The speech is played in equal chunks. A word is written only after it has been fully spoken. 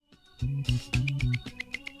Welcome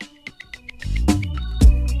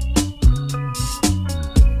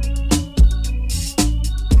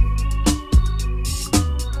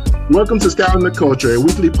to Scouting the Culture, a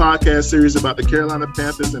weekly podcast series about the Carolina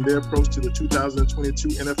Panthers and their approach to the 2022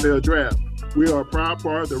 NFL Draft. We are a proud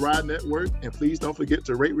part of the Ride Network, and please don't forget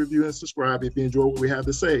to rate, review, and subscribe if you enjoy what we have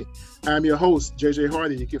to say. I'm your host, JJ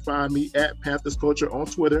Hardy. You can find me at Panthers Culture on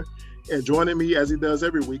Twitter, and joining me as he does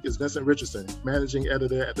every week is Vincent Richardson, managing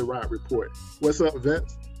editor at the Ride Report. What's up,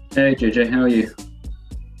 Vince? Hey, JJ, how are you?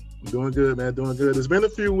 I'm doing good, man, doing good. It's been a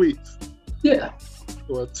few weeks. Yeah.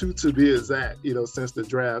 Well, two to be exact, since the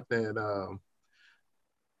draft, and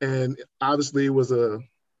obviously it was a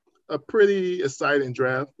pretty exciting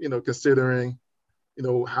draft, considering,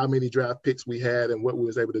 how many draft picks we had and what we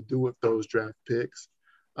was able to do with those draft picks.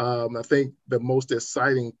 I think the most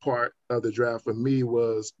exciting part of the draft for me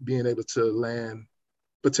was being able to land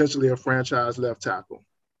potentially a franchise left tackle,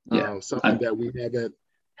 something that we haven't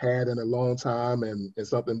had in a long time, and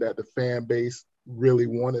something that the fan base really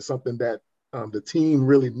wanted, something that the team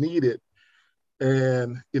really needed.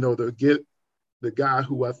 And, to get the guy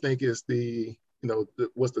who I think is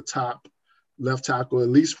was the top left tackle, at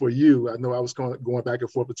least for you. I know I was going back and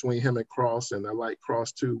forth between him and Cross, and I like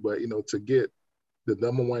Cross too, but, to get the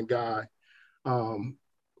number one guy on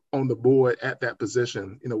the board at that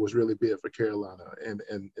position, was really big for Carolina. And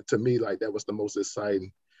to me, that was the most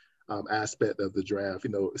exciting aspect of the draft.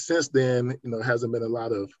 Since then, hasn't been a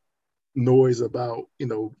lot of noise about,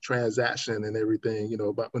 transaction and everything,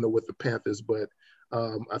 about, with the Panthers. But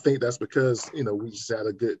I think that's because, we just had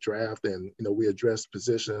a good draft and, we addressed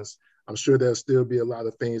positions. I'm sure there'll still be a lot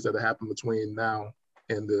of things that happen between now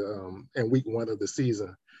and and week one of the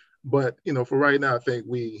season. But, for right now, I think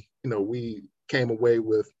we came away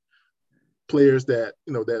with players that,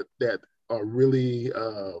 that are really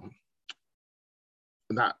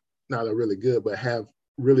not are really good, but have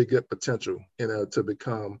really good potential, to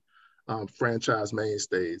become franchise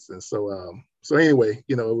mainstays. And so anyway,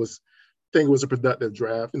 I think it was a productive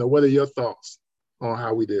draft. What are your thoughts on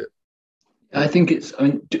how we did? I think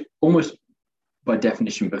almost by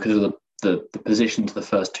definition, because of the positions the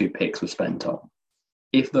first two picks were spent on.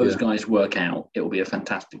 If those guys work out, it will be a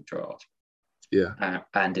fantastic draft. Yeah.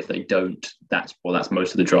 And if they don't, that's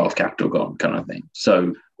most of the draft capital gone, kind of thing.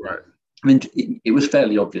 So, right. It was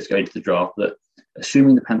fairly obvious going to the draft that,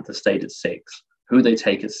 assuming the Panthers stayed at 6, who they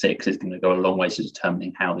take at 6 is going to go a long way to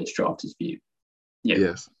determining how this draft is viewed.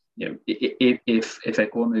 Yes. If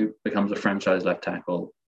Ekwonu becomes a franchise left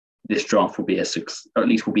tackle, this draft will be or at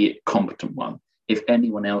least will be a competent one. If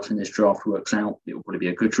anyone else in this draft works out, it will probably be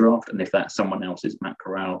a good draft. And if that someone else is Matt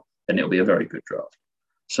Corral, then it'll be a very good draft.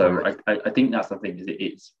 So right. I think that's the thing, is it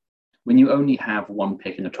is when you only have one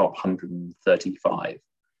pick in the top 135,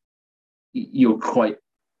 you're quite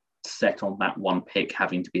set on that one pick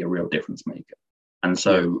having to be a real difference maker. And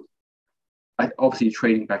so obviously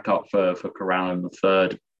trading back up for Corral in the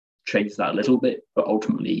third changes that a little bit, but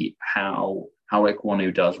ultimately how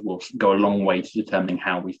Ekwonu does will go a long way to determining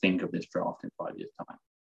how we think of this draft in 5 years' time.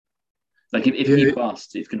 If he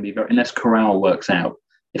busts, it's going to be unless Corral works out,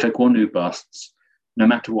 if Ekwonu busts, no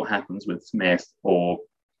matter what happens with Smith or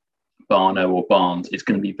Barno or Barnes, it's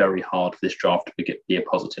going to be very hard for this draft to be a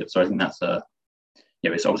positive. So I think that's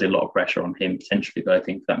it's obviously a lot of pressure on him potentially, but I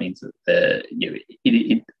think that means that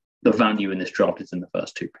the value in this draft is in the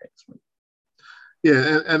first two picks.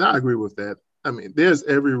 Yeah, and I agree with that. There's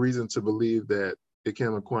every reason to believe that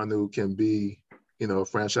Ikem Ekwonu can be, a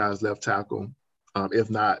franchise left tackle, if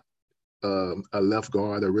not a left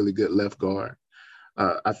guard, a really good left guard.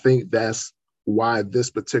 I think that's why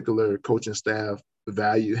this particular coaching staff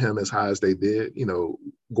value him as high as they did.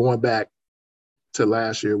 Going back to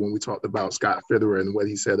last year when we talked about Scott Fitterer and what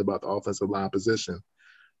he said about the offensive line position,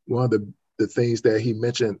 one of the things that he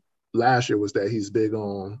mentioned last year was that he's big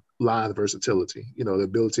on line versatility, the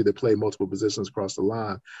ability to play multiple positions across the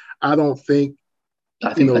line. I think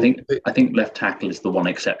left tackle is the one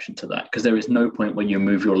exception to that, because there is no point when you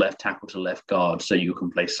move your left tackle to left guard so you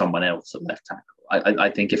can play someone else at left tackle. I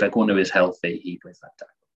think if Ekwonu is healthy, he plays left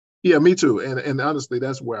tackle. Yeah, me too. And honestly,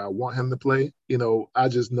 that's where I want him to play. I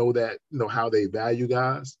just know that, how they value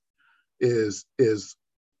guys is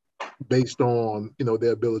based on,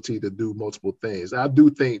 their ability to do multiple things. I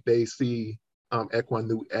do think they see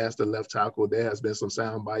Ekwonu as the left tackle. There has been some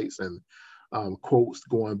sound bites and quotes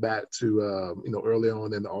going back to, early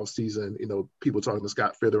on in the offseason, people talking to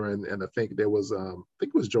Scott Fitterer, and I think there was, I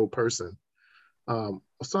think it was Joe Person.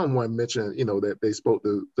 Someone mentioned, that they spoke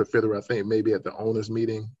to Fitterer, I think maybe at the owners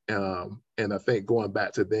meeting. And I think going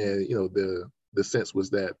back to then, the sense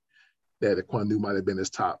was that Ekwonu might have been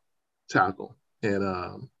his top tackle.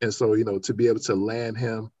 And so, to be able to land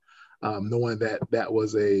him, knowing that that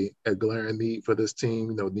was a glaring need for this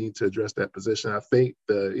team, need to address that position. I think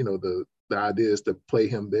the idea is to play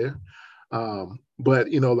him there. But,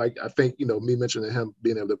 I think, me mentioning him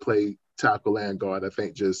being able to play tackle and guard, I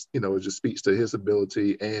think it just speaks to his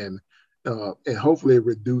ability and hopefully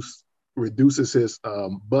reduces his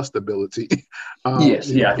bust ability.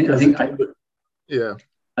 Yeah.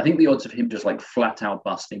 I think the odds of him just like flat out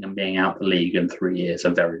busting and being out the league in 3 years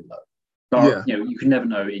are very low. But, you can never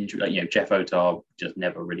know injury. Like, Jeff Otar just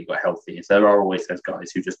never really got healthy. So there are always those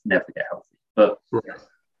guys who just never get healthy. But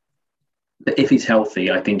if he's healthy,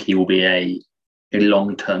 I think he will be a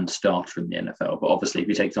long-term starter in the NFL. But obviously, if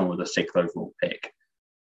you take someone with a 6th overall pick,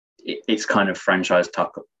 it's kind of franchise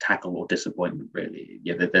tackle or disappointment, really.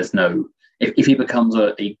 Yeah, there's no. If he becomes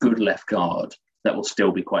a good left guard, that will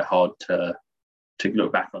still be quite hard to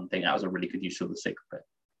look back on and think that was a really good use of the 6th pick.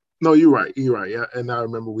 No, you're right. Yeah, and I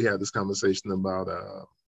remember we had this conversation about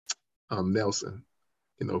Nelson,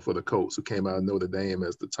 for the Colts, who came out of Notre Dame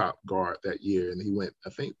as the top guard that year, and he went,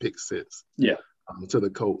 I think, pick 6. Yeah. To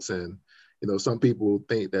the Colts, and some people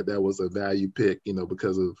think that was a value pick,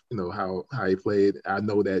 because of how he played. I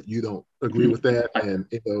know that you don't agree with that, and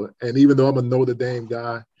and even though I'm a Notre Dame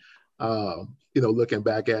guy, looking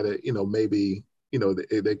back at it, maybe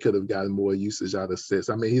they could have gotten more usage out of 6.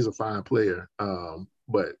 I mean, he's a fine player,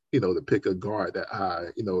 but to pick a guard that high,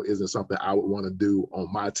 isn't something I would want to do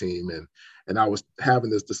on my team. And I was having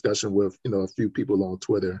this discussion with a few people on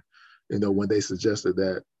Twitter, when they suggested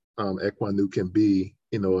that Ekwonu can be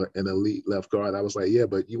an elite left guard. I was like, yeah,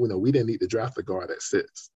 but we didn't need to draft a guard at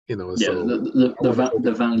 6. So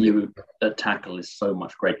the value at tackle is so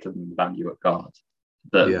much greater than the value at guard.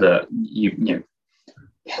 That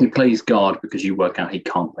he plays guard because you work out he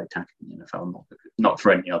can't play tackle in the NFL, not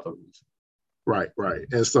for any other reason. Right.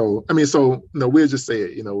 And so, we'll just say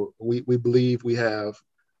it, we believe we have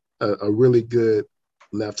a really good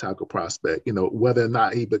left tackle prospect, whether or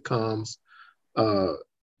not he becomes a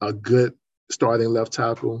good starting left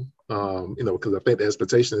tackle, because I think the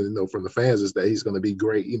expectation, from the fans is that he's going to be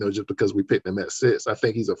great, just because we picked him at 6. I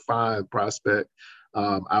think he's a fine prospect.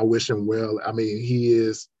 I wish him well. I mean, he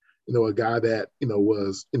is, a guy that,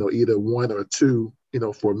 was, either 1 or 2,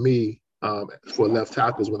 for me, for left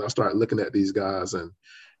tackles when I start looking at these guys. And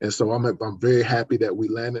so I'm very happy that we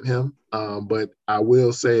landed him. But I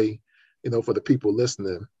will say, for the people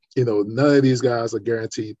listening, none of these guys are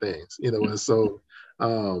guaranteed things, and so,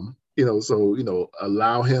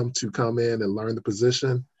 allow him to come in and learn the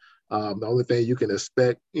position. The only thing you can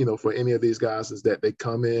expect, for any of these guys is that they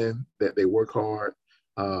come in, that they work hard,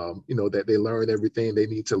 that they learn everything they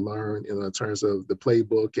need to learn, in terms of the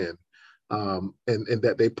playbook and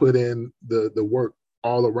that they put in the work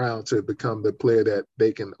all around to become the player that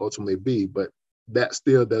they can ultimately be. But that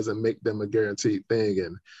still doesn't make them a guaranteed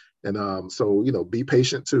thing. And so, be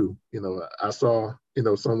patient too. I saw,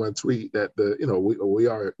 someone tweet that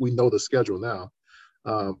we know the schedule now.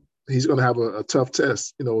 He's going to have a tough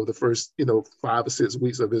test, the first, 5 or 6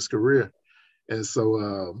 weeks of his career. And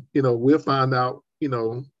so, we'll find out,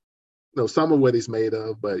 some of what he's made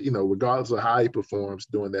of, but, regardless of how he performs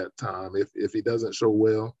during that time, if he doesn't show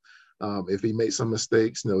well, if he makes some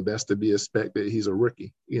mistakes, that's to be expected. He's a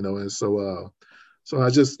rookie, and so, so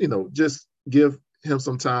I just give him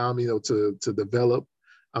some time, to develop,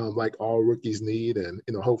 like all rookies need. And,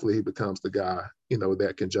 hopefully he becomes the guy,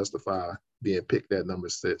 that can justify being picked at number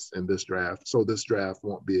 6 in this draft. So this draft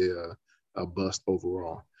won't be a bust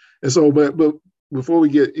overall. And so, but before we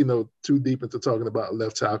get, too deep into talking about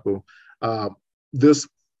left tackle, this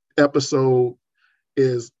episode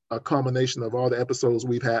is a combination of all the episodes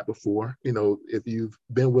we've had before. If you've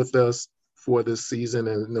been with us for this season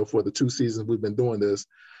and, for the 2 seasons we've been doing this,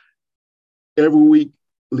 every week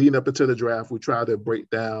leading up into the draft, we try to break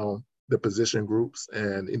down the position groups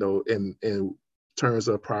and, in terms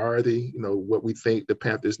of priority, what we think the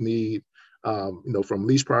Panthers need, from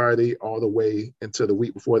least priority all the way into the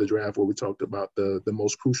week before the draft, where we talked about the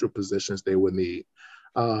most crucial positions they would need.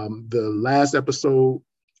 The last episode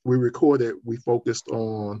we recorded, we focused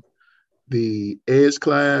on the edge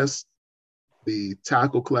class, the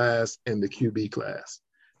tackle class, and the QB class.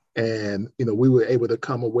 And, we were able to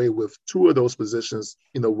come away with 2 of those positions,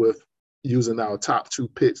 with using our top 2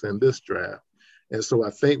 picks in this draft. And so I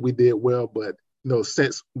think we did well, but,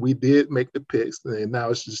 since we did make the picks, and now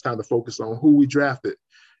it's just time to focus on who we drafted.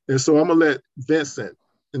 And so I'm going to let Vincent,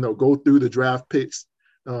 go through the draft picks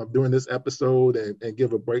during this episode and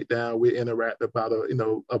give a breakdown. We interact about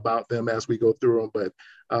about them as we go through them. But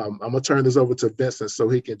I'm gonna turn this over to Vincent so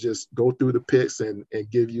he can just go through the picks and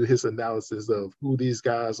give you his analysis of who these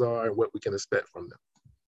guys are and what we can expect from them.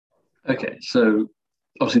 Okay, so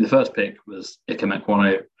obviously the first pick was Ike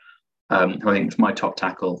Ekwonu, who I think is my top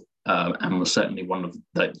tackle, and was certainly one of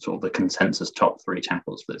the sort of the consensus top 3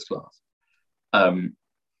 tackles for this class.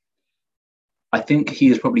 I think he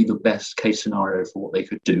is probably the best case scenario for what they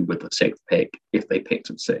could do with the 6th pick if they picked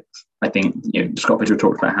at 6. I think Scott Fitzgerald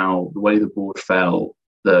talked about how the way the board fell,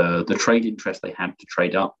 the trade interest they had to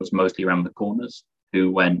trade up was mostly around the corners,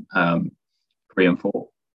 who went 3 and 4,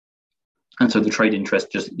 and so the trade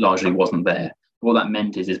interest just largely wasn't there. What that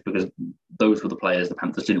meant is because those were the players the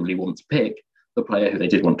Panthers didn't really want to pick, the player who they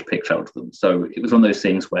did want to pick fell to them. So it was one of those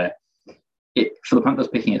things where for the Panthers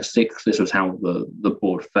picking at 6, this was how the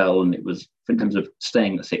board fell, and it was, in terms of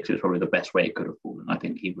staying at 6, it was probably the best way it could have fallen. I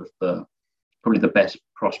think he was probably the best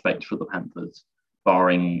prospect for the Panthers,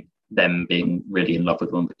 barring them being really in love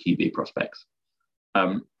with one of the QB prospects.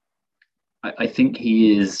 I think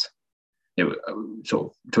he is, sort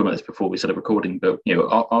of talking about this before we started recording, but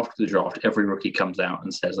after the draft, every rookie comes out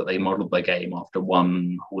and says that they modeled their game after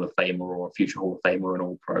one Hall of Famer or a future Hall of Famer or an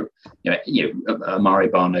All Pro. Amari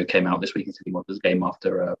Barno came out this week and said he modeled his game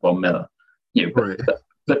after Von Miller.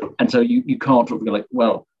 And so you can't sort of go like,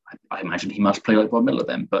 well, I imagine he must play like Von Miller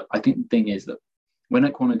then. But I think the thing is that when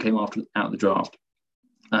Ekwonu came out of the draft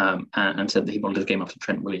and said that he modeled his game after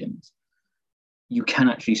Trent Williams, you can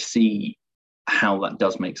actually see how that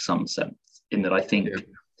does make some sense, in that I think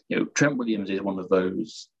Trent Williams is one of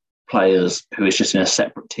those players who is just in a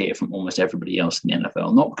separate tier from almost everybody else in the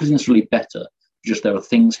NFL, not because he's necessarily better, just there are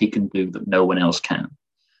things he can do that no one else can.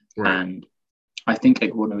 Right. And I think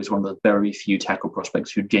Ekwonu is one of the very few tackle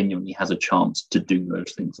prospects who genuinely has a chance to do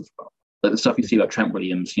those things as well. Like the stuff you see about Trent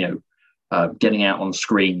Williams, getting out on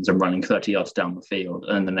screens and running 30 yards down the field,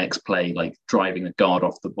 and then the next play, like driving a guard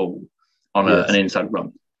off the ball on an inside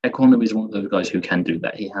run. Ekwonu is one of those guys who can do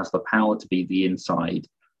that. He has the power to be the inside,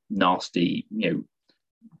 nasty,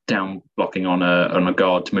 down blocking on a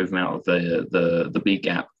guard to move him out of the B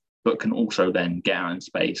gap, but can also then get out in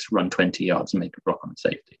space, run 20 yards and make a block on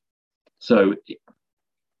safety. So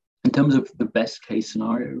in terms of the best case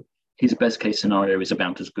scenario, his best case scenario is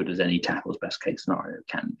about as good as any tackle's best case scenario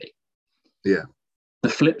can be. Yeah. The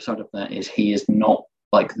flip side of that is he is not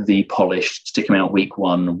like the polished, stick him out week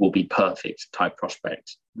 1, will be perfect type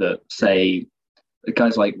prospect that, say,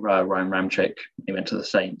 guys like Ryan Ramczyk, he went to the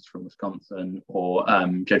Saints from Wisconsin, or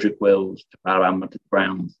Jedrick Wills to Alabama to the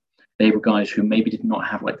Browns. They were guys who maybe did not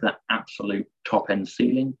have like that absolute top end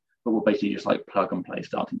ceiling, but were basically just like plug and play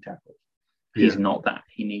starting tackles. Yeah. He's not that.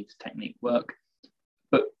 He needs technique work.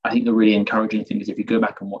 But I think the really encouraging thing is if you go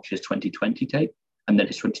back and watch his 2020 tape and then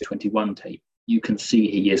his 2021 tape, you can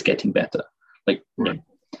see he is getting better.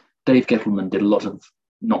 Dave Gettleman did a lot of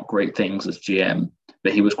not great things as GM,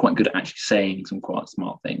 but he was quite good at actually saying some quite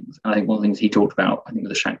smart things. And I think one of the things he talked about, I think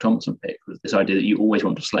with the Shaq Thompson pick, was this idea that you always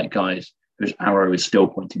want to select guys whose arrow is still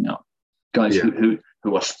pointing up, guys who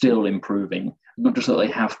are still improving, not just that they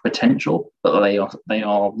have potential, but that they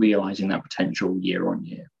are realizing that potential year on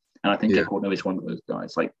year. And I think Ekwonu is one of those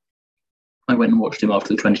guys. Like, I went and watched him after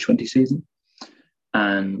the 2020 season,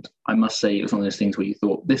 and I must say it was one of those things where you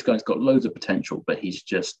thought, this guy's got loads of potential, but he's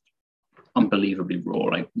just unbelievably raw.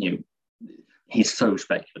 Like, he's so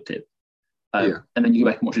speculative. And then you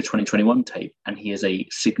go back and watch his 2021 tape, and he is a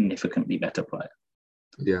significantly better player.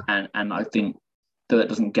 Yeah. And I think that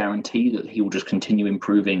doesn't guarantee that he will just continue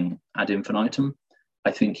improving ad infinitum.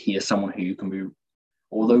 I think he is someone who you can be,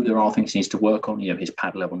 although there are things he needs to work on, his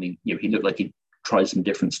pad level, he looked like he tried some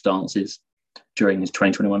different stances during his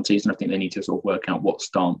 2021 season. I think they need to sort of work out what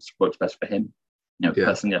stance works best for him.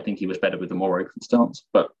 Personally, I think he was better with the more open stance,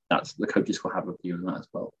 but that's the coaches will have a view on that as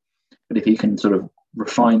well. But if he can sort of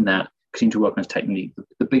refine that, continue to work on his technique,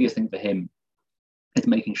 the biggest thing for him is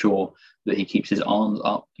making sure that he keeps his arms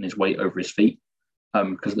up and his weight over his feet.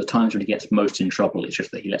 Because the times when he gets most in trouble, it's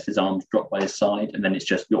just that he lets his arms drop by his side, and then it's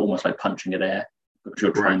just, you're almost like punching at air because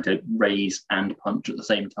you're trying to raise and punch at the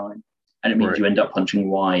same time. And it means you end up punching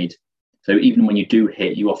wide. So even when you do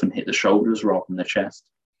hit, you often hit the shoulders rather than the chest.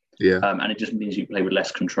 Yeah. And it just means you play with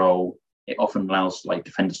less control. It often allows like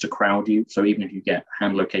defenders to crowd you. So even if you get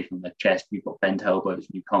hand location on their chest, you've got bent elbows,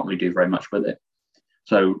 you can't really do very much with it.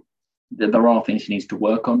 So there are things he needs to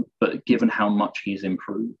work on, but given how much he's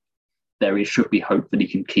improved, should be hope that he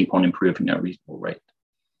can keep on improving at a reasonable rate.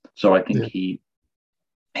 So I think he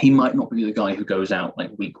might not be the guy who goes out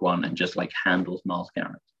like week 1 and just like handles Myles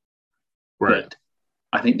Garrett. Right. But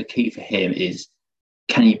I think the key for him is,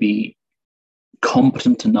 can he be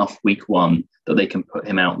competent enough week one that they can put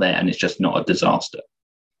him out there and it's just not a disaster.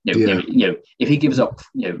 If he gives up,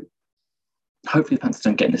 hopefully the Panthers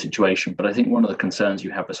don't get in the situation. But I think one of the concerns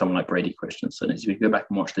you have with someone like Brady Christensen is if you go back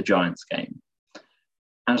and watch the Giants game,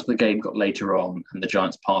 as the game got later on and the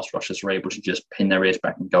Giants pass rushers were able to just pin their ears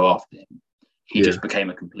back and go after him, he just became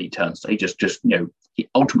a complete turnstile. He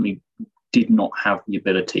ultimately did not have the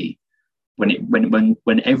ability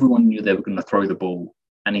when everyone knew they were going to throw the ball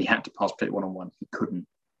and he had to pass play one-on-one, he couldn't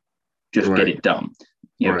just get it done.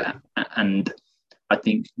 And I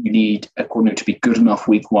think you need a coordinator to be good enough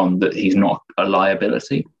week one that he's not a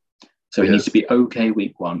liability. So he needs to be okay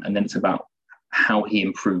week one, and then it's about how he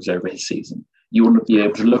improves over his season. You want to be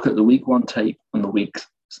able to look at the week one tape and the week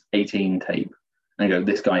 18 tape and go,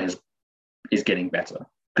 this guy is getting better.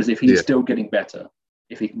 Because if he's still getting better,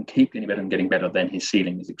 if he can keep getting better and getting better, then his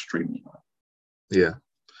ceiling is extremely high. Yeah.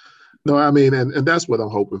 No, I mean, and that's what I'm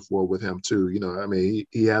hoping for with him too.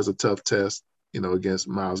 He has a tough test, against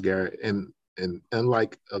Myles Garrett. And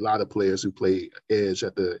unlike a lot of players who play edge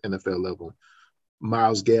at the NFL level,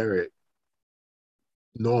 Myles Garrett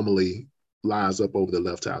normally lines up over the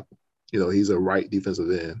left tackle. He's a right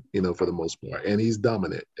defensive end, for the most part, and he's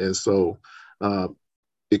dominant. And so Ikem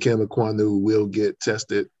Ekwonu will get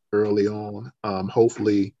tested early on.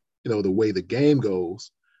 Hopefully, the way the game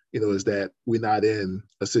goes, is that we're not in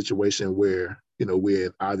a situation where, we're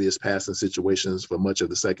in obvious passing situations for much of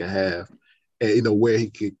the second half and, where he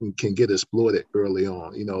can get exploited early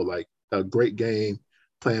on, like a great game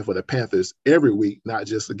plan for the Panthers every week, not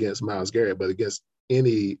just against Myles Garrett, but against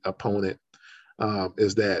any opponent,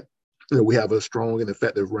 is that, we have a strong and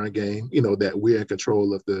effective run game, that we're in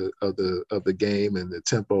control of the game and the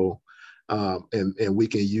tempo, and we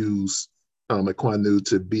can use Ekwonu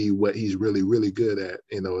to be what he's really, really good at,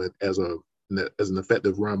 as an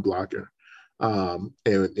effective run blocker, and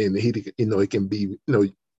he, it can be,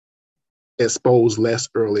 exposed less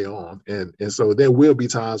early on, and so there will be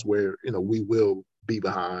times where we will be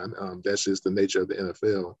behind. That's just the nature of the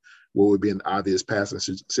NFL, where we'll be in obvious passing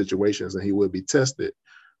situations, and he will be tested.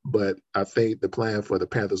 But I think the plan for the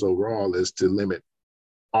Panthers overall is to limit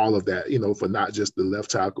all of that, for not just the left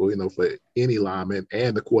tackle, for any lineman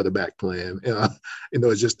and the quarterback plan.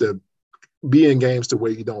 It's just to be in games to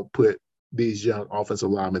where you don't put these young offensive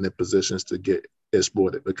linemen in positions to get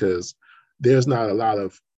exploited, because there's not a lot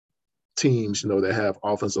of teams, that have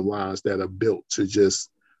offensive lines that are built to just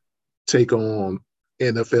take on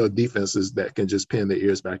NFL defenses that can just pin their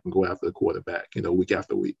ears back and go after the quarterback, week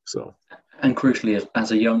after week. So, and crucially,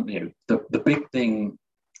 as a young, the big thing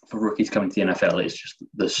for rookies coming to the NFL is just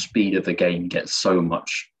the speed of the game gets so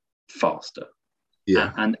much faster.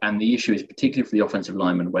 Yeah, and the issue is particularly for the offensive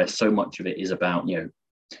lineman, where so much of it is about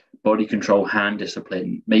body control, hand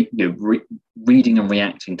discipline, reading and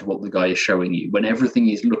reacting to what the guy is showing you. When everything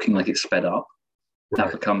is looking like it's sped up,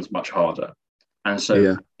 that becomes much harder. And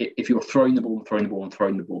so if you're throwing the ball,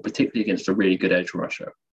 particularly against a really good edge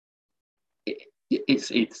rusher,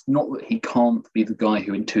 it's not that he can't be the guy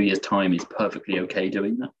who in 2 years' time is perfectly okay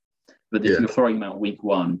doing that. But if you're throwing him out week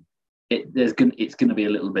one, it's going to be a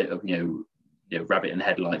little bit of rabbit in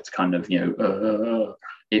headlights kind of if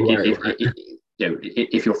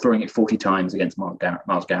you're throwing it 40 times against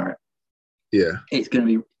Myles Garrett, it's going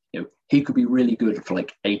to be he could be really good for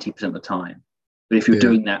like 80% of the time. But if you're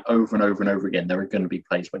doing that over and over and over again, there are going to be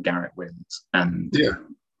plays where Garrett wins. And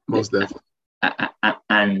most definitely.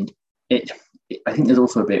 And I think there's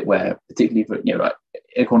also a bit where, particularly for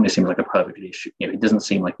Ekwonu seems like a perfect issue. He doesn't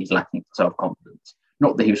seem like he's lacking self-confidence.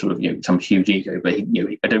 Not that he was sort of some huge ego, but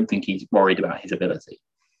I don't think he's worried about his ability.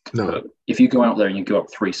 No. But if you go out there and you give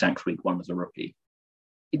up 3 sacks week one as a rookie,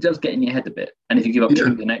 it does get in your head a bit. And if you give up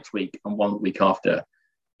 2 the next week and 1 the week after,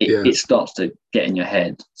 it starts to get in your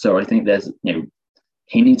head. So I think there's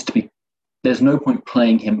he needs to be. There's no point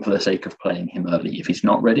playing him for the sake of playing him early if he's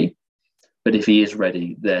not ready. But if he is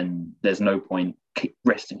ready, then there's no point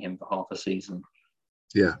resting him for half a season.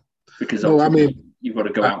 Yeah, because you've got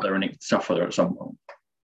to go out there and suffer at some point.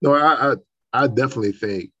 No, I definitely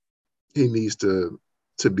think he needs to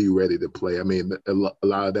be ready to play. I mean, a lot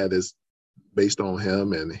of that is based on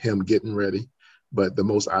him and him getting ready. But the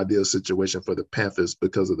most ideal situation for the Panthers,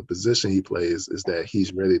 because of the position he plays, is that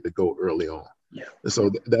he's ready to go early on. Yeah. And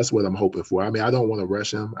so that's what I'm hoping for. I mean, I don't want to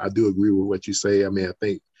rush him. I do agree with what you say. I mean, I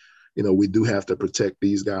think, we do have to protect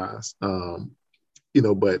these guys.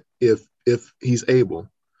 But if he's able,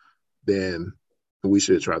 then we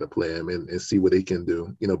should try to play him and see what he can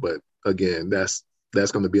do. But again, that's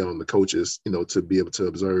going to be on the coaches, to be able to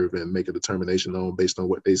observe and make a determination on based on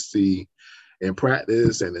what they see in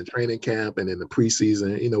practice and in training camp and in the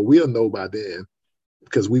preseason. We'll know by then,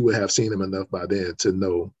 because we would have seen him enough by then to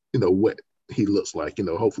know, what he looks like.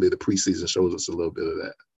 Hopefully the preseason shows us a little bit of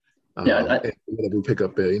that. And whenever we pick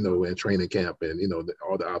up there, in training camp and,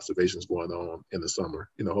 all the observations going on in the summer,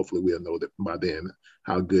 hopefully we'll know that by then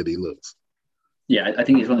how good he looks. Yeah, I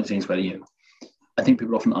think it's one of the things where, I think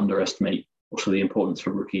people often underestimate also the importance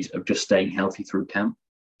for rookies of just staying healthy through camp.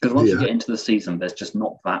 Because once you get into the season, there's just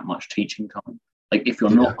not that much teaching time. Like if you're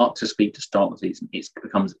not up to speed to start the season,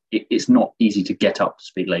 it's not easy to get up to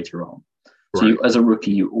speed later on. So you, as a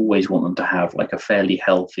rookie, you always want them to have like a fairly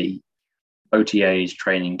healthy OTAs,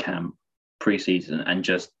 training camp, preseason, and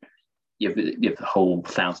just you have the whole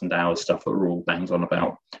 1,000 hours stuff that we're all bangs on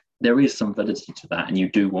about. There is some validity to that, and you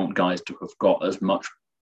do want guys to have got as much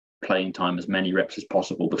playing time, as many reps as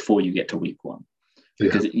possible before you get to week one.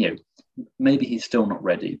 Because maybe he's still not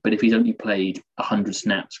ready, but if he's only played 100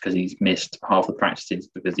 snaps because he's missed half the practices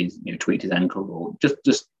because he's tweaked his ankle or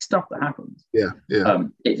just stuff that happens.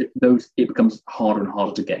 It becomes harder and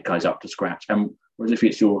harder to get guys up to scratch. And whereas if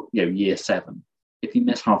it's your year 7, if you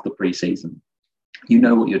miss half the preseason, you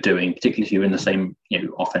know what you're doing, particularly if you're in the same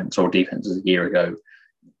offense or defense as a year ago.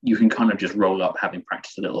 You can kind of just roll up having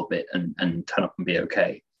practiced a little bit and turn up and be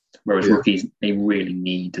okay. Whereas rookies, they really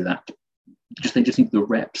need that. They just need the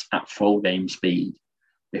reps at full game speed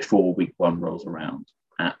before week 1 rolls around.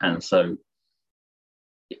 And so,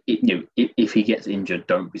 if he gets injured,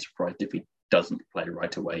 don't be surprised if he doesn't play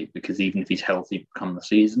right away, because even if he's healthy come the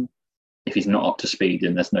season, if he's not up to speed,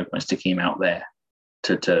 then there's no point sticking him out there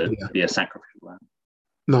to be a sacrificial lamb.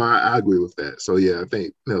 No, I agree with that. So, I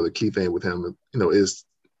think, the key thing with him, is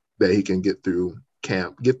that he can get through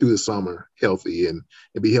camp, get through the summer healthy and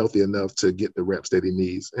be healthy enough to get the reps that he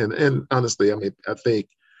needs. And honestly, I mean, I think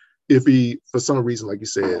if he, for some reason, like you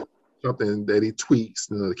said, something that he tweaks,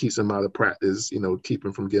 that keeps him out of practice, keep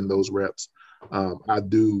him from getting those reps, I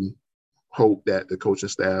do hope that the coaching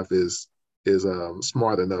staff is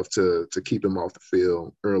smart enough to keep him off the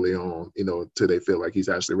field early on, till they feel like he's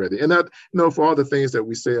actually ready. And that, for all the things that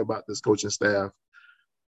we say about this coaching staff,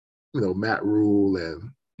 Matt Rule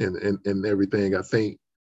and everything, I think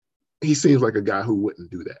he seems like a guy who wouldn't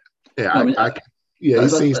do that. He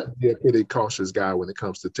seems to be a pretty cautious guy when it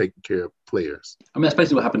comes to taking care of players. I mean, that's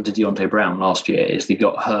basically what happened to Deontay Brown last year. Is he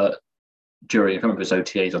got hurt during, I can't remember if it was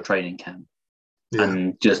OTAs or training camp,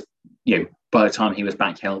 and just by the time he was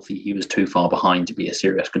back healthy, he was too far behind to be a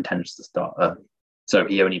serious contender to start early. So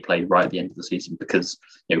he only played right at the end of the season because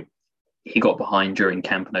he got behind during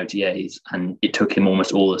camp and OTAs, and it took him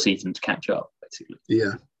almost all the season to catch up, basically.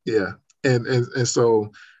 Yeah. And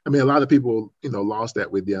so, I mean, a lot of people, lost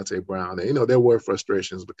that with Deontay Brown. And, there were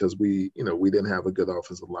frustrations because we didn't have a good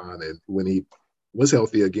offensive line. And when he was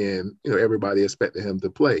healthy again, everybody expected him to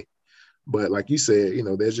play. But like you said,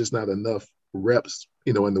 there's just not enough reps,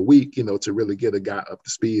 in the week, to really get a guy up to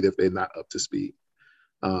speed if they're not up to speed.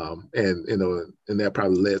 And that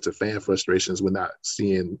probably led to fan frustrations with not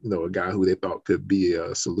seeing, a guy who they thought could be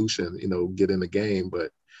a solution, get in the game.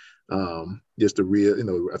 But just the real,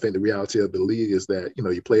 I think the reality of the league is that,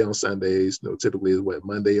 you play on Sundays, typically is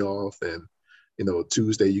Monday off, and,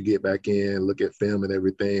 Tuesday you get back in, look at film and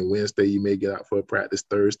everything. Wednesday you may get out for a practice,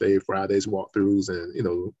 Thursday, Fridays walkthroughs, and,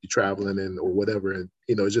 you're traveling or whatever. And,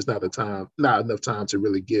 it's just not enough time to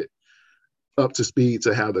really get up to speed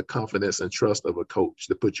to have the confidence and trust of a coach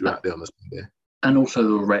to put you out there on the Sunday. And also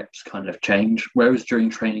the reps kind of change. Whereas during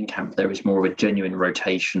training camp, there is more of a genuine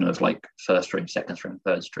rotation of like first string, second string,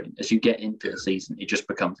 third string. As you get into the season, it just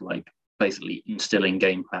becomes like basically instilling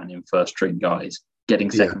game plan in first string guys, getting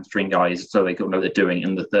second string guys so they can know what they're doing,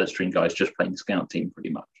 and the third string guys just playing the scout team pretty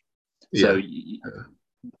much. So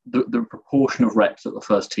the proportion of reps that the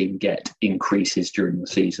first team get increases during the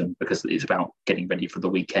season because it's about getting ready for the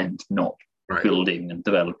weekend, not building and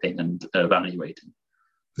developing and evaluating.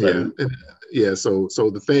 So, So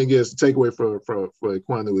the thing is, the takeaway for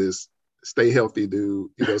Ekwonu is stay healthy, dude.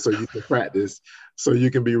 So you can practice, so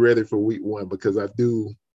you can be ready for week 1. Because I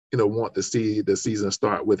do, want to see the season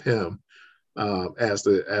start with him as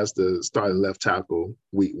the starting left tackle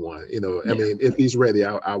week 1. I mean, if he's ready,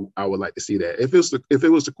 I would like to see that. If it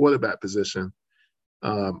was the quarterback position,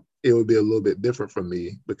 it would be a little bit different for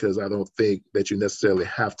me, because I don't think that you necessarily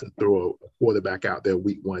have to throw a quarterback out there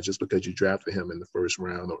week 1 just because you drafted him in the first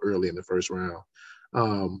round or early in the first round.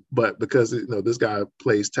 But because, this guy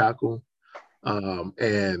plays tackle,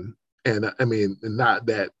 and I mean, not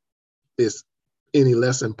that it's any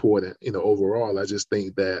less important, overall. I just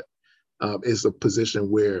think that it's a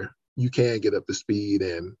position where you can get up to speed,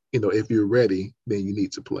 and, if you're ready, then you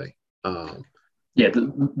need to play.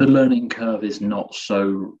 The learning curve is not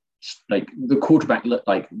so, like, the quarterback,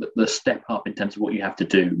 like the step up in terms of what you have to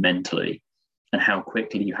do mentally and how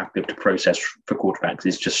quickly you have to be able to process for quarterbacks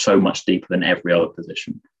is just so much deeper than every other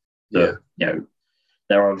position. That,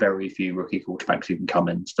 there are very few rookie quarterbacks who can come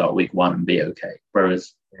in, start week one, and be okay.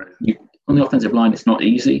 Whereas on the offensive line, it's not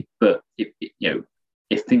easy, but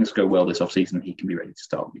if things go well this offseason, he can be ready to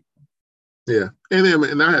start week one. Yeah,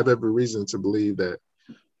 and I have every reason to believe that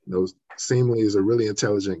Seemley is a really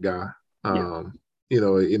intelligent guy.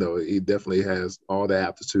 He definitely has all the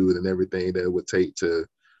aptitude and everything that it would take to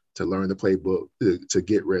learn the playbook, to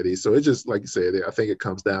get ready. So it just, like you said, I think it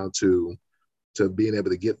comes down to being able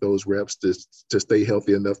to get those reps, to stay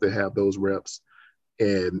healthy enough to have those reps,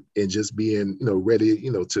 and just being ready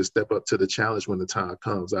to step up to the challenge when the time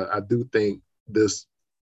comes. I do think this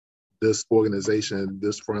organization,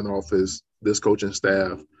 this front office, this coaching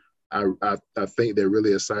staff, I think they're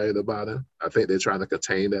really excited about him. I think they're trying to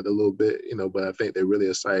contain that a little bit, but I think they're really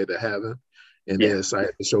excited to have him, and they're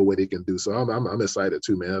excited to show what he can do. So I'm excited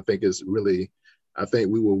too, man. I think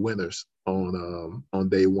we were winners on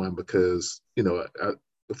day one, because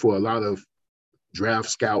for a lot of draft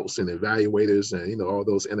scouts and evaluators and all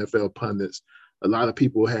those NFL pundits, a lot of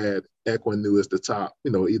people had Ekwonu as the top,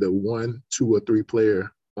 either 1, 2, or 3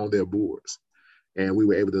 player on their boards. And we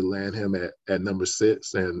were able to land him at number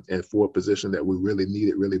 6 and for a position that we really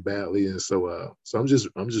needed really badly. And so I'm just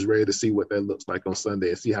ready to see what that looks like on Sunday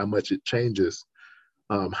and see how much it changes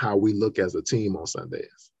how we look as a team on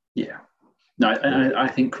Sundays. Yeah. No, I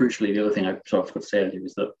think crucially, the other thing I forgot to say earlier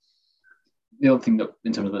is that the other thing that,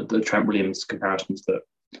 in terms of the Trent Williams comparisons, that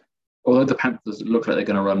although the Panthers look like they're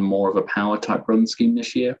going to run more of a power type run scheme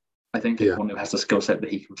this year, I think anyone who has the skill set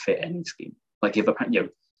that he can fit any scheme. Like if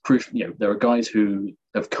there are guys who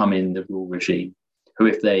have come in the rule regime who,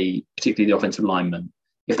 if they, particularly the offensive linemen,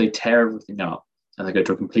 if they tear everything up and they go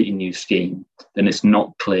to a completely new scheme, then it's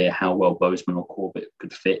not clear how well Bozeman or Corbett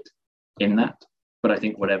could fit in that. But I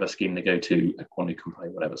think whatever scheme they go to, Ekwonu can play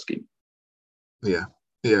whatever scheme. Yeah.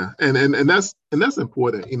 And that's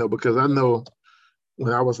important, because I know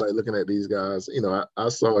when I was looking at these guys, I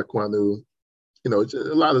saw Ekwonu, a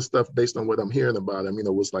lot of stuff based on what I'm hearing about him,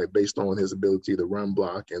 was based on his ability to run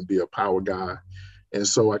block and be a power guy. And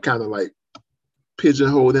so I kind of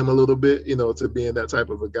pigeonholed him a little bit, to being that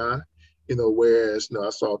type of a guy, whereas,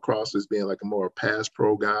 I saw Cross as being a more pass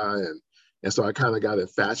pro guy. And so I kind of got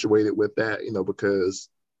infatuated with that, because,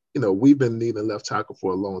 we've been needing a left tackle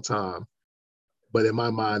for a long time. But in my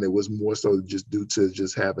mind, it was more so just due to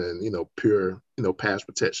just having, pure, pass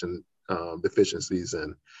protection deficiencies.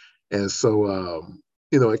 And so,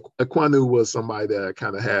 Ekwonu was somebody that I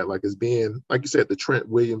kind of had as being, like you said, the Trent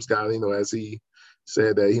Williams guy, as he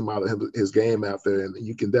said that he modeled his game after, and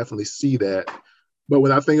you can definitely see that. But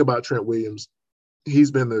when I think about Trent Williams,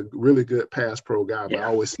 he's been a really good pass pro guy, but I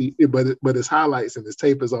always see it, but his highlights and his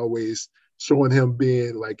tape is always showing him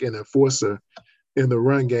being an enforcer in the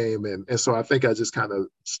run game. And so I think I just kind of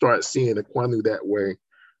start seeing Ekwonu that way,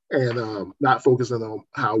 and not focusing on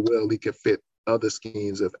how well he could fit other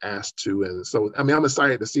schemes if asked to. And so, I'm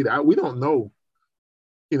excited to see that. We don't know,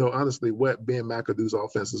 honestly, what Ben McAdoo's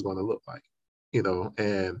offense is going to look like,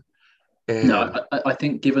 and no, I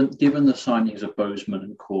think given the signings of Bozeman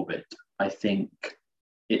and Corbett, I think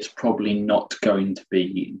it's probably not going to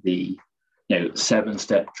be the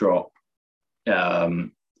 7-step drop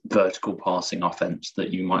vertical passing offense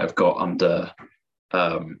that you might have got under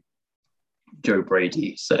Joe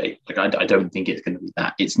Brady, say. I don't think it's going to be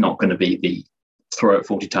that. It's not going to be the throw it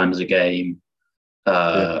 40 times a game.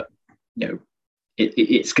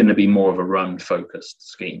 It's going to be more of a run-focused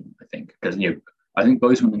scheme, I think, because I think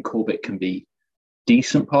Bozeman and Corbett can be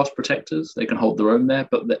decent pass protectors. They can hold their own there,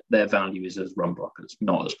 but their value is as run blockers,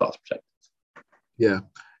 not as pass protectors. Yeah,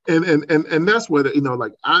 and that's what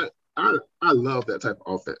I love that type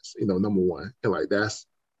of offense. Number one, and that's,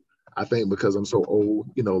 I think because I'm so old,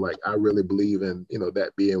 I really believe in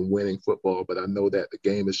that being winning football. But I know that the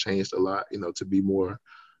game has changed a lot, to be more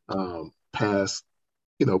pass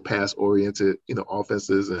oriented,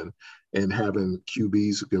 offenses, and having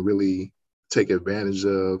QBs who can really take advantage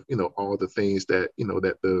of, all the things that,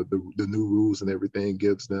 that the new rules and everything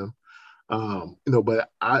gives them. But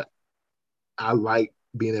I like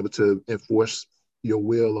being able to enforce your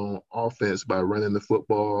will on offense by running the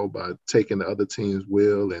football, by taking the other team's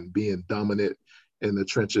will and being dominant in the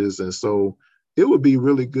trenches. And so it would be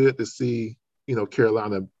really good to see,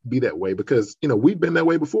 Carolina be that way, because, we've been that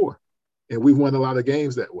way before and we've won a lot of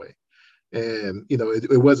games that way. And,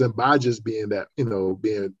 it wasn't by just being that,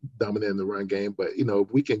 being dominant in the run game, but,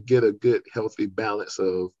 if we can get a good, healthy balance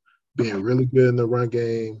of being really good in the run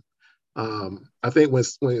game. I think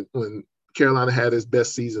when Carolina had its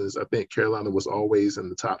best seasons, I think Carolina was always in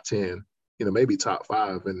the top 10, maybe top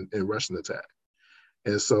 5 in rushing attack.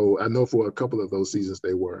 And so I know for a couple of those seasons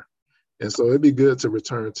they were. And so it'd be good to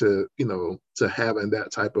return to, to having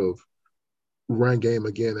that type of run game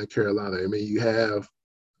again in Carolina. I mean, you have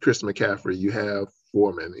Chris McCaffrey, you have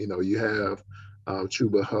Foreman, you have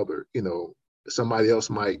Chuba Hubbard, somebody else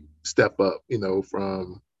might step up,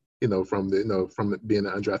 from being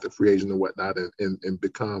an undrafted free agent and whatnot and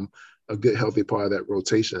become a good, healthy part of that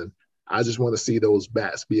rotation. I just want to see those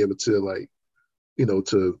bats be able to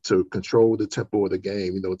to control the tempo of the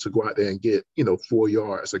game, to go out there and get, 4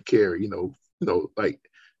 yards a carry,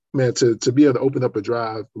 man, to be able to open up a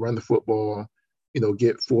drive, run the football,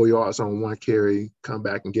 get 4 yards on one carry, come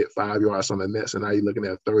back and get 5 yards on the next, and now you're looking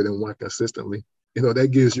at 3rd and 1 consistently.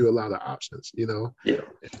 That gives you a lot of options, Yeah,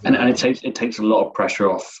 and it takes a lot of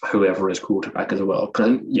pressure off whoever is quarterback as well.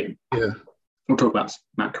 Because we'll talk about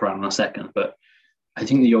Matt Corral in a second, but I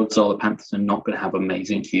think the odds are the Panthers are not going to have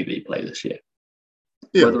amazing QB play this year.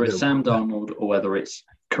 Yeah, whether it's Sam Darnold or whether it's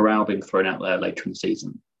Corral being thrown out there later in the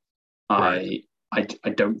season, right. I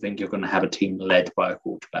don't think you're going to have a team led by a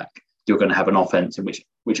quarterback. You're going to have an offense in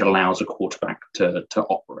which allows a quarterback to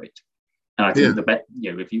operate. And I think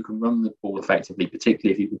if you can run the ball effectively,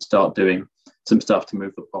 particularly if you can start doing some stuff to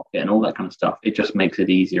move the pocket and all that kind of stuff, it just makes it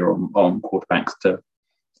easier on quarterbacks to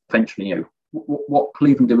eventually, what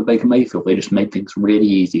Cleveland did with Baker Mayfield, they just made things really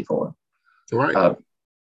easy for him. Right.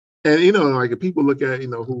 And, if people look at,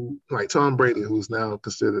 who like Tom Brady, who's now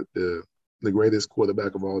considered the greatest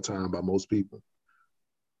quarterback of all time by most people.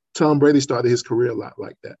 Tom Brady started his career a lot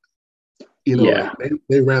like that.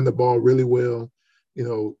 They ran the ball really well.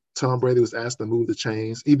 Tom Brady was asked to move the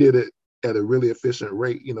chains. He did it at a really efficient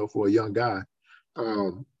rate, for a young guy.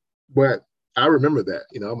 But I remember that,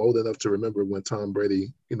 I'm old enough to remember when Tom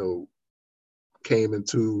Brady, came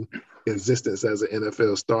into existence as an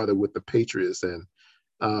NFL starter with the Patriots. And,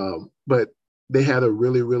 but they had a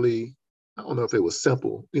really, really, I don't know if it was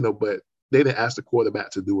simple, but they didn't ask the quarterback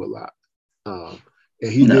to do a lot.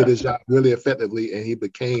 And he did his job really effectively, and he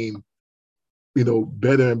became,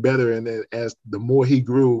 better and better. And then as the more he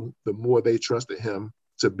grew, the more they trusted him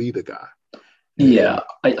to be the guy. And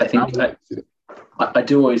I think I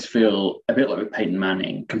do always feel a bit like with Peyton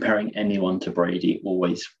Manning, comparing anyone to Brady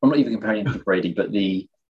always. I'm not even comparing him to Brady, but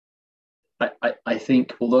I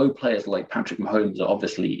think although players like Patrick Mahomes are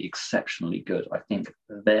obviously exceptionally good, I think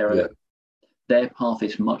their path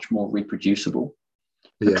is much more reproducible.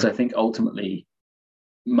 Because I think ultimately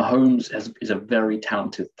Mahomes is a very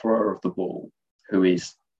talented thrower of the ball who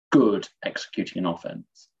is good executing an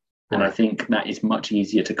offense. And I think that is much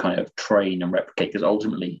easier to kind of train and replicate because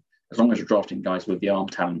ultimately, as long as you're drafting guys with the arm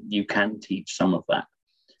talent, you can teach some of that.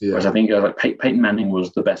 Yeah. Whereas I think Peyton Manning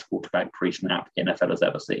was the best quarterback pre-snap the NFL has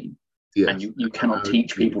ever seen. Yes. And you cannot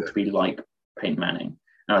teach people to be like Peyton Manning.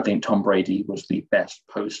 And I think Tom Brady was the best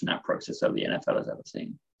post-snap processor the NFL has ever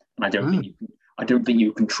seen. And I don't think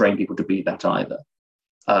you can train people to be that either.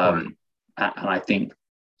 And I think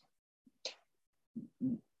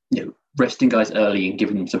resting guys early and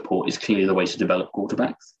giving them support is clearly the way to develop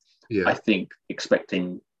quarterbacks. Yeah. I think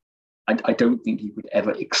I don't think you would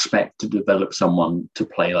ever expect to develop someone to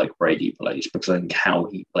play like Brady plays because I think how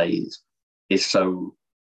he plays is so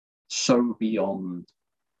beyond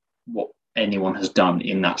what anyone has done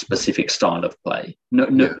in that specific style of play.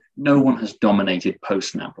 No one has dominated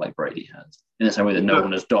post-snap like Brady has, in the same way that no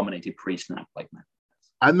one has dominated pre-snap like Matt.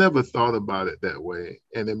 I never thought about it that way,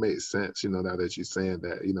 and it makes sense, now that you're saying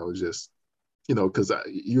that, just, because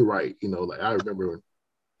you're right, like I remember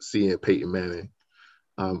seeing Peyton Manning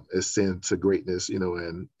ascend to greatness,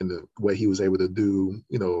 and the way he was able to do,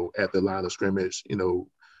 at the line of scrimmage,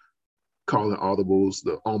 calling audibles,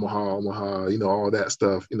 the Omaha, all that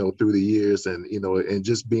stuff, through the years, and and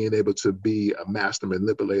just being able to be a master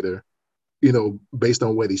manipulator, based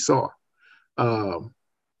on what he saw.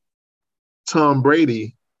 Tom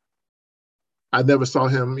Brady, I never saw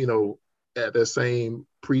him, at the same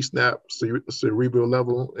pre-snap cerebral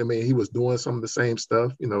level. I mean, he was doing some of the same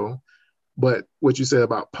stuff, but what you said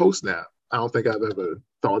about post-snap, I don't think I've ever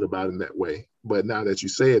thought about it in that way. But now that you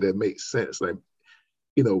say it, it makes sense. Like,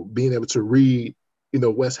 being able to read,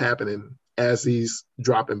 what's happening as he's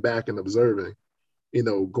dropping back and observing,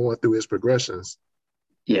 going through his progressions.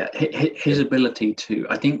 Yeah, his ability to,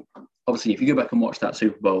 I think, obviously, if you go back and watch that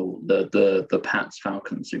Super Bowl, the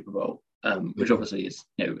Pats-Falcons Super Bowl, which obviously is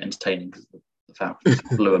entertaining because the Falcons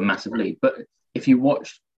blew a massive lead. But if you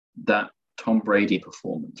watch that Tom Brady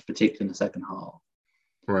performance, particularly in the second half,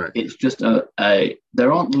 right, it's just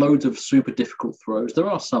there aren't loads of super difficult throws. There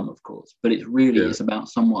are some, of course, but it really is about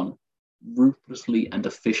someone ruthlessly and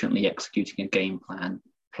efficiently executing a game plan,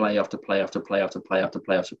 play after play after play after play after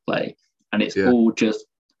play after play, and it's all just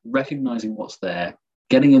recognizing what's there,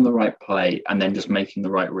 getting in the right play and then just making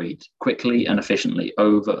the right read quickly and efficiently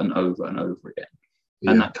over and over and over again.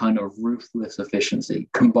 And that kind of ruthless efficiency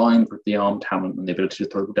combined with the arm talent and the ability to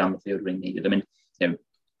throw down the field when needed. I mean,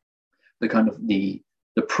 the kind of the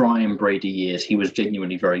prime Brady years, he was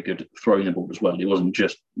genuinely very good at throwing the ball as well. It wasn't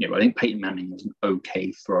just, I think Peyton Manning was an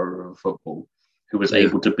okay thrower of football who was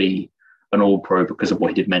able to be an all-pro because of what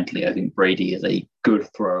he did mentally. I think Brady is a good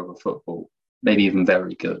thrower of football, maybe even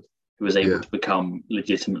very good, who was able to become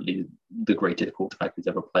legitimately the greatest quarterback who's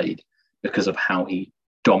ever played because of how he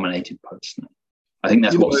dominated personally. I think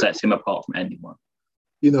that's what sets him apart from anyone.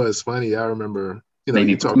 It's funny. I remember,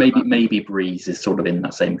 maybe Breeze is sort of in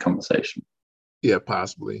that same conversation. Yeah,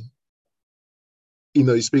 possibly.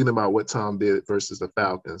 You're speaking about what Tom did versus the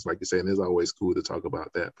Falcons, like you're saying, it's always cool to talk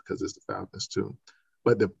about that because it's the Falcons too.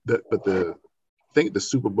 But I think the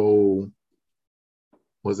Super Bowl,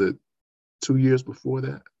 was it 2 years before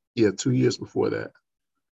that? Yeah, 2 years before that.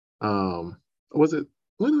 Was it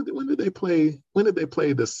when did they play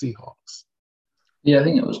the Seahawks? Yeah, I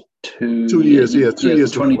think it was 2 years. Yeah, 2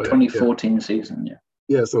 years. 2014 season. Yeah.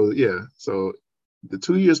 Yeah. So the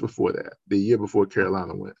 2 years before that, the year before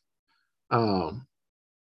Carolina went,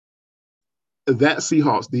 that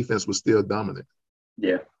Seahawks defense was still dominant.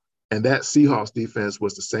 Yeah. And that Seahawks defense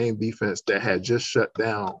was the same defense that had just shut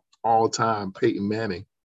down all-time Peyton Manning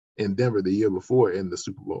in Denver the year before in the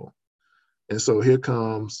Super Bowl. And so here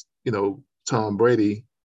comes, Tom Brady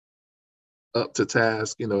up to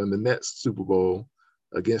task, in the next Super Bowl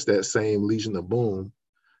against that same Legion of Boom.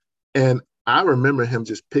 And I remember him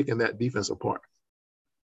just picking that defense apart.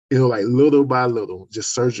 Like little by little,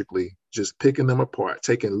 just surgically, just picking them apart,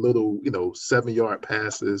 taking little, 7-yard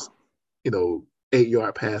passes,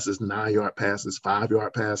 8-yard passes, 9-yard passes,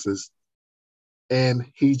 5-yard passes. And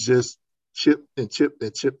he just chipped and chipped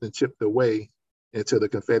and chipped and chipped away until the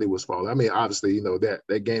confetti was falling. I mean, obviously,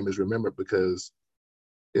 that game is remembered because,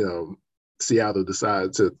 Seattle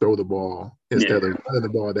decided to throw the ball instead of running the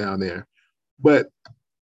ball down there. But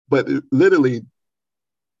literally,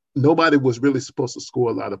 nobody was really supposed to score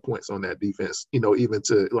a lot of points on that defense, even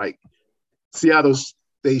to like Seattle's,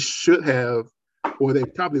 they should have, or they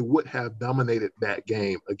probably would have dominated that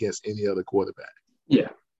game against any other quarterback. Yeah.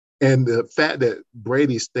 And the fact that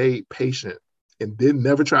Brady stayed patient and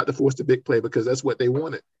never tried to force the big play because that's what they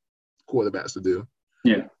wanted quarterbacks to do.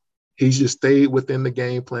 Yeah. He just stayed within the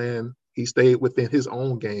game plan. He stayed within his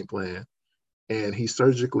own game plan, and he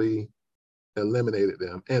surgically eliminated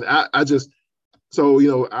them. And I just,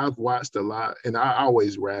 so, I've watched a lot, and I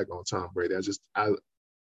always rag on Tom Brady. I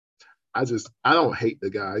don't hate the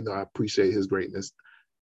guy. I appreciate his greatness.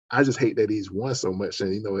 I just hate that he's won so much,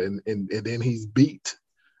 and and then he's beat.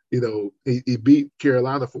 He beat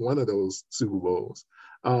Carolina for one of those Super Bowls.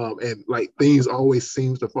 And like things always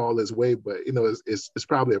seems to fall his way, but it's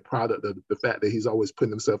probably a product of the fact that he's always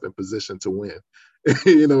putting himself in position to win.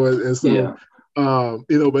 And so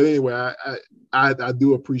but anyway, I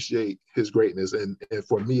do appreciate his greatness, and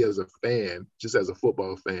for me as a fan, just as a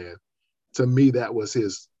football fan, to me that was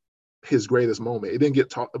his greatest moment. It didn't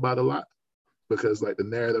get talked about a lot because like the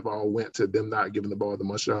narrative all went to them not giving the ball to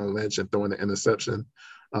Marshawn Lynch and throwing the interception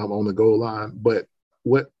on the goal line. But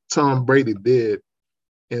what Tom Brady did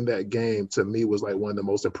in that game to me was like one of the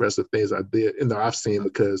most impressive things I've seen,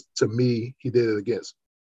 because to me he did it against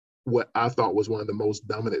what I thought was one of the most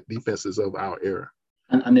dominant defenses of our era.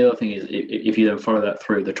 And the other thing is, if you then follow that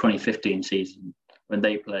through, the 2015 season when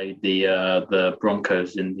they played the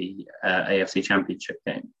Broncos in the AFC Championship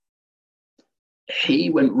game, he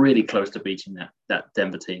went really close to beating that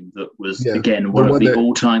Denver team that was again one of the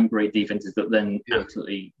all-time great defenses, but then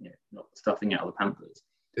absolutely not stuffing out of the Panthers.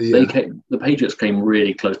 Yeah. The Patriots came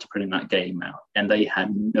really close to putting that game out, and they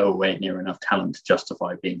had nowhere near enough talent to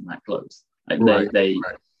justify being that close.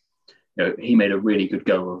 He made a really good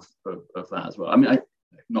go of that as well. I mean,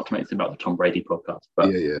 not to make this about the Tom Brady podcast, but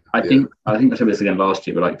I think I said this again last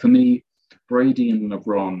year, but like for me, Brady and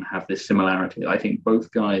LeBron have this similarity. I think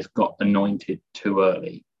both guys got anointed too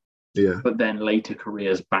early, but then later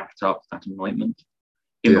careers backed up that anointment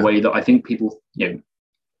in the way that I think people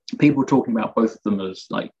talking about both of them as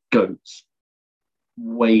like GOATs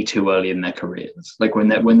way too early in their careers. Like when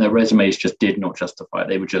their resumes just did not justify it.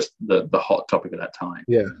 They were just the hot topic at that time.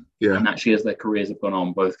 Yeah. And actually, as their careers have gone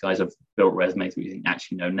on, both guys have built resumes where you think,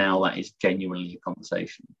 actually, no, now that is genuinely a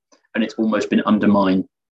conversation. And it's almost been undermined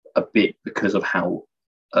a bit because of how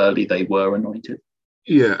early they were anointed.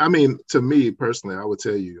 Yeah. I mean, to me personally, I would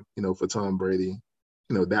tell you, for Tom Brady,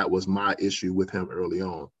 that was my issue with him early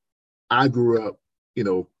on. I grew up,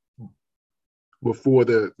 before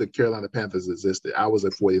the Carolina Panthers existed. I was a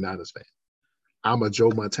 49ers fan. I'm a Joe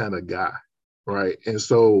Montana guy. right? And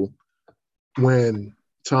so when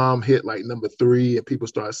Tom hit like number 3 and people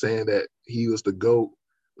started saying that he was the GOAT,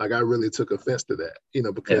 like I really took offense to that,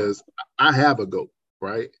 because I have a GOAT,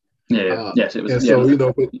 right? Yes, it was. And so,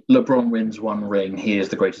 LeBron wins 1 ring. He is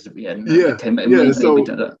the greatest.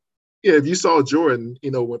 If you saw Jordan,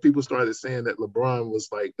 when people started saying that LeBron was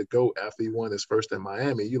like the GOAT after he won his first in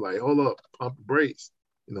Miami, you like, hold up, pump the brakes.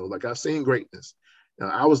 Like I've seen greatness. Now,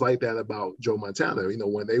 I was like that about Joe Montana.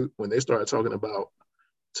 When they started talking about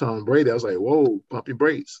Tom Brady, I was like, whoa, pump your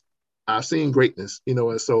brakes. I've seen greatness,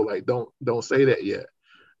 and so like don't say that yet.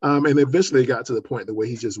 And eventually it got to the point where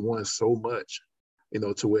he just won so much,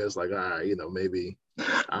 to where it's like, all right, maybe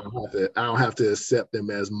I don't have to accept him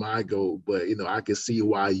as my GOAT, but I can see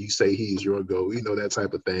why you say he's your GOAT, that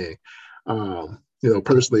type of thing.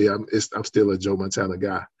 Personally, I'm still a Joe Montana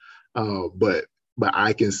guy, but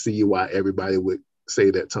I can see why everybody would say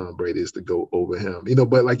that Tom Brady is the GOAT over him.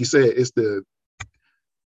 But like you said,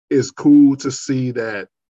 it's cool to see that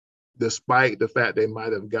despite the fact they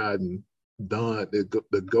might have gotten done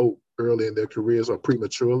the GOAT early in their careers or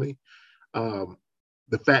prematurely,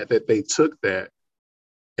 the fact that they took that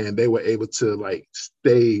and they were able to like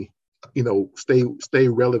stay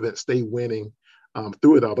relevant, stay winning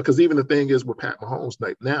through it all. Because even the thing is with Pat Mahomes,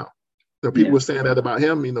 like now, people were saying that about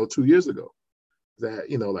him, 2 years ago, that,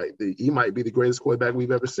 he might be the greatest quarterback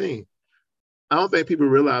we've ever seen. I don't think people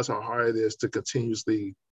realize how hard it is to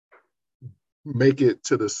continuously make it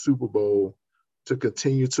to the Super Bowl, to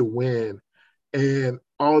continue to win. And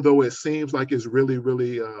although it seems like it's really,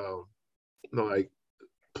 really, like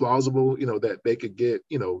plausible, that they could get,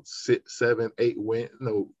 6, 7, 8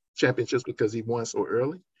 championships because he won so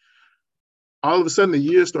early, all of a sudden the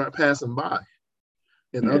years start passing by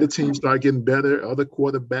and other teams start getting better, other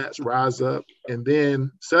quarterbacks rise up, and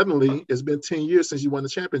then suddenly it's been 10 years since you won the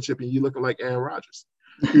championship and you're looking like Aaron Rodgers.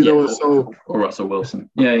 Or Russell Wilson.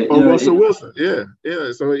 Russell Wilson. Yeah.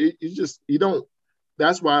 So you don't.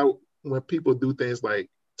 That's why when people do things like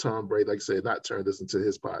Tom Brady, like I said, not turn this into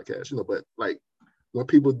his podcast, but like when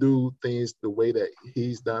people do things the way that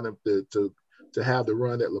he's done them, to have the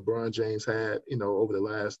run that LeBron James had, over the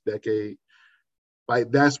last decade,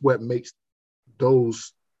 like that's what makes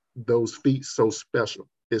those feats so special.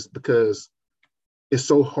 It's because it's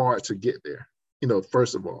so hard to get there,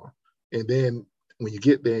 first of all, and then when you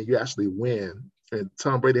get there, you actually win. And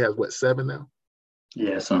Tom Brady has 7 now?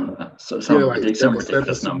 Yeah, some of that. So some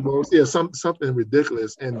ridiculous number. Yeah, something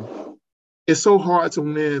ridiculous. And it's so hard to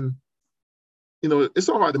win. It's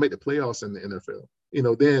so hard to make the playoffs in the NFL.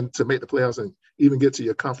 Then to make the playoffs and even get to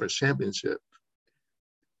your conference championship.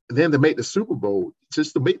 And then to make the Super Bowl,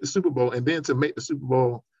 just to make the Super Bowl, and then to make the Super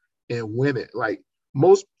Bowl and win it. Like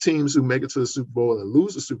most teams who make it to the Super Bowl and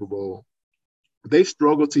lose the Super Bowl, they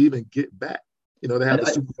struggle to even get back. They have the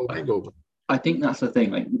Super Bowl hangover. I think that's the thing.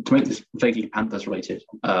 Like to make this vaguely Panthers related.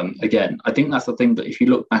 Again, I think that's the thing that if you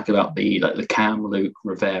look back about the Cam, Luke,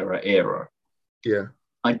 Rivera era,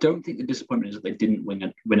 I don't think the disappointment is that they didn't win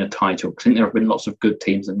a title. I think there have been lots of good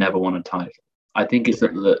teams that never won a title. I think it's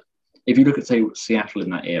that if you look at say Seattle in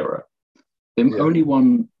that era, they only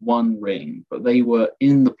won 1 ring, but they were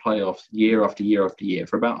in the playoffs year after year after year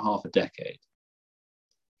for about half a decade.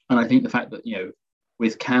 And I think the fact that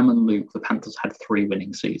with Cam and Luke, the Panthers had 3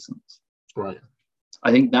 winning seasons. Right.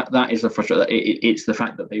 I think that is the frustration. It's the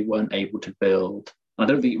fact that they weren't able to build. And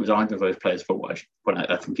I don't think it was either of those players' fault.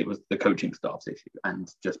 I think it was the coaching staff's issue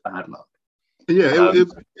and just bad luck. Yeah,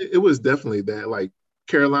 it was definitely that. Like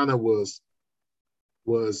Carolina was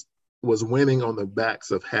winning on the backs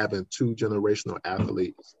of having 2 generational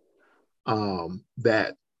athletes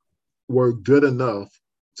that were good enough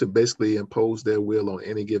to basically impose their will on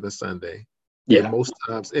any given Sunday. Yeah. And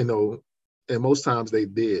most times they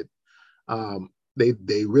did.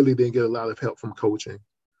 They really didn't get a lot of help from coaching.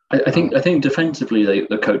 I think defensively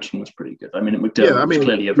the coaching was pretty good. I mean, McDermott was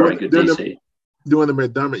clearly a very good DC. During the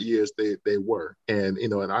McDermott years, they were, and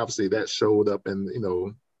and obviously that showed up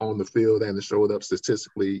on the field, and it showed up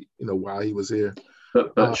statistically, while he was here.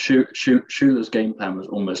 But Shula's game plan was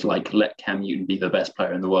almost like let Cam Newton be the best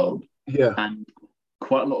player in the world. Yeah, and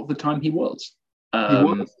quite a lot of the time he was.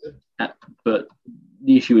 But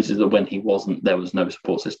the issue is that when he wasn't, there was no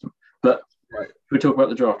support system. But right. Should we talk about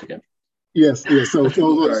the draft again? Yes. So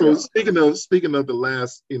speaking of the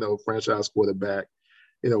last, franchise quarterback,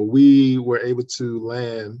 we were able to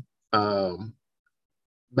land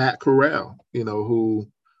Matt Corral, who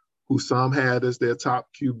some had as their top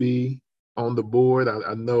QB on the board.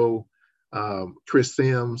 I know Chris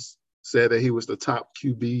Sims said that he was the top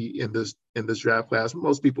QB in this draft class.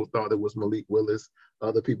 Most people thought it was Malik Willis.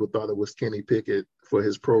 Other people thought it was Kenny Pickett for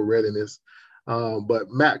his pro readiness. But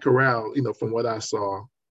Matt Corral, from what I saw,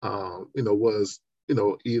 was,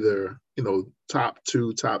 either, top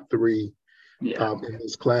 2, top 3 in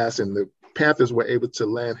his class. And the Panthers were able to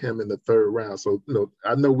land him in the 3rd round. So,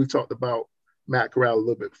 I know we talked about Matt Corral a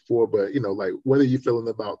little bit before, but, what are you feeling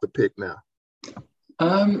about the pick now?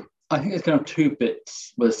 I think there's kind of 2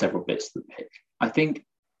 bits, well, there's several bits to the pick. I think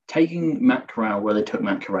taking Matt Corral where they took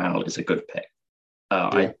Matt Corral is a good pick.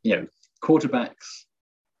 Quarterbacks,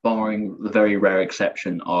 barring the very rare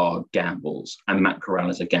exception, are gambles, and Matt Corral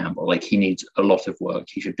is a gamble. Like, he needs a lot of work.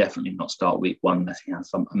 He should definitely not start week 1 unless he has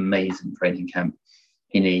some amazing training camp.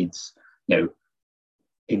 He needs,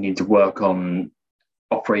 to work on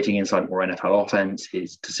operating inside more NFL offense.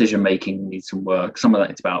 His decision making needs some work. Some of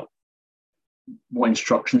that is about what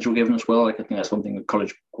instructions you're given as well. Like, I think that's one thing with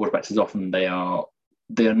college quarterbacks is often they are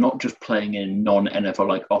not just playing in non-NFL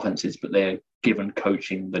like offenses, but they're given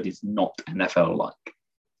coaching that is not NFL like.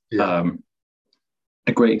 Yeah.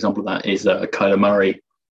 A great example of that is Kyler Murray.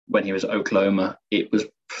 When he was at Oklahoma, it was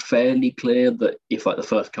fairly clear that if the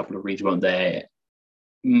first couple of reads weren't there,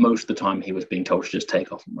 most of the time he was being told to just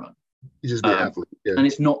take off and run. You just be an athlete. Yeah. And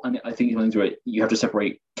it's not, and I think you have to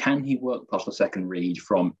separate, can he work past the second read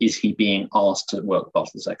from, is he being asked to work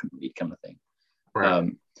past the second read kind of thing.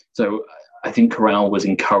 Right. So I think Corral was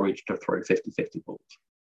encouraged to throw 50-50 balls,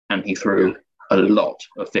 and he threw a lot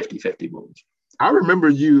of 50-50 balls. I remember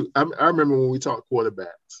I remember when we talked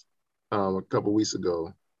quarterbacks a couple of weeks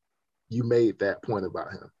ago, you made that point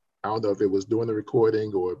about him. I don't know if it was during the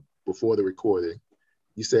recording or before the recording.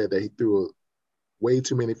 You said that he threw way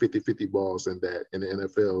too many 50-50 balls, and that in the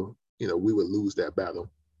NFL, we would lose that battle,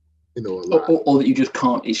 a lot. Or that you just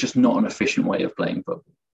can't, it's just not an efficient way of playing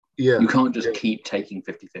football. Yeah. You can't just keep taking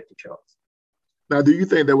 50-50 shots. Now, do you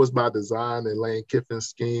think that was by design in Lane Kiffin's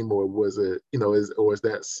scheme, or was it, is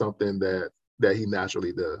that something that he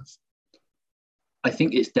naturally does? I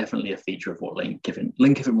think it's definitely a feature of what Lane Kiffin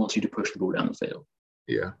wants you to push the ball down the field.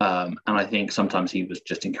 Yeah. And I think sometimes he was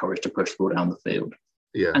just encouraged to push the ball down the field.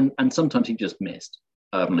 Yeah. And sometimes he just missed.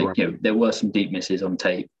 Right. There were some deep misses on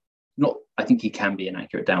tape. I think he can be an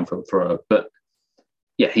accurate downfield thrower, but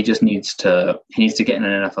he just needs to get in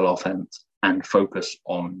an NFL offense and focus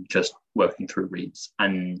on just working through reads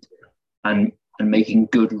and making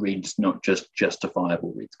good reads, not just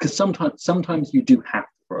justifiable reads. Because sometimes you do have to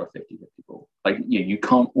throw a 50-50 ball. You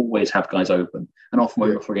can't always have guys open. And often when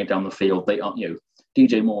we're throwing it down the field, they aren't.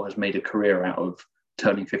 DJ Moore has made a career out of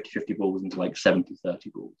turning 50-50 balls into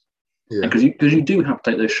 70-30 balls. Yeah. Because you do have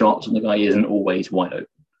to take those shots, and the guy isn't always wide open.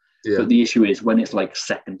 Yeah. But the issue is when it's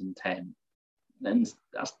 2nd and 10, then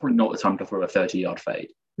that's probably not the time to throw a 30-yard fade.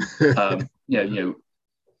 I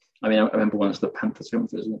remember once the Panthers, I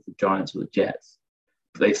don't know if it was the Giants or the Jets,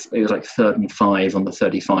 it was 3rd and 5 on the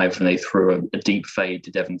 35, and they threw a deep fade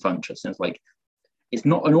to Devin Funchess. And it's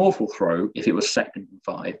not an awful throw if it was 2nd and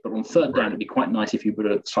 5, but on 3rd down, it'd be quite nice if you put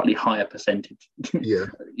a slightly higher percentage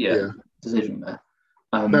decision there.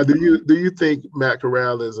 Now, do you think Matt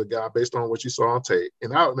Corral is a guy based on what you saw on tape?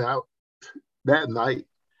 And that night,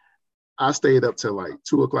 I stayed up till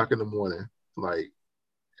 2:00 in the morning,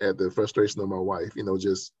 at the frustration of my wife,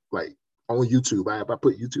 just on YouTube. I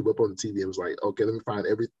put YouTube up on the TV and was okay, let me find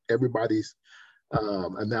everybody's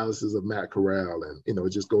analysis of Matt Corral, and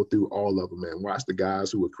just go through all of them and watch the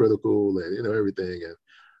guys who were critical and everything.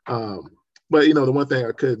 And but the one thing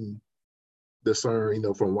I couldn't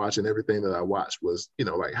discern, from watching everything that I watched was,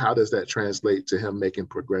 how does that translate to him making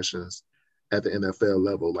progressions at the NFL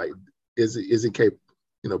level? Is he capable?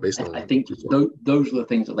 Based on, I think those are the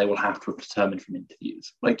things that they will have to determine from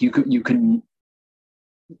interviews. You can,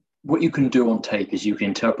 what you can do on tape is you can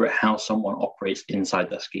interpret how someone operates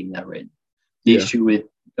inside the scheme they're in. The issue with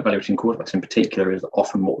evaluating quarterbacks in particular is that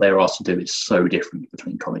often what they're asked to do is so different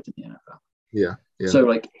between college and the NFL. Yeah.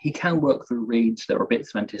 So he can work through reads. There are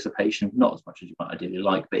bits of anticipation, not as much as you might ideally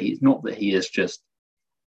like, but he's not that he is just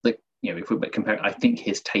if we compare, I think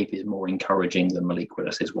his tape is more encouraging than Malik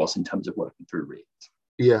Willis's was in terms of working through reads.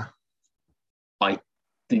 Yeah. I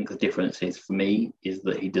think the difference is, for me, is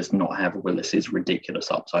that he does not have Willis's ridiculous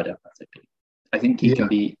upside athletically. I think he can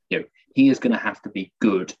be, he is going to have to be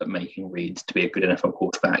good at making reads to be a good NFL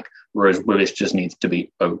quarterback, whereas Willis just needs to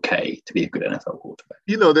be okay to be a good NFL quarterback.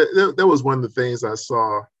 That was one of the things I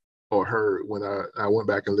saw or heard when I went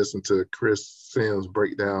back and listened to Chris Sims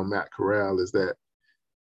break down Matt Corral, is that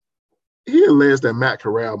he alleged that Matt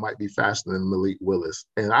Corral might be faster than Malik Willis.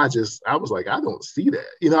 And I was like, I don't see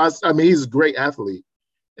that. I mean, he's a great athlete.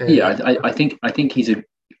 And I think he's a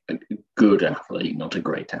good athlete, not a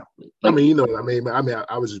great athlete. I mean, what I mean. I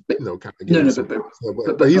was just, kind of getting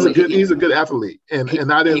but he's a good athlete,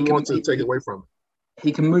 and I didn't want to take it away from him.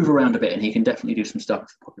 he can move around a bit and he can definitely do some stuff if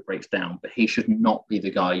the pocket breaks down, but he should not be the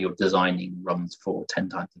guy you're designing runs for 10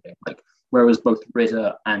 times a game. Like, whereas both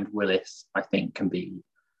Ridder and Willis, I think, can be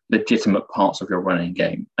legitimate parts of your running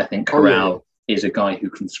game. I think Corral is a guy who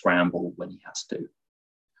can scramble when he has to.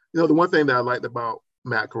 The one thing that I liked about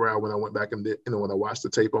Matt Corral when I went back and did, when I watched the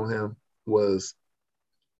tape on him was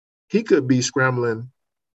he could be scrambling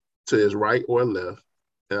to his right or left.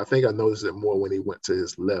 And I think I noticed it more when he went to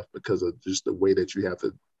his left because of just the way that you have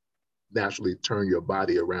to naturally turn your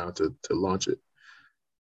body around to launch it.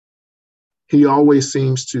 He always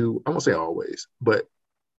seems to, I won't say always, but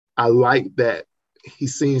I like that he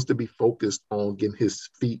seems to be focused on getting his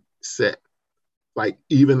feet set. Like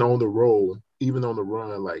even on the roll, even on the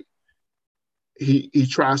run, like he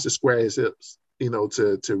tries to square his hips,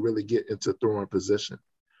 to really get into throwing position.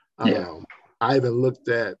 I even looked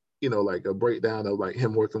at, like a breakdown of like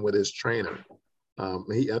him working with his trainer. I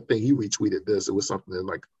think he retweeted this. It was something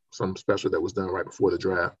like some special that was done right before the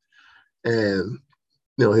draft. And,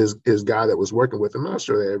 his guy that was working with him, I'm not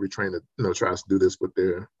sure that every trainer, tries to do this with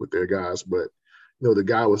their guys, but, the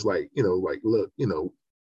guy was like, look,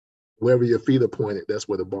 wherever your feet are pointed, that's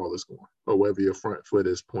where the ball is going, or wherever your front foot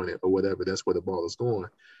is pointed or whatever, that's where the ball is going.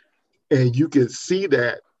 And you can see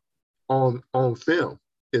that on film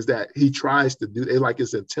is that he tries to do it like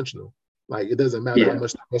it's intentional. Like it doesn't matter how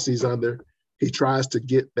much stress he's under. He tries to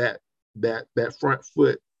get that front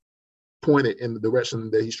foot pointed in the direction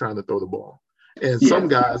that he's trying to throw the ball. And some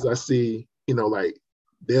guys I see, like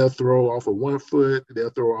they'll throw off of one foot,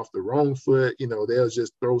 they'll throw off the wrong foot, they'll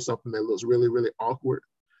just throw something that looks really, really awkward,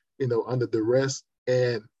 under duress.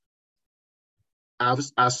 And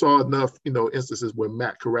I saw enough, instances where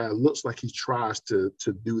Matt Corral looks like he tries to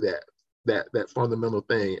do that fundamental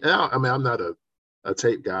thing. And I'm not a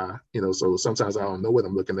tape guy, so sometimes I don't know what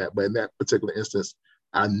I'm looking at, but in that particular instance,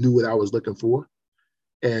 I knew what I was looking for,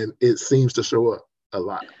 and it seems to show up a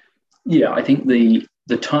lot. Yeah, I think the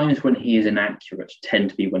times when he is inaccurate tend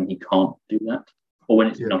to be when he can't do that, or when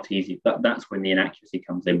it's not easy. That's when the inaccuracy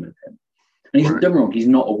comes in with him. And he's don't wrong, he's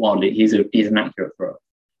not a wildly, he's an accurate thrower.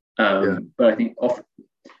 But I think often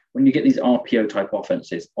when you get these RPO type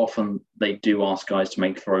offenses, often they do ask guys to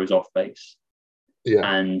make throws off base. Yeah.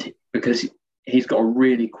 And because he's got a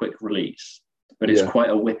really quick release, but it's quite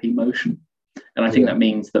a whippy motion. And I think that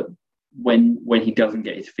means that when he doesn't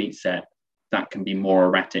get his feet set, that can be more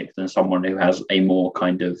erratic than someone who has a more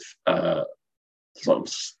kind of sort of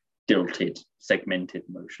stilted, segmented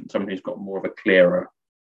motion. Someone who's got more of a clearer,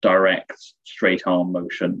 direct, straight arm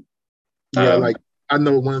motion. Like I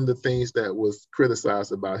know one of the things that was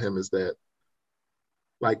criticized about him is that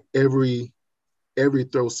like every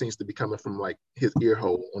throw seems to be coming from like his ear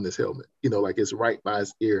hole on his helmet. Like it's right by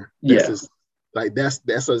his ear. That's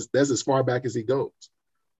that's as far back as he goes.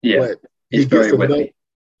 Yeah, but he gets enough.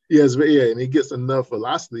 And he gets enough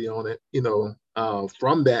velocity on it,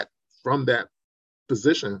 from that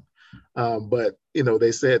position. But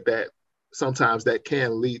they said that sometimes that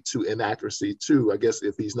can lead to inaccuracy too. I guess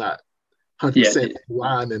if he's not 100% in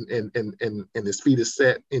line and his feet is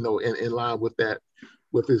set, in line with that,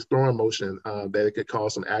 with his throwing motion, that it could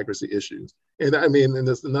cause some accuracy issues. And I mean, and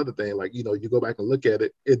there's another thing, like, you go back and look at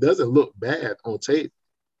it, it doesn't look bad on tape.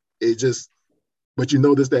 It just, but you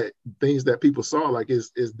notice that things that people saw, like,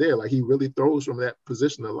 is there. Like, he really throws from that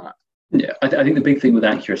position a lot. Yeah, I think the big thing with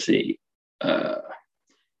accuracy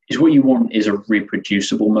is what you want is a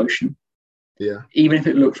reproducible motion. Yeah. Even if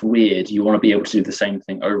it looks weird, you want to be able to do the same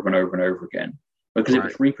thing over and over and over again. Because if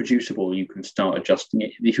it's reproducible, you can start adjusting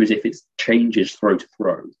it. The issue is if it changes throw to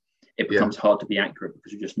throw, it becomes hard to be accurate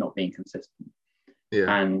because you're just not being consistent.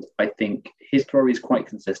 Yeah. And I think his throw is quite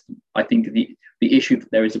consistent. I think the issue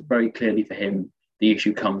there is very clearly for him, the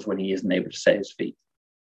issue comes when he isn't able to set his feet.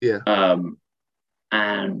 Yeah.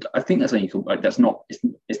 And I think that's it's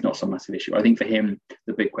not some massive issue. I think for him,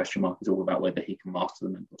 the big question mark is all about whether he can master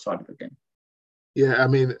the mental side of the game. Yeah, I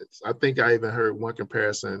mean, I think I even heard one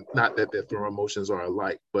comparison, not that their throwing motions are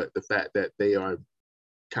alike, but the fact that they are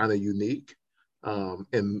kind of unique.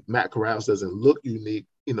 And Matt Corral's doesn't look unique,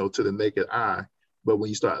 to the naked eye, but when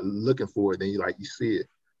you start looking for it, then you see it.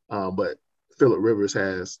 But Phillip Rivers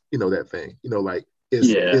has, that thing, like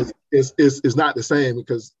it's not the same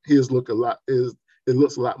because his look it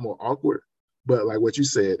looks a lot more awkward. But like what you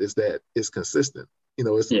said is that it's consistent,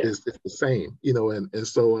 it's the same, and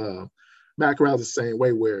so Matt Corral's the same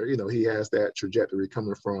way where, he has that trajectory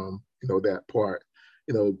coming from, that part,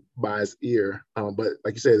 by his ear. But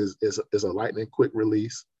like you said, is a lightning quick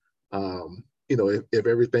release. If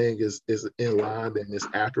everything is in line, then it's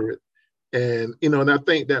accurate. And, and I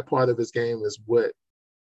think that part of his game is what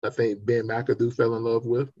I think Ben McAdoo fell in love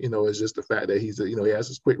with. Is just the fact that he has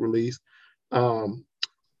his quick release.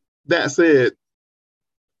 That said,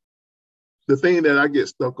 the thing that I get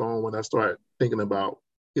stuck on when I start thinking about,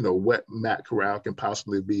 what Matt Corral can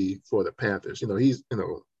possibly be for the Panthers.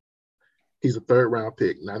 He's a third round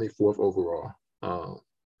pick, 94th overall.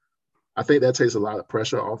 I think that takes a lot of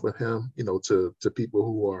pressure off of him, to people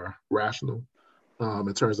who are rational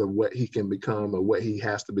in terms of what he can become or what he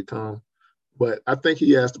has to become. But I think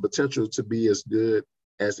he has the potential to be as good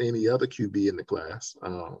as any other QB in the class,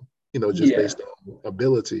 based on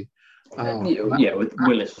ability. With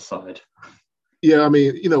Willis aside. Yeah, I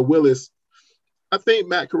mean, Willis. I think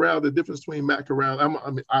Matt Corral. The difference between Matt Corral,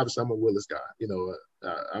 obviously I'm a Willis guy.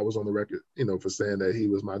 I was on the record, for saying that he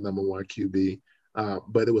was my number one QB,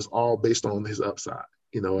 but it was all based on his upside.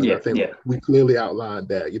 I think we clearly outlined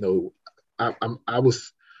that.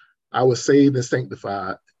 I was saved and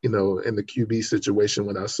sanctified, in the QB situation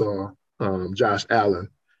when I saw Josh Allen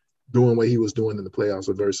doing what he was doing in the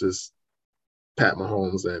playoffs versus Pat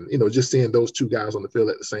Mahomes, and just seeing those two guys on the field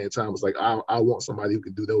at the same time was like, I want somebody who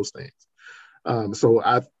can do those things. So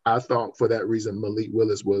I thought for that reason Malik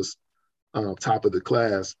Willis was top of the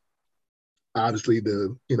class. Obviously,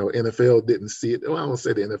 the NFL didn't see it. Well, I won't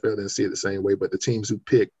say the NFL didn't see it the same way, but the teams who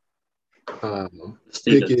picked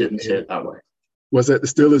Steelers didn't see it that way. Was that the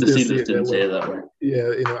Steelers didn't see it that way?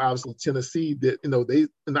 Yeah, obviously Tennessee did. They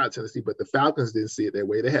not Tennessee, but the Falcons didn't see it that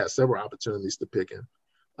way. They had several opportunities to pick him.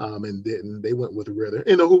 And didn't. They went with Ridder.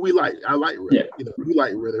 Who we like. I like Ridder. Yeah. We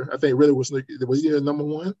like Ridder. I think Ridder was he the number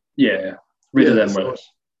one? Yeah. Ridder then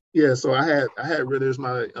Willis. Yeah, so I had Ridder as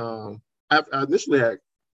my I initially had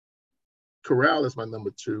Corral as my number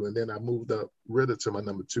 2, and then I moved up Ridder to my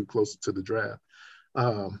number 2 closer to the draft.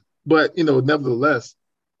 But nevertheless,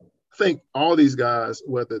 I think all these guys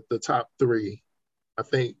were the top 3. I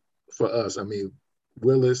think for us,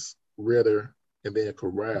 Willis, Ridder, and then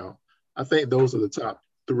Corral. I think those are the top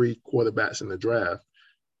 3 quarterbacks in the draft.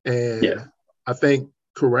 And I think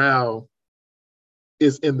Corral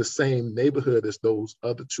is in the same neighborhood as those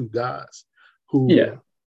other 2 guys who,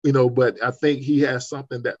 but I think he has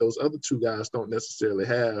something that those other 2 guys don't necessarily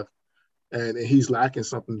have. And he's lacking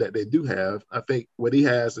something that they do have. I think what he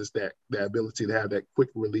has is that the ability to have that quick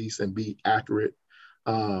release and be accurate,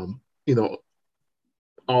 all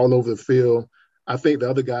over the field. I think the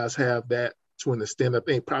other guys have that to an extent. I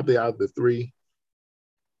think probably out of the 3,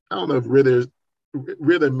 I don't know if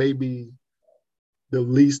Ridder may be the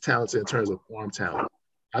least talented in terms of arm talent.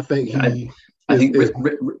 I think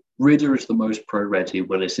Ridder is the most pro-ready.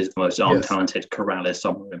 Willis is the most arm talented. Corral is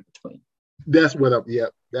somewhere in between. That's what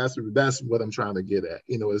I'm trying to get at.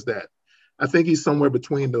 Is that I think he's somewhere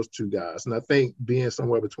between those 2 guys, and I think being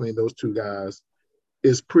somewhere between those 2 guys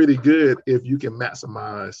is pretty good if you can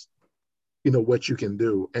maximize, what you can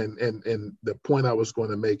do. And the point I was going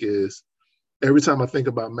to make is every time I think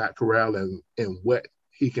about Matt Corral and what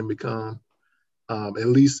he can become, at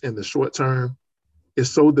least in the short term, it's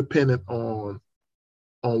so dependent on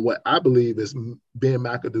what I believe is Ben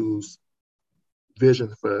McAdoo's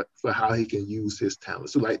vision for how he can use his talent.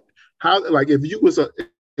 So if you was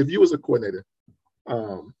a coordinator,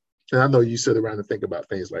 and I know you sit around and think about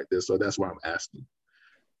things like this, so that's why I'm asking.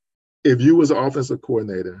 If you was an offensive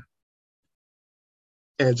coordinator,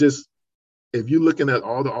 and just if you're looking at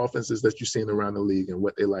all the offenses that you've seen around the league and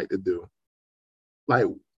what they like to do, you're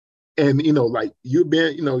Ben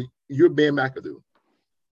McAdoo,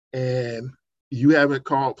 and you haven't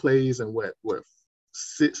called plays in what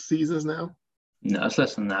 6 seasons now? No, it's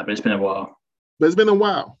less than that, but it's been a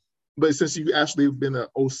while. But since you've actually been an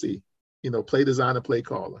OC, play designer, play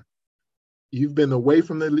caller, you've been away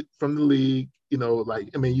from the league.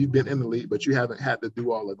 You've been in the league, but you haven't had to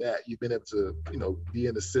do all of that. You've been able to, be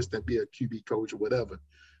an assistant, be a QB coach or whatever.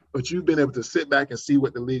 But you've been able to sit back and see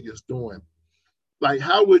what the league is doing.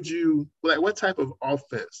 How would you, what type of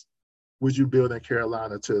offense would you build in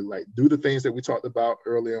Carolina to do the things that we talked about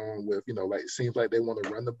early on with, it seems like they want to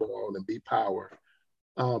run the ball and be power.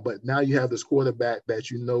 But now you have this quarterback that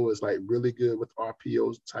is really good with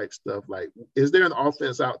RPOs type stuff. Is there an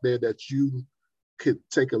offense out there that you could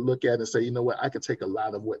take a look at and say, I could take a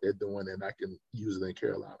lot of what they're doing and I can use it in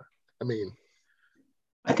Carolina?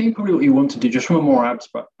 I think probably what you want to do, just from a more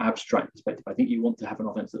abstract perspective, I think you want to have an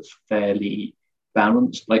offense that's fairly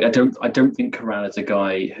balanced. I don't think Corral is a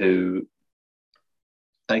guy who,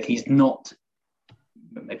 he's not,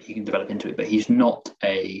 maybe he can develop into it, but he's not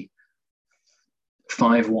a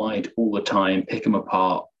 5 wide all the time, pick them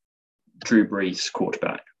apart, Drew Brees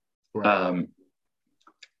quarterback. Right.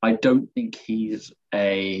 I don't think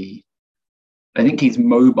I think he's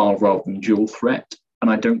mobile rather than dual threat. And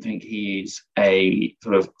I don't think he's a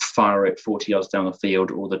sort of fire it 40 yards down the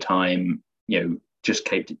field all the time, just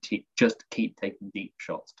keep taking deep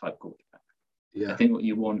shots type quarterback. Yeah. I think what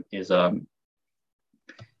you want is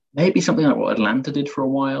maybe something like what Atlanta did for a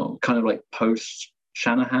while, kind of like post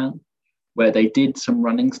Shanahan, where they did some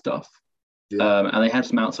running stuff, and they had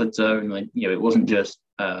some outside zone. Like, it wasn't just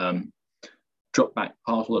drop back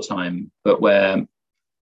pass all the time, but where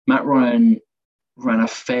Matt Ryan ran a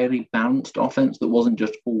fairly balanced offense that wasn't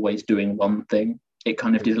just always doing one thing. It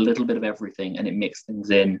kind of did a little bit of everything, and it mixed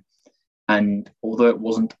things in. And although it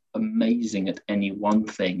wasn't amazing at any one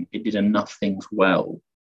thing, it did enough things well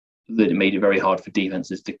that it made it very hard for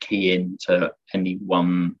defenses to key into any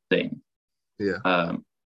one thing. Yeah.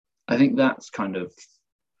 I think that's kind of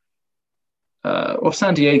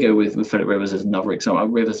San Diego with Philip Rivers is another example.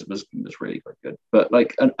 Rivers was really very good, but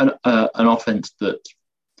like an offense that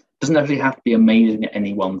doesn't actually have to be amazing at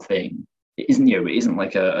any one thing. It isn't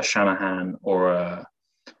like a Shanahan or a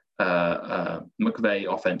McVay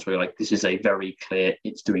offense where you're like, this is a very clear,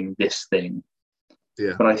 it's doing this thing.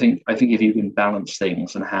 Yeah. But I think if you can balance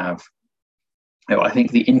things and have, I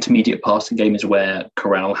think the intermediate passing game is where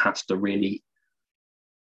Corral has to really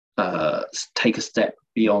take a step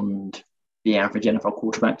beyond the average NFL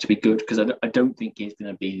quarterback to be good, because I don't think he's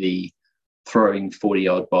going to be the throwing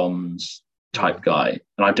 40-yard bombs type guy,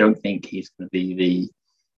 and I don't think he's going to be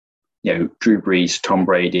the Drew Brees, Tom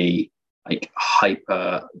Brady, like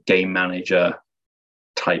hyper game manager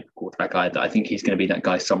type quarterback guy. I think he's going to be that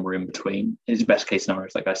guy somewhere in between. His best case scenario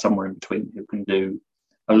is that guy somewhere in between who can do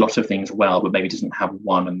a lot of things well, but maybe doesn't have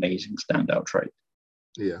one amazing standout trait.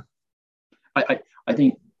 Yeah, I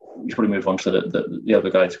think we should probably move on to the other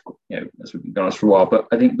guys, as we've been honest for a while. But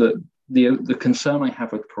I think that the concern I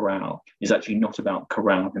have with Corral is actually not about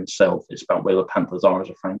Corral himself. It's about where the Panthers are as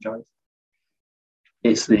a franchise.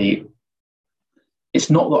 It's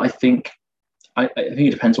not that I think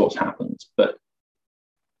it depends on what's happened, but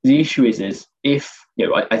the issue is if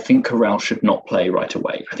I think Corral should not play right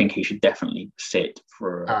away. I think he should definitely sit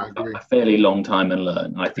for a fairly long time and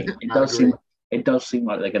learn. I think it does seem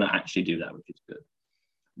like they're going to actually do that, which is good.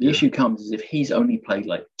 The issue comes is if he's only played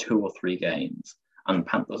like 2 or 3 games and the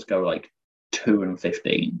Panthers go like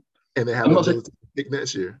 2-15, and they have a pick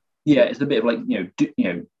next year. Yeah, it's a bit of like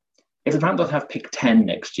if the Panthers have pick 10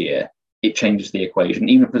 next year, it changes the equation,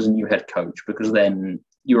 even if there's a new head coach, because then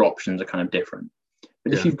your options are kind of different.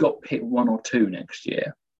 But if you've got pick 1 or 2 next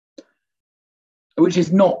year, which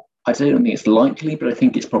is not, I don't think it's likely, but I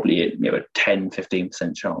think it's probably a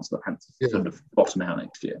 10-15% chance the Panthers sort of bottom out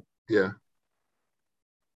next year. Yeah.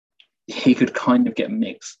 He could kind of get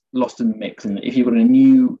lost in the mix. And if you've got a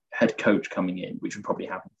new head coach coming in, which would probably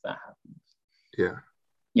happen if that happens.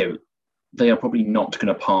 Yeah. They are probably not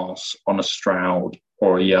going to pass on a Stroud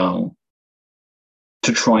or a Young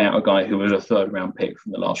to try out a guy who was a 3rd-round pick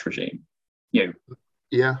from the last regime.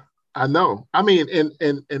 Yeah, I know. I mean,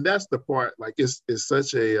 and that's the part. Like, it's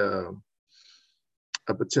such a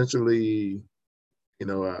potentially,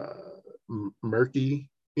 murky,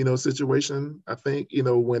 situation. I think,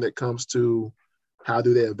 when it comes to how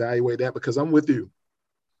do they evaluate that, because I'm with you.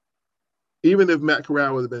 Even if Matt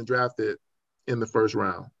Corral would have been drafted in the 1st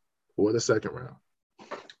round or the 2nd round,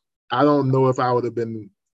 I don't know if I would have been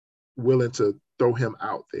willing to throw him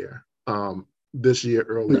out there this year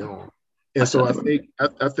early on. And so I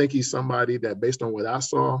think he's somebody that, based on what I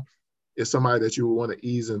saw, is somebody that you would want to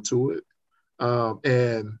ease into it.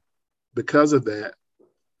 And because of that,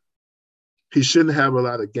 he shouldn't have a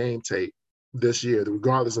lot of game tape this year,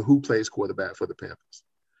 regardless of who plays quarterback for the Panthers.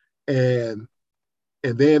 And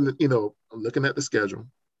then, I'm looking at the schedule.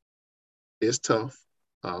 It's tough.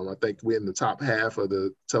 I think we're in the top half of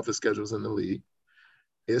the toughest schedules in the league.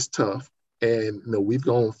 It's tough. And, we've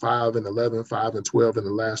gone 5-11, 5-12 in the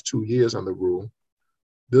last 2 years on the rule.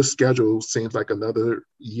 This schedule seems like another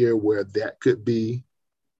year where that could be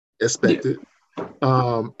expected.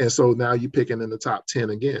 Yeah. And so now you're picking in the top 10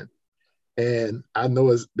 again. And I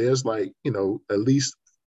know there's like, at least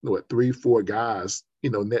 3-4 guys,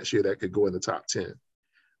 next year that could go in the top 10,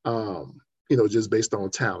 just based on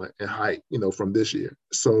talent and height, from this year.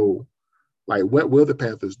 So, like, what will the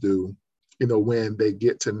Panthers do, when they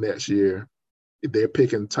get to next year? They're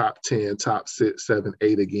picking top 10, top 6, 7,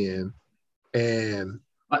 8 again. And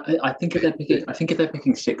I think if they're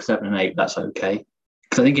picking 6, 7, and 8, that's okay.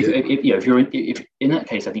 Because I think if in that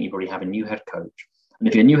case, I think you probably have a new head coach. And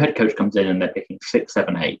if your new head coach comes in and they're picking 6,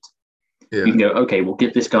 7, 8, you can go, okay, we'll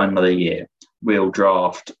give this guy another year. We'll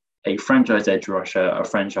draft a franchise edge rusher, a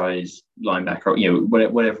franchise linebacker,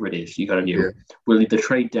 whatever it is. You got to do. We'll either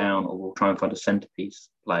trade down or we'll try and find a centerpiece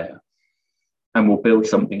player. and we'll build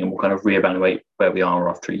something and we'll kind of reevaluate where we are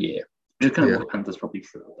after a year, which is kind of what the Panthers probably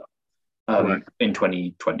should have done in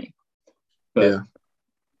 2020. But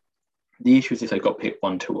the issue is if they got picked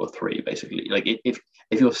 1, 2, or 3, basically. Like if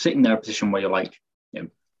you're sitting there in a position where you're like,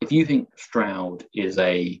 if you think Stroud is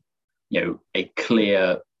a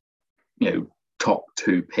clear, top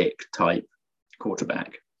 2 pick type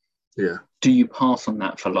quarterback, do you pass on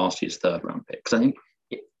that for last year's 3rd round pick? Because I think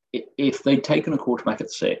if they'd taken a quarterback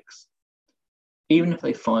at 6, even if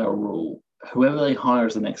they fire Rule, whoever they hire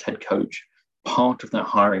as the next head coach, part of that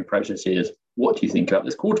hiring process is, what do you think about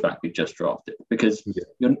this quarterback we've just drafted? Because it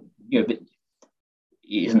isn't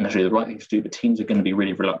necessarily the right thing to do, but teams are going to be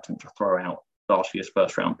really reluctant to throw out last year's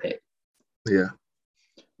 1st round pick. Yeah.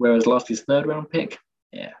 Whereas last year's 3rd round pick,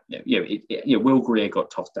 Will Grier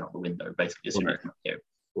got tossed out the window basically.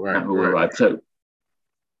 Right. So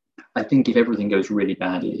I think if everything goes really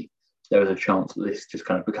badly, there is a chance that this just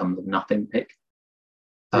kind of becomes a nothing pick.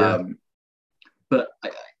 But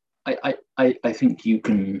I think you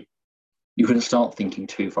can start thinking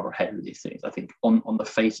too far ahead with these things. I think on the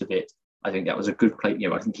face of it, I think that was a good play.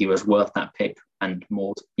 I think he was worth that pick and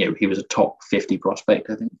more. He was a top 50 prospect,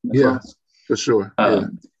 I think. Class. For sure.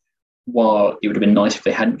 While it would have been nice if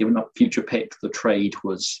they hadn't given up future picks, the trade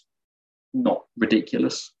was not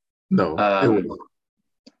ridiculous. No, it was.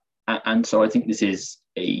 And so I think this is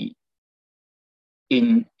in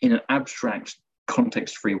an abstract,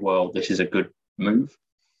 context-free world, this is a good move.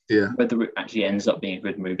 Yeah. Whether it actually ends up being a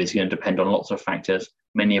good move is going to depend on lots of factors,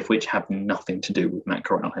 many of which have nothing to do with Matt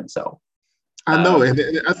Corral himself. I know, and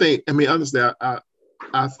I think, honestly, I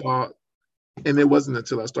thought, and it wasn't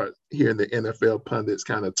until I started hearing the NFL pundits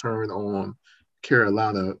kind of turn on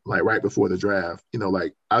Carolina, like right before the draft.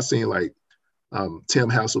 Like I seen like Tim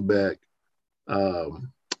Hasselbeck,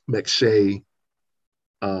 McShay,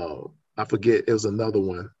 I forget, it was another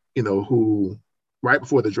one, who right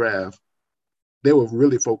before the draft, they were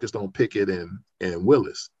really focused on Pickett and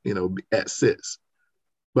Willis, at 6.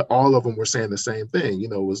 But all of them were saying the same thing.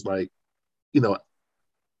 It was like,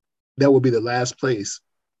 that would be the last place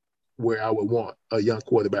where I would want a young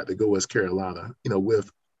quarterback to go as Carolina,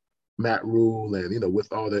 with Matt Rule and,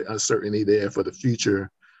 with all the uncertainty there for the future.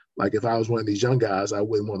 Like if I was one of these young guys, I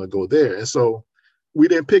wouldn't want to go there. And so we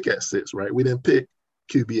didn't pick at 6, right? We didn't pick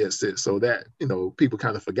QB at 6. So that, people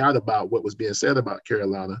kind of forgot about what was being said about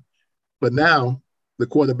Carolina. But now the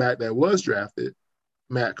quarterback that was drafted,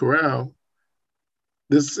 Matt Corral,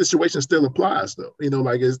 this situation still applies though.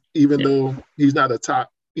 Though he's not a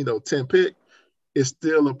top, 10 pick, it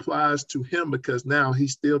still applies to him because now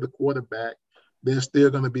he's still the quarterback. There's still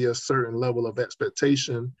going to be a certain level of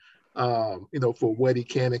expectation, for what he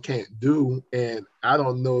can and can't do. And I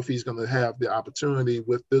don't know if he's going to have the opportunity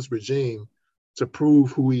with this regime to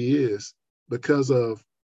prove who he is because of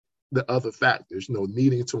the other factors,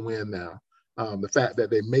 needing to win now. The fact that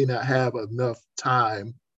they may not have enough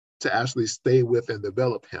time to actually stay with and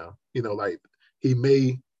develop him. Like he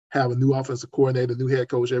may have a new offensive coordinator, new head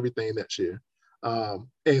coach, everything next year.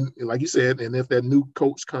 And like you said, and if that new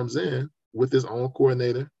coach comes in with his own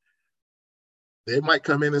coordinator, they might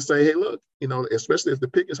come in and say, hey, look, especially if the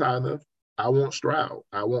pick is high enough, I want Stroud,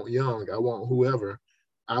 I want Young, I want whoever,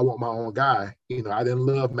 I want my own guy. I didn't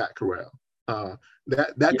love Matt Corral.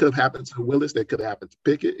 That could have happened to Willis, that could have happened to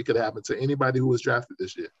Pickett, it could have happened to anybody who was drafted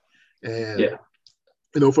this year. And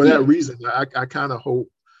for that reason, I kind of hope,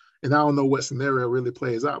 and I don't know what scenario really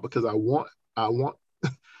plays out because I want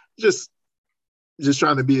just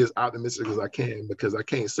trying to be as optimistic as I can because I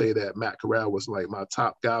can't say that Matt Corral was like my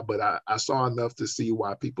top guy, but I saw enough to see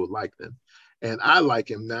why people liked him. And I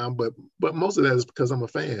like him now, but most of that is because I'm a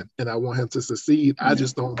fan and I want him to succeed. I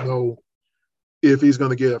just don't know if he's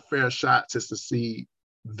going to get a fair shot to succeed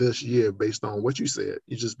this year based on what you said.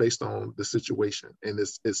 It's just based on the situation. And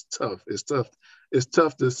it's tough. It's tough. It's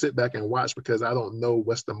tough to sit back and watch because I don't know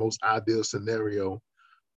what's the most ideal scenario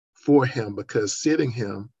for him because sitting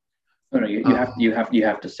him. No, you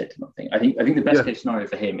have to sit him. I think the best case scenario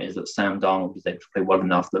for him is that Sam Darnold is able to play well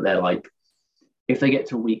enough that they're like, if they get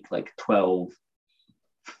to week like 12,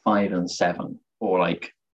 5-7, or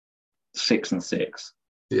like 6-6,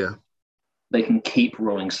 they can keep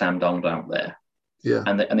rolling Sam Darnold out there. Yeah,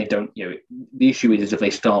 and they don't. The issue is if they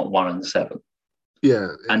start 1-7. Yeah,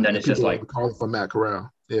 and then it's just like calling for Matt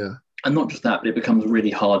Corral. Yeah, and not just that, but it becomes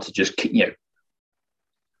really hard to just keep.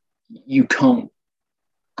 You can't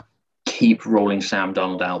keep rolling Sam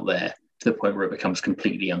Darnold out there to the point where it becomes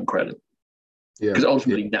completely uncredible. Yeah, because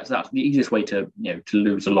ultimately that's the easiest way to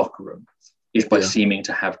lose a locker room is by seeming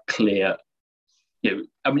to have clear.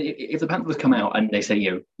 If the Panthers come out and they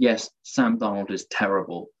say, yes, Sam Darnold is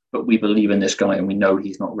terrible, but we believe in this guy and we know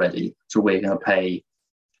he's not ready, so we're going to pay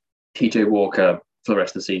TJ Walker for the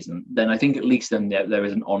rest of the season, then I think at least then there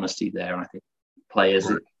is an honesty there. And I think players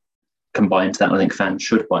can buy into that. And I think fans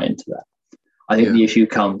should buy into that. I think the issue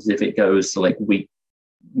comes if it goes to like week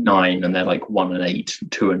 9 and they're like 1-8,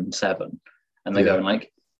 2-7, and they're going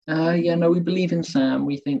like, no, we believe in Sam.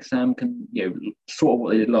 We think Sam can, sort of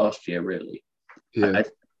what they did last year, really. Yeah.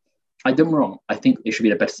 I done wrong. I think they should be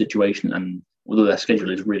in a better situation. And although their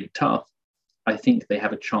schedule is really tough, I think they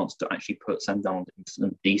have a chance to actually put Sam Darnold in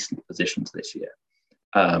some decent positions this year.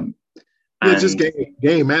 Just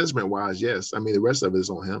game management wise, yes. I mean, the rest of it is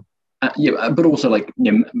on him. But also like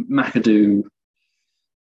McAdoo,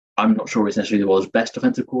 I'm not sure he's necessarily the world's best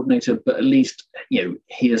defensive coordinator, but at least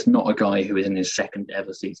he is not a guy who is in his second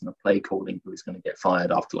ever season of play calling who is going to get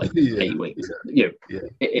fired after like 8 weeks.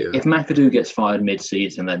 If McAdoo gets fired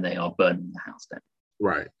mid-season, then they are burning the house down.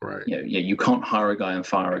 Right. You can't hire a guy and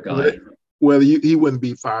fire a guy. Well, he wouldn't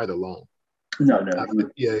be fired alone. No.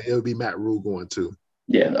 It would be Matt Rule going too.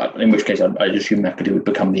 Yeah, in which case I'd assume McAdoo would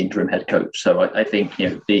become the interim head coach. So I think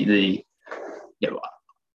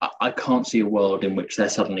I can't see a world in which they're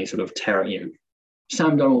suddenly sort of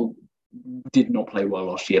Sam Darnold did not play well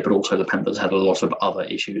last year, but also the Panthers had a lot of other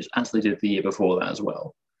issues, as they did the year before that as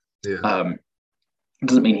well. Yeah.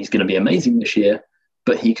 Doesn't mean he's going to be amazing this year,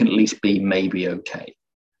 but he can at least be maybe okay.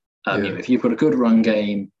 If you've got a good run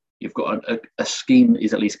game, you've got a scheme that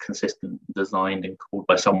is at least consistent, designed and called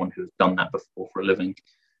by someone who's done that before for a living,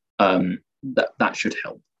 that should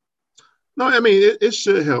help. No, I mean, it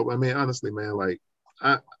should help. I mean, honestly, man, like,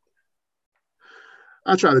 I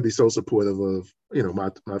try to be so supportive of,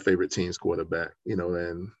 my favorite team's quarterback,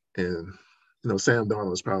 and Sam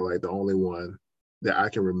Darnold is probably like the only one that I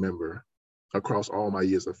can remember across all my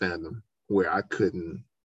years of fandom where I couldn't,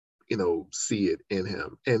 see it in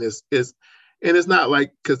him. And it's not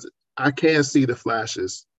like, because I can see the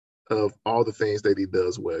flashes of all the things that he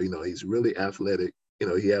does well. He's really athletic.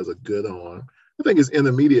 He has a good arm. I think his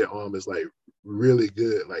intermediate arm is like really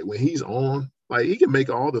good. Like when he's on, like he can make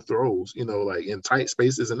all the throws, like in tight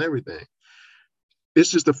spaces and everything. It's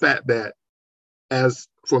just the fact that as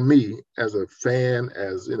for me, as a fan,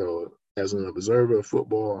 as an observer of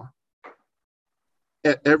football,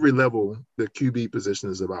 at every level, the QB position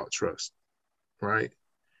is about trust, right?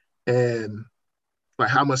 And like,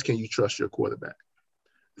 how much can you trust your quarterback?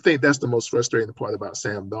 I think that's the most frustrating part about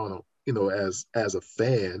Sam Darnold, as a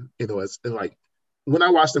fan, like when I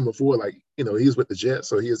watched him before, like, he was with the Jets,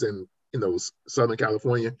 so he was in, Southern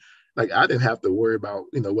California. Like, I didn't have to worry about,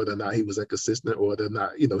 whether or not he was inconsistent or whether or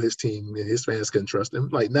not, his team and his fans couldn't trust him.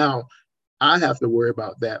 Like now, I have to worry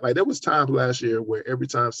about that. Like there was times last year where every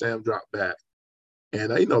time Sam dropped back, and,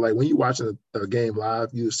 like when you're watching a game live,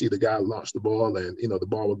 you see the guy launch the ball and, the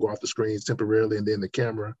ball will go off the screens temporarily. And then the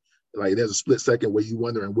camera, like there's a split second where you're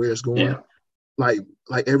wondering where it's going. Yeah. Like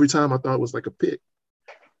every time I thought it was like a pick.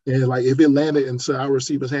 And like if it landed into our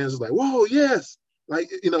receiver's hands, it's like, whoa, yes. Like,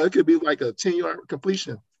 it could be like a 10-yard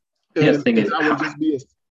completion. Yeah, the thing is,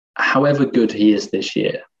 however good he is this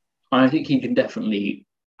year, I think he can definitely,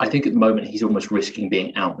 I think at the moment he's almost risking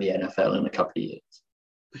being out the NFL in a couple of years.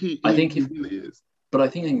 I think he really is. But I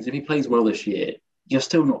think if he plays well this year, you're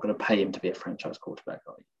still not going to pay him to be a franchise quarterback,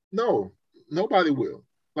 are you? No, nobody will.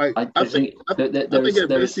 Like I think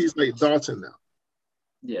he's like Dalton now.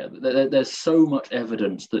 Yeah, there's so much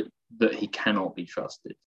evidence that he cannot be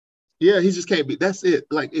trusted. Yeah, he just can't be. That's it.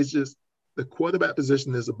 Like it's just the quarterback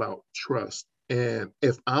position is about trust. And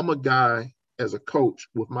if I'm a guy as a coach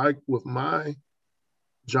with my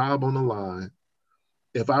job on the line,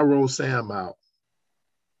 if I roll Sam out,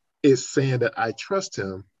 it's saying that I trust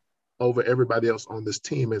him over everybody else on this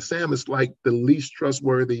team. And Sam is like the least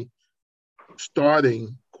trustworthy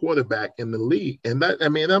starting quarterback in the league. And that, I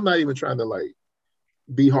mean, I'm not even trying to like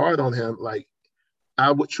be hard on him. Like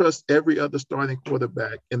I would trust every other starting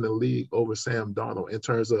quarterback in the league over Sam Darnold in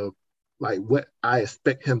terms of like what I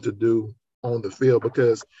expect him to do on the field.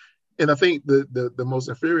 Because, and I think the most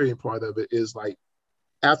infuriating part of it is like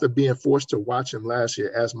after being forced to watch him last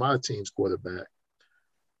year as my team's quarterback,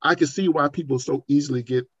 I can see why people so easily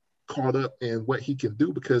get caught up in what he can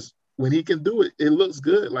do, because when he can do it, it looks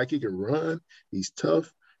good. Like he can run, he's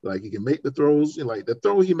tough, like he can make the throws. And like the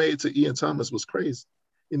throw he made to Ian Thomas was crazy.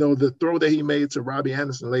 The throw that he made to Robbie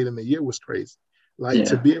Anderson late in the year was crazy. Like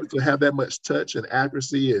to be able to have that much touch and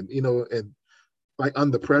accuracy and, and like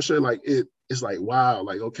under pressure, like it's like, wow,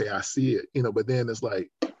 like, okay, I see it, but then it's like,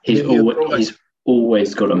 he's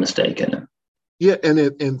always got a mistake in him. Yeah.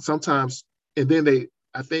 And sometimes, and then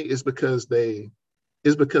I think it's because the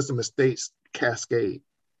mistakes cascade.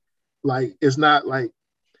 Like, it's not like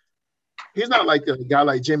he's not like a guy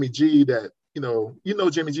like Jimmy G that,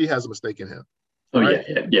 Jimmy G has a mistake in him. Oh right?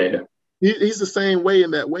 yeah. He's the same way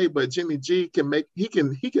in that way, but Jimmy G can make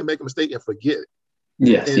a mistake and forget it.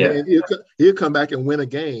 Yes, and then he'll come back and win a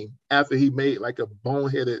game after he made like a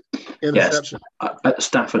boneheaded interception. Yes,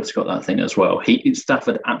 Stafford's got that thing as well.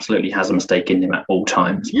 Stafford absolutely has a mistake in him at all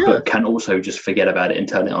times, but can also just forget about it and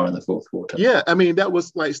turn it on in the fourth quarter. Yeah, I mean, that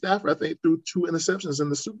was like Stafford, I think, threw 2 interceptions in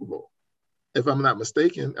the Super Bowl, if I'm not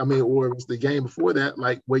mistaken. I mean, or it was the game before that,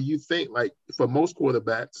 like where you think like for most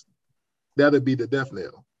quarterbacks, that'd be the death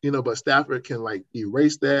knell, but Stafford can like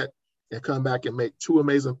erase that and come back and make 2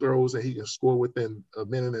 amazing throws, and he can score within a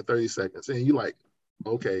minute and 30 seconds. And you like,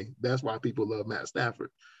 okay, that's why people love Matt Stafford.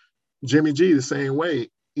 Jimmy G, the same way,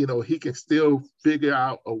 he can still figure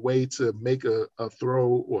out a way to make a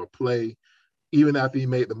throw or a play, even after he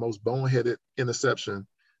made the most boneheaded interception.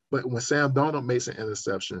 But when Sam Darnold makes an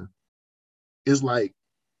interception, it's like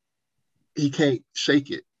he can't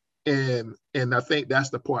shake it. And I think that's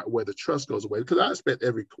the part where the trust goes away, because I expect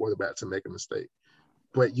every quarterback to make a mistake.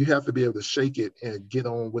 But you have to be able to shake it and get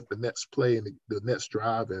on with the next play and the next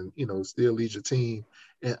drive and, still lead your team.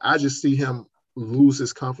 And I just see him lose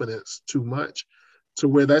his confidence too much to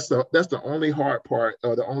where that's the only hard part,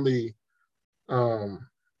 or the only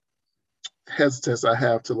hesitance I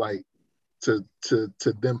have to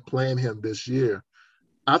them playing him this year.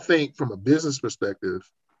 I think from a business perspective,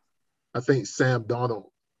 I think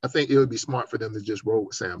it would be smart for them to just roll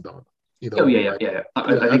with Sam Darnold. I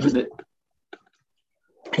think that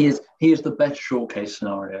he is the best short case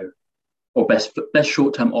scenario, or best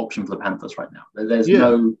short term option for the Panthers right now. There's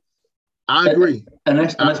no. I agree.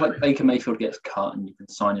 Unless like Baker Mayfield gets cut and you can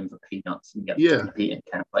sign him for peanuts and get to compete in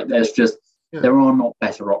camp. Like there are not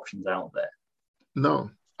better options out there.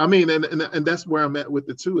 No, I mean, and that's where I'm at with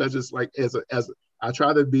the two. I just like as I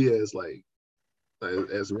try to be as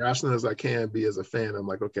rational as I can be as a fan. I'm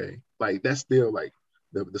like, okay, like that's still like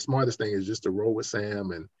the smartest thing is just to roll with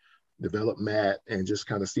Sam and develop Matt and just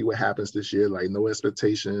kind of see what happens this year. Like no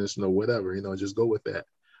expectations, no whatever, just go with that.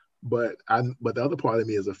 But the other part of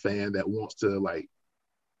me as a fan that wants to like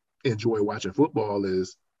enjoy watching football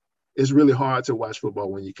is it's really hard to watch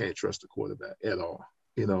football when you can't trust the quarterback at all,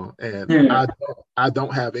 and I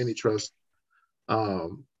don't have any trust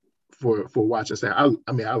for watching Sam.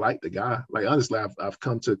 I mean, I like the guy. Like honestly, I've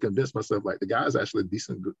come to convince myself like the guy's actually a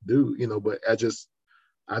decent dude, but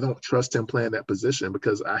I don't trust him playing that position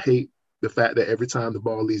because I hate the fact that every time the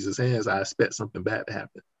ball leaves his hands, I expect something bad to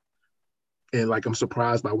happen. And like, I'm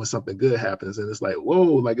surprised by when something good happens. And it's like, whoa,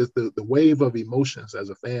 like it's the wave of emotions as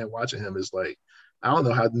a fan watching him is like, I don't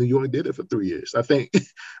know how New York did it for 3 years. I think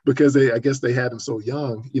because I guess they had him so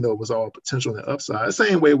young, it was all potential and upside. The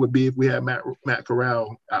same way it would be if we had Matt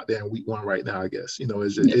Corral out there in week 1 right now, I guess,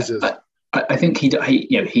 it's just. I think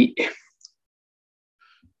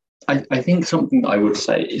I think something that I would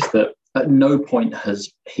say is that at no point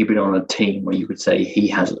has he been on a team where you could say he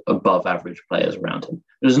has above average players around him.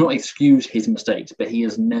 It does not excuse his mistakes, but he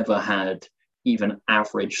has never had even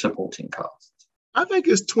average supporting cast. I think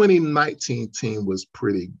his 2019 team was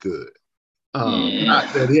pretty good.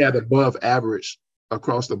 Not that he had above average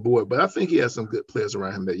across the board, but I think he had some good players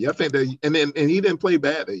around him that year. I think that, and he didn't play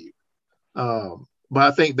bad that year. But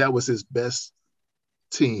I think that was his best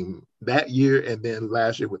team that year, and then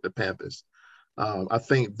last year with the Panthers. I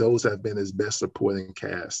think those have been his best supporting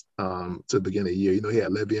cast to begin the year. He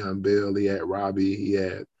had Le'Veon Bell, he had Robbie, he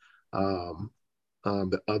had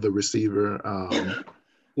the other receiver.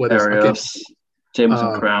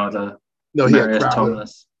 Jameson Crowder. No, he had Crowder.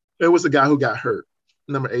 Thomas. There was a guy who got hurt,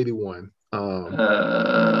 number 81.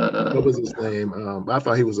 What was his name? I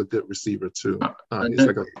thought he was a good receiver too. He's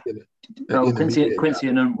like Quincy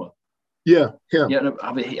Enunwa. Yeah, him. Yeah,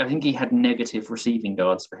 I think he had negative receiving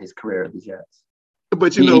yards for his career at the Jets.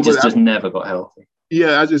 But he just never got healthy.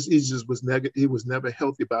 Yeah, he just was negative. He was never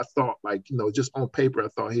healthy. But I thought, like, just on paper, I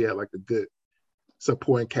thought he had like a good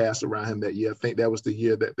supporting cast around him that year. I think that was the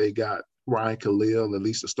year that they got Ryan Khalil at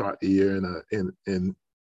least to start the year, and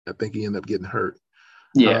I think he ended up getting hurt.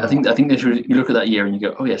 Yeah, I think you look at that year and you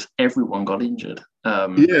go, oh yes, everyone got injured.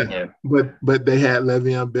 But they had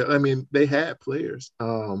Le'Veon Bell. I mean, they had players.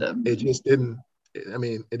 It just didn't. I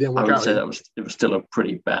mean, it didn't work out. I would say it was still a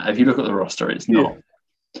pretty bad. If you look at the roster, it's not.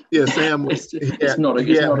 Yeah, Sam. it's not a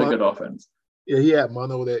good offense. Yeah, he had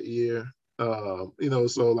mono that year. So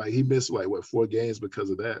like he missed 4 games because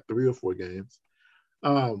of that, 3 or 4 games.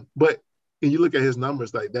 But when you look at his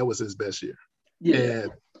numbers, like that was his best year. Yeah.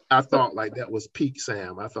 And I thought like that was peak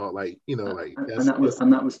Sam. I thought that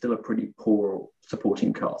was still a pretty poor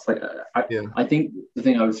supporting cast. I think the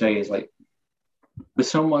thing I would say is like with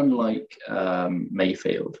someone like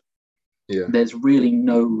Mayfield, Yeah. There's really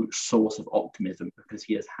no source of optimism because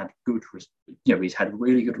he has had he's had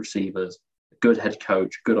really good receivers, a good head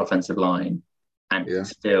coach, good offensive line, and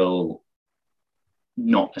still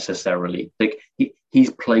not necessarily he's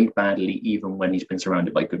played badly even when he's been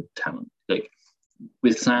surrounded by good talent. Like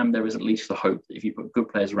with Sam, there is at least the hope that if you put good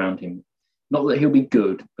players around him, not that he'll be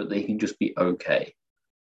good, but they can just be okay.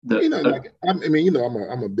 I'm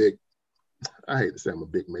a big. I hate to say I'm a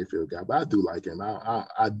big Mayfield guy, but I do like him.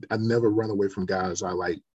 I never run away from guys I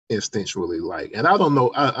like instinctually like, and I don't know.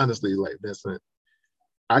 I honestly like Vincent.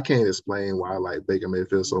 I can't explain why I like Baker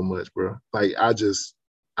Mayfield so much, bro. Like I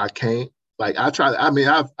can't. Like I try. I mean,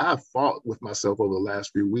 I've fought with myself over the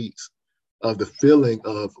last few weeks of the feeling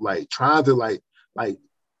of like trying to like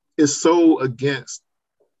it's so against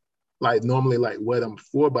like normally like what I'm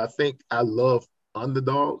for, but I think I love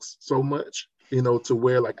underdogs so much, to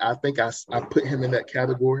where like I think I put him in that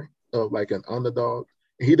category of like an underdog.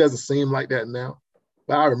 And he doesn't seem like that now,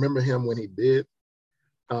 but I remember him when he did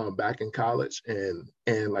back in college, and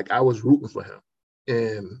like I was rooting for him,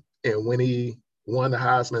 and when he won the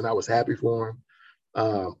Heisman, I was happy for him.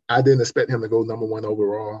 I didn't expect him to go number 1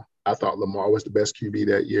 overall. I thought Lamar was the best QB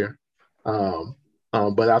that year.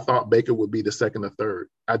 But I thought Baker would be the second or third.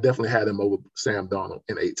 I definitely had him over Sam Darnold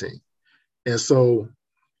in 18. And so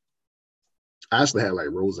I actually had like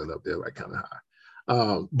Rosen up there, like kind of high.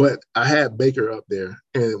 But I had Baker up there.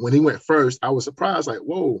 And when he went first, I was surprised, like,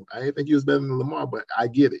 whoa, I didn't think he was better than Lamar, but I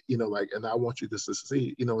get it, and I want you to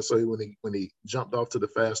succeed, So when he jumped off to the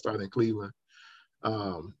fast start in Cleveland,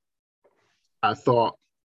 I thought,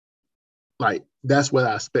 like, that's what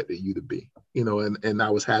I expected you to be, and I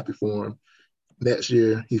was happy for him. Next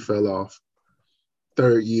year, he fell off.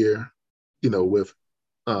 Third year, with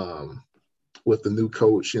the new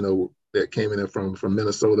coach, that came in from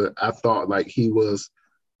Minnesota, I thought like he was,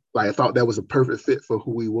 like I thought that was a perfect fit for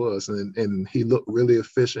who he was, and he looked really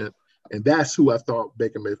efficient, and that's who I thought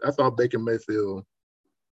Baker Mayfield. I thought Baker Mayfield.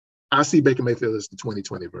 I see Baker Mayfield as the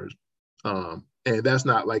 2020 version, and that's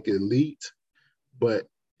not like elite, but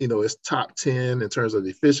it's top 10 in terms of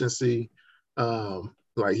efficiency.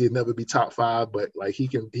 Like he'd never be top 5, but like he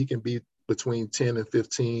can be between 10 and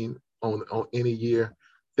 15 on any year.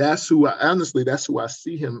 That's who I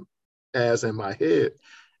see him as in my head.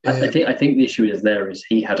 And I think the issue is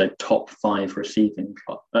he had a top 5 receiving,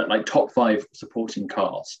 like top 5 supporting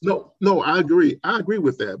cast. No, I agree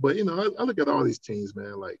with that. But I look at all these teams,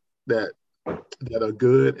 man, like that are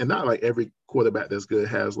good, and not like every quarterback that's good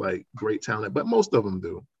has like great talent, but most of them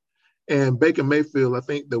do. And Baker Mayfield, I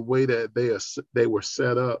think the way that they were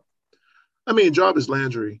set up, I mean, Jarvis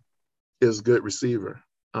Landry is a good receiver.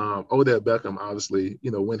 Odell Beckham, obviously,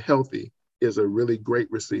 when healthy, is a really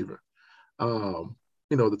great receiver.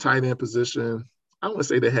 The tight end position, I don't want to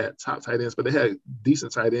say they had top tight ends, but they had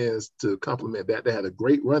decent tight ends to complement that. They had a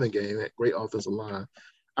great running game, that great offensive line.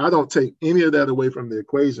 I don't take any of that away from the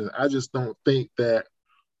equation. I just don't think that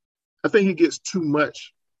 – I think he gets too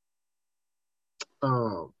much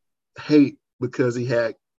hate because he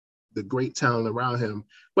had the great talent around him.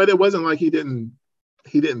 But it wasn't like he didn't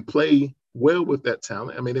play well with that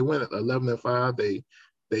talent. I mean, they went at 11-5.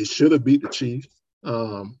 They should have beat the Chiefs,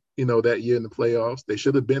 that year in the playoffs. They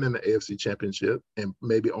should have been in the AFC Championship and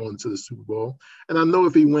maybe on to the Super Bowl. And I know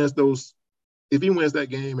if he wins that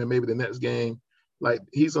game and maybe the next game, like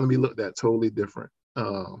he's going to be looked at totally different.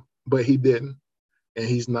 But he didn't, and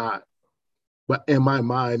he's not. But in my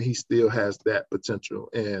mind, he still has that potential.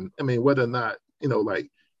 And I mean, whether or not, like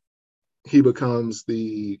he becomes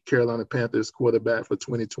the Carolina Panthers quarterback for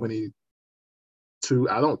 2022,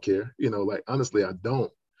 I don't care. Like honestly, I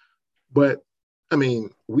don't. But I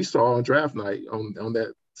mean, we saw on draft night, on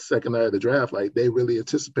that second night of the draft, like they really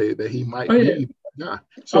anticipated that he might be the guy.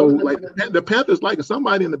 So like the Panthers, like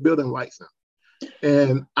somebody in the building likes him.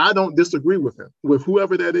 And I don't disagree with him, with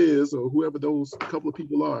whoever that is or whoever those couple of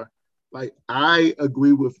people are. Like I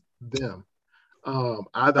agree with them. I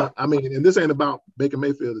mean, and this ain't about Baker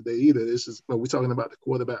Mayfield today either. This is we're talking about the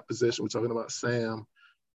quarterback position. We're talking about Sam.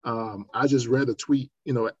 I just read a tweet,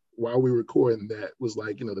 while we were recording that was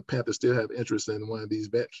like, the Panthers still have interest in one of these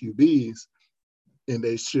vet QBs, and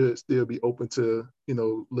they should still be open to,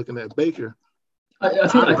 looking at Baker.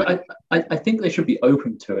 I think they should be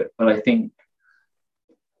open to it, but I think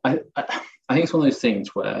it's one of those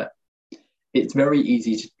things where it's very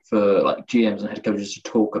easy for like GMs and head coaches to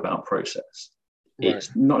talk about process. Right.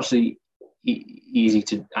 It's not actually easy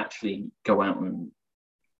to actually go out and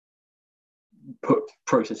put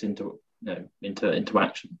process into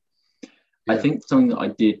action. Yeah. I think something that I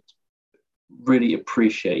did really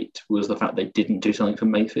appreciate was the fact they didn't do something for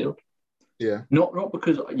Mayfield. Yeah. Not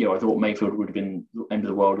because I thought Mayfield would have been the end of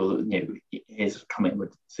the world, or his coming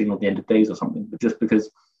would signal the end of days or something, but just because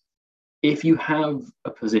if you have a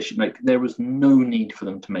position, like, there was no need for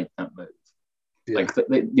them to make that move. Yeah.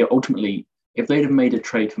 Like, ultimately, if they'd have made a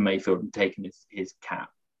trade for Mayfield and taken his cap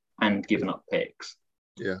and given up picks,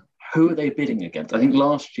 who are they bidding against? I think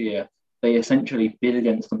last year they essentially bid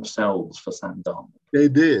against themselves for Sam Darnold. They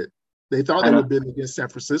did. They thought they were bidding against San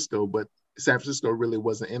Francisco, but San Francisco really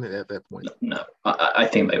wasn't in it at that point. No, I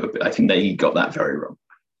think they were. I think they got that very wrong.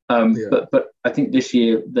 But I think this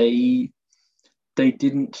year they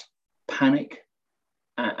didn't panic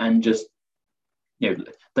and just,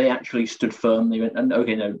 they actually stood firm. They went, and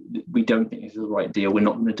okay, no, we don't think this is the right deal. We're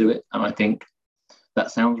not going to do it. And I think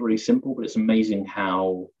that sounds really simple, but it's amazing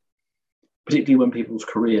how, particularly when people's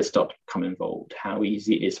careers start to become involved, how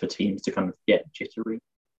easy it is for teams to kind of get jittery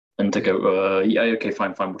and to go, okay,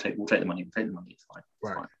 fine, we'll take the money. It's fine. It's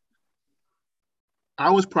fine.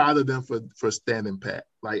 I was proud of them for standing pat.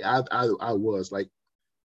 Like I was like,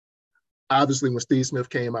 obviously when Steve Smith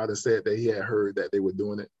came out and said that he had heard that they were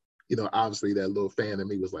doing it, obviously that little fan in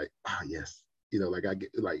me was like, yes,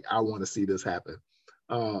 I want to see this happen.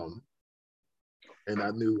 And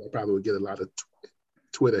I knew I probably would get a lot of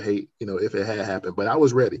Twitter hate, if it had happened, but I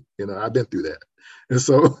was ready. I've been through that. And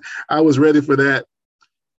so I was ready for that.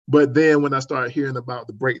 But then when I started hearing about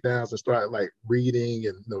the breakdowns and started like reading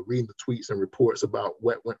the tweets and reports about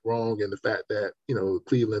what went wrong and the fact that,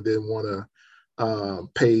 Cleveland didn't want to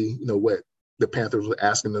pay, what the Panthers were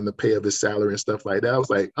asking them to pay of his salary and stuff like that, I was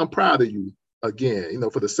like, I'm proud of you again,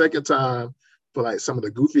 for the second time. For like some of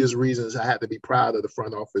the goofiest reasons, I had to be proud of the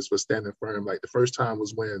front office for standing firm. Like the first time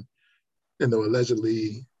was when,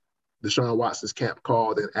 allegedly Deshaun Watson's camp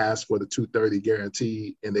called and asked for the 230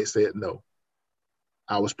 guarantee, and they said no.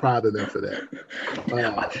 I was proud of them for that.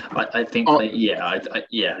 I think, I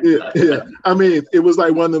mean, it was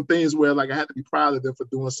like one of them things where like I had to be proud of them for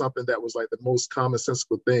doing something that was like the most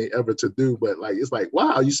commonsensical thing ever to do. But like, it's like,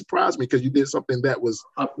 wow, you surprised me because you did something that was.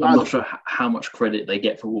 I'm not sure how much credit they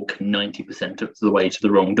get for walking 90% of the way to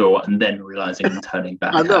the wrong door and then realizing and turning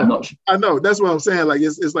back. I know. That's what I'm saying. Like,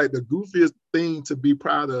 it's like the goofiest thing to be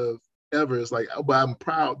proud of ever. It's like, but I'm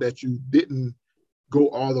proud that you didn't go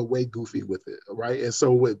all the way goofy with it, right? And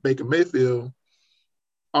so with Baker Mayfield,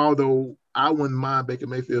 although I wouldn't mind Baker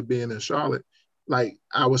Mayfield being in Charlotte, like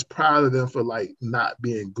I was proud of them for like not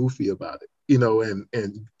being goofy about it,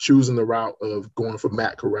 and choosing the route of going for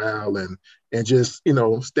Matt Corral and just,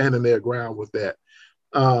 standing their ground with that.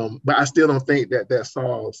 But I still don't think that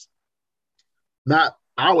solves not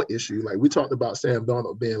our issue. Like we talked about Sam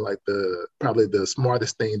Darnold being like probably the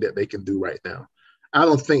smartest thing that they can do right now. I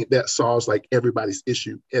don't think that solves like everybody's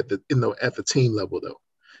issue at the team level though.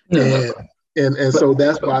 And so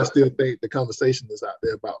that's why I still think the conversation is out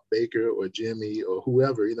there about Baker or Jimmy or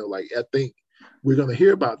whoever, like I think we're going to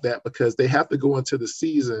hear about that because they have to go into the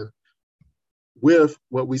season with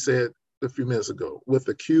what we said a few minutes ago, with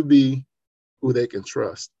a QB who they can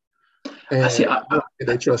trust. And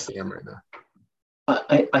they trust him right now.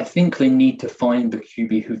 I think they need to find the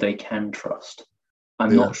QB who they can trust.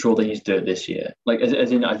 I'm not sure they need to do it this year. Like,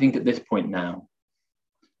 as in, I think at this point now.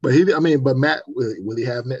 But Matt, will he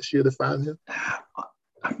have next year to find him?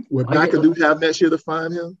 Will McAdoo have next year to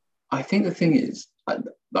find him? I think the thing is, I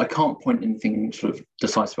can't point anything sort of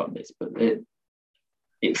decisive about this, but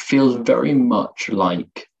it feels very much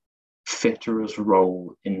like Fitterer's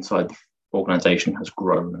role inside the organization has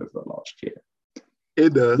grown over the last year.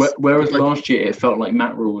 It does. Whereas last year, it felt like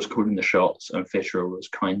Matt Rule was calling the shots and Fitterer was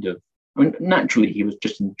kind of, naturally, he was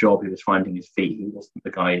just in the job. He was finding his feet. He wasn't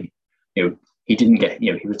the guy, he didn't get,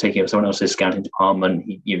 he was taking over someone else's scouting department.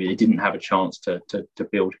 He didn't have a chance to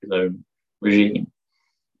build his own regime.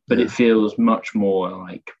 But it feels much more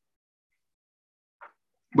like,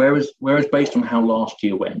 whereas based on how last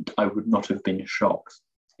year went, I would not have been shocked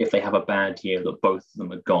if they have a bad year that both of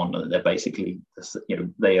them are gone and they're basically,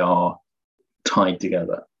 they are tied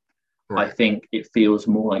together. Right. I think it feels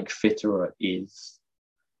more like Fitterer is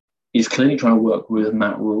clearly trying to work with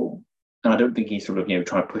Matt Rule, and I don't think he's sort of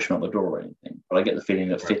trying to push him out the door or anything. But I get the feeling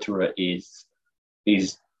that Fitterer is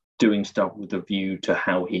doing stuff with a view to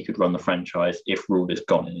how he could run the franchise if Rule is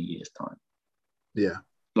gone in a year's time. Yeah,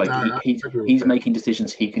 he's making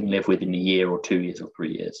decisions he can live with in a year or 2 years or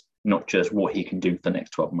 3 years, not just what he can do for the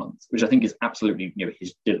next 12 months, which I think is absolutely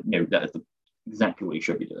that is exactly what he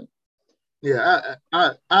should be doing. Yeah,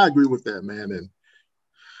 I agree with that, man, and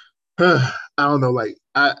I don't know, like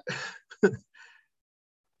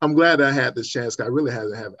I'm glad I had this chance. I really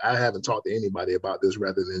haven't talked to anybody about this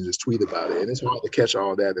rather than just tweet about it. And it's hard to catch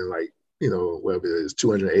all that in like whether it's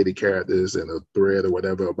 280 characters in a thread or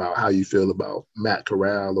whatever about how you feel about Matt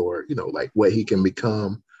Corral or, like what he can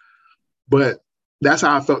become. But that's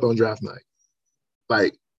how I felt on draft night.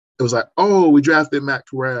 Like, it was like, oh, we drafted Matt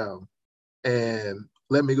Corral, and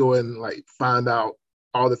let me go and like find out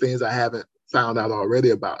all the things I haven't found out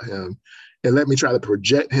already about him, and let me try to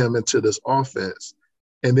project him into this offense.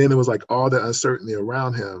 And then it was like all the uncertainty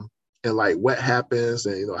around him and like what happens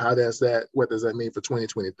and what does that mean for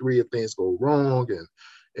 2023 if things go wrong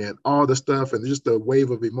and all the stuff, and just the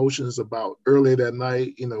wave of emotions about earlier that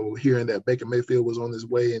night, hearing that Baker Mayfield was on his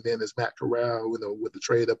way, and then it's Matt Corral, with the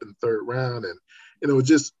trade up in the third round, and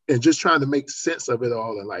just trying to make sense of it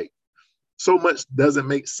all. And like, so much doesn't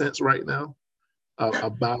make sense right now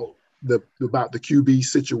about the QB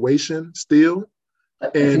situation still.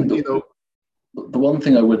 And the one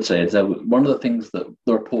thing I would say is that one of the things that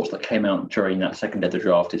the reports that came out during that second day of the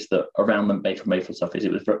draft is that around the Baker Mayfield stuff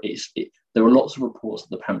there were lots of reports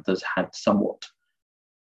that the Panthers had somewhat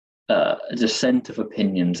a dissent of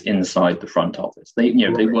opinions inside the front office. They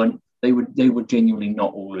were genuinely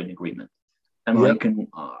not all in agreement. And yep. I can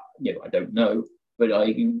I don't know, but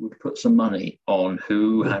I would put some money on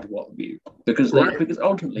who had what view because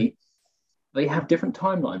ultimately they have different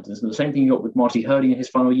timelines. And so the same thing you got with Marty Hurley in his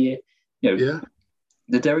final year.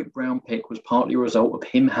 The Derek Brown pick was partly a result of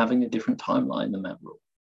him having a different timeline than Matt Rule.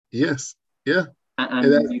 Yes, yeah.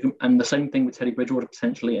 And the same thing with Teddy Bridgewater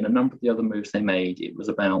potentially, and a number of the other moves they made. It was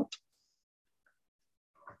about,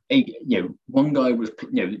 one guy was,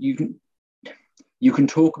 you can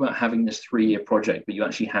talk about having this 3-year project, but you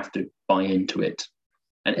actually have to buy into it,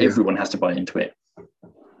 and everyone has to buy into it.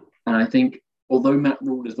 And I think, although Matt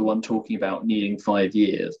Rule is the one talking about needing 5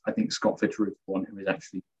 years, I think Scott Fitterer is the one who is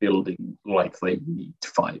actually building like they need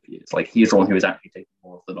 5 years. Like, he's the one who is actually taking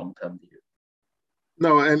more of the long-term view.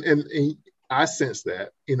 No, and I sense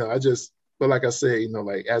that, but like I say,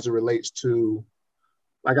 like as it relates to,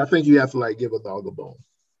 like, I think you have to like give a dog a bone,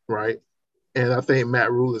 right? And I think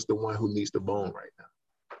Matt Rule is the one who needs the bone right now,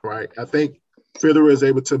 right? I think Fitterer is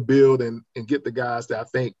able to build and get the guys that I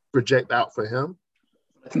think project out for him.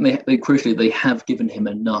 I think they crucially, they have given him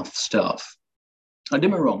enough stuff. I don't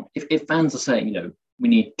get me wrong. If fans are saying, we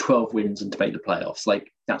need 12 wins and to make the playoffs,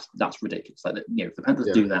 like that's ridiculous. Like, if the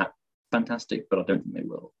Panthers do that, fantastic, but I don't think they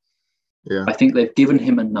will. Yeah. I think they've given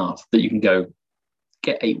him enough that you can go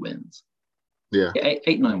get 8 wins. Yeah.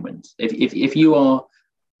 Get 9 wins. If you are,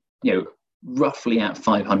 roughly at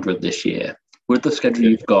 500 this year with the schedule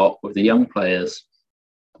you've got with the young players,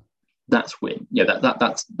 that's win.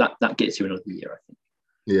 That gets you another year, I think.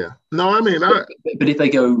 Yeah. No, I mean, but if they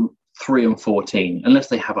go 3-14, unless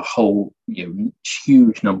they have a whole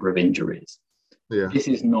huge number of injuries, this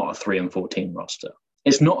is not a 3-14 roster.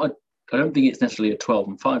 It's not I don't think it's necessarily a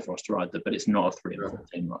 12-5 roster either, but it's not a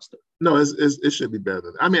 3-14 roster. No, it should be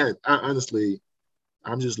better. I mean, I honestly,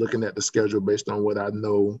 I'm just looking at the schedule based on what I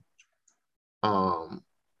know. Who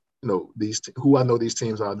I know these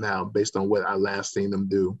teams are now based on what I last seen them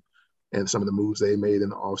do and some of the moves they made in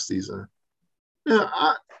the offseason. Yeah,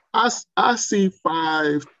 I see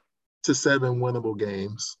 5 to 7 winnable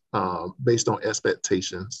games based on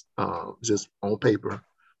expectations, just on paper.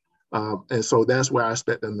 And so that's where I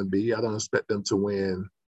expect them to be. I don't expect them to win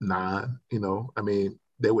 9. I mean,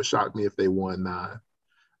 they would shock me if they won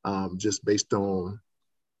 9, just based on,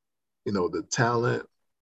 the talent,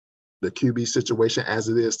 the QB situation as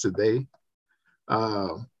it is today. I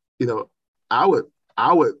don't know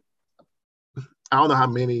how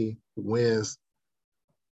many wins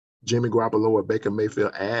Jimmy Garoppolo or Baker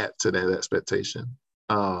Mayfield add to that expectation.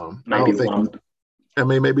 Maybe one. I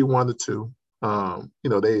mean, maybe 1 or 2.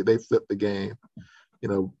 They flipped the game,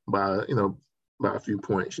 by a few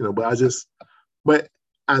points, but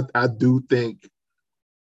I do think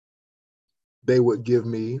they would give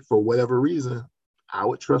me, for whatever reason, I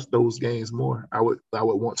would trust those games more. I would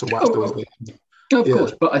want to watch those games. Of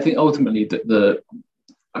course, but I think ultimately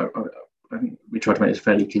I think we tried to make this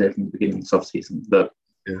fairly clear from the beginning of this offseason that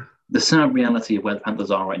the sad reality of where the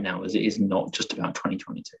Panthers are right now is it is not just about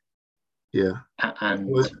 2022. Yeah, and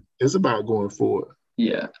it's about going forward.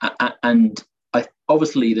 Yeah, and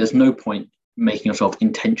obviously there's no point making yourself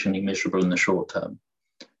intentionally miserable in the short term,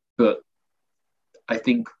 but I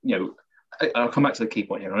think I'll come back to the key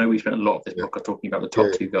point here. I know we spent a lot of this podcast talking about the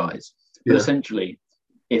top 2 guys, but essentially,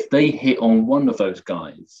 if they hit on one of those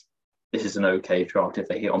guys, this is an okay draft. If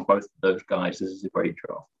they hit on both of those guys, this is a great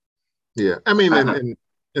draft. Yeah, I mean,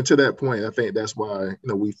 and to that point, I think that's why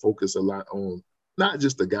we focus a lot on not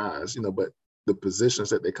just the guys, but the positions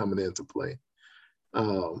that they're coming into play.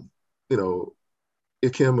 Ikem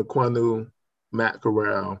Ekwonu, Matt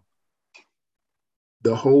Corral,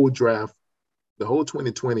 the whole draft, the whole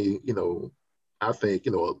 2020, I think,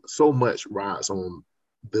 so much rides on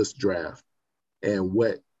this draft and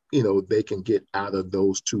what, they can get out of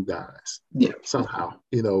those two guys somehow.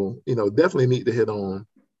 Definitely need to hit on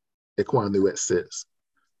Ekwonu at 6.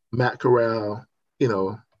 Matt Corral,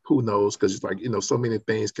 who knows? Because it's like, so many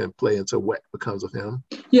things can play into what becomes of him.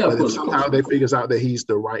 Yeah, but if somehow they figures out that he's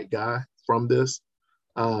the right guy from this,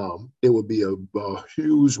 it would be a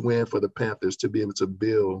huge win for the Panthers to be able to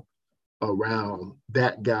build around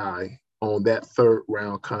that guy on that 3rd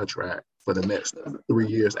round contract for the next 3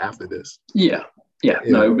 years after this. Yeah.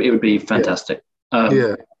 No, it would be fantastic.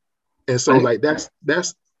 And so I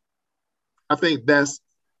think that's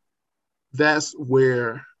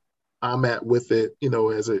where I'm at with it,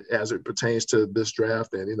 as it pertains to this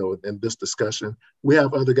draft and, and this discussion. We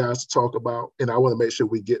have other guys to talk about, and I want to make sure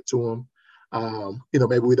we get to them.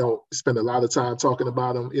 Maybe we don't spend a lot of time talking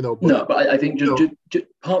about them, but I think just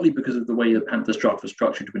partly because of the way the Panthers draft was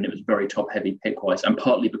structured when it was very top-heavy pick-wise, and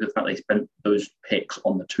partly because of the fact they spent those picks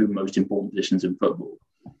on the 2 most important positions in football.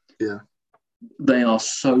 Yeah. They are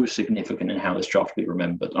so significant in how this draft will be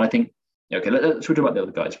remembered. And I think, let's talk about the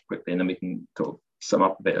other guys quickly, and then we can sort of sum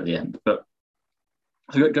up a bit at the end. But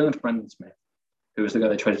so going to Brandon Smith, who was the guy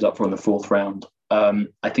they traded up for in the 4th round.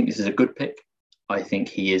 I think this is a good pick. I think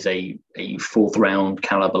he is a 4th round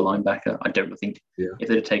caliber linebacker. I don't think if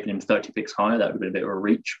they'd have taken him 30 picks higher, that would have been a bit of a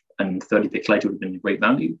reach, and 30 picks later would have been a great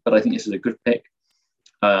value. But I think this is a good pick.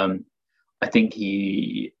 I think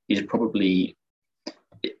he is probably,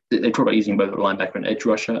 they talk about using both a linebacker and edge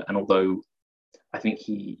rusher, and although I think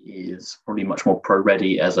he is probably much more pro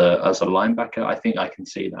ready as a linebacker, I think I can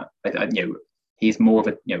see that. He's more of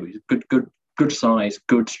a he's a good size,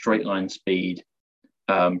 good straight line speed,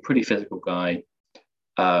 pretty physical guy.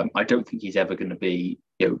 I don't think he's ever going to be,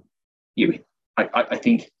 I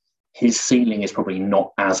think his ceiling is probably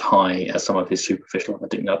not as high as some of his superficial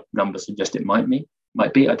numbers suggest it might be.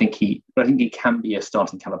 I think he can be a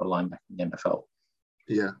starting caliber linebacker in the NFL.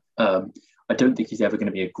 Yeah. I don't think he's ever going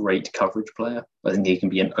to be a great coverage player. I think he can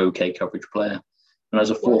be an okay coverage player. And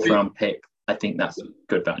as a 4th round pick, I think that's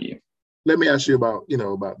good value. Let me ask you about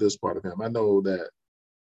this part of him. I know that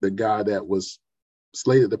the guy that was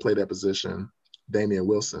slated to play that position, Damian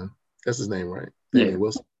Wilson, that's his name, right? Damian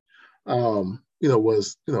Wilson.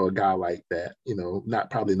 Was a guy like that.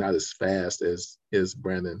 Probably not as fast as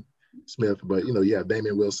Brandon Smith, but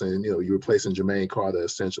Damian Wilson. You're replacing Jermaine Carter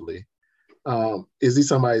essentially. Is he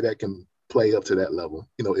somebody that can play up to that level?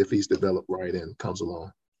 If he's developed right and comes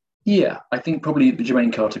along. Yeah, I think probably the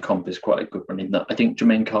Jermaine Carter comp is quite a good one in that I think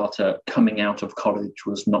Jermaine Carter coming out of college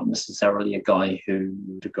was not necessarily a guy who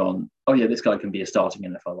would have gone, oh yeah, this guy can be a starting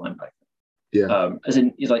NFL linebacker. Yeah. As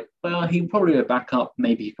in, he's like, well, he can probably be a backup.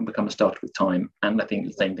 Maybe he can become a starter with time. And I think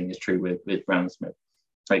the same thing is true with Brandon Smith.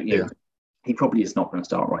 Like, he probably is not going to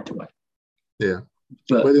start right away. Yeah.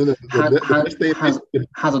 But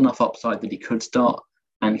has enough upside that he could start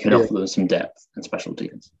and could offer them some depth and special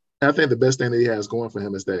teams. I think the best thing that he has going for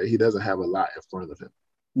him is that he doesn't have a lot in front of him.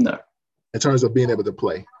 No. In terms of being able to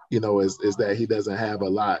play, is that he doesn't have a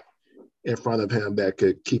lot in front of him that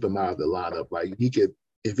could keep him out of the lineup. Like he could,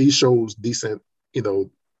 if he shows decent, during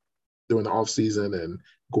the offseason and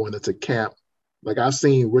going into camp, like I've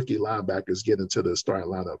seen rookie linebackers get into the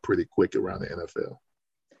starting lineup pretty quick around the NFL.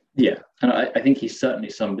 Yeah, and I think he's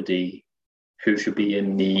certainly somebody who should be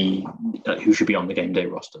on the game day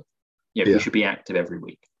roster. He should be active every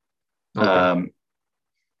week. Okay.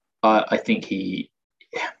 I think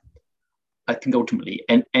ultimately,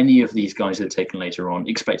 any of these guys that are taken later on,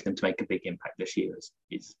 expecting them to make a big impact this year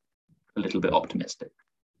is a little bit optimistic.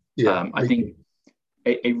 Yeah, I think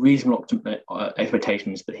a reasonable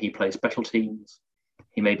expectation is that he plays special teams.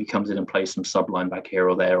 He maybe comes in and plays some sub linebacker here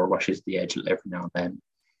or there, or rushes the edge every now and then.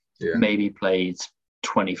 Yeah. Maybe plays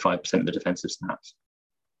 25% of the defensive snaps.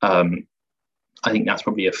 I think that's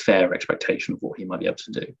probably a fair expectation of what he might be able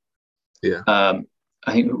to do. Yeah. I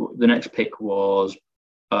think the next pick was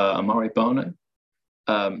Amari Barno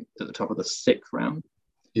at the top of the 6th round.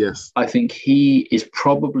 Yes. I think he is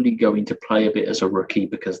probably going to play a bit as a rookie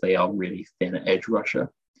because they are really thin at edge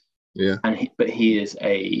rusher. Yeah. But he is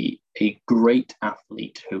a great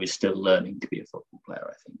athlete who is still learning to be a football player,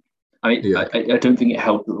 I think. I don't think it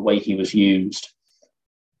helped that the way he was used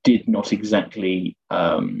did not exactly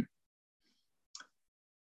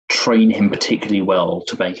train him particularly well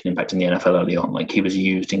to make an impact in the NFL early on. Like he was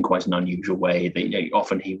used in quite an unusual way. That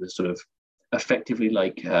often he was sort of effectively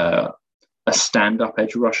like a stand-up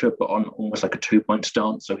edge rusher, but on almost like a 2-point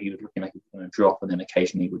stance. So he was looking like he was going to drop, and then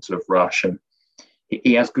occasionally he would sort of rush. And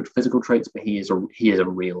he has good physical traits, but he is a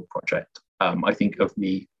real project. I think of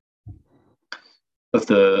the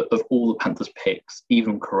of all the Panthers picks,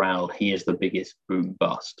 even Corral, he is the biggest boom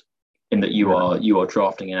bust in that you are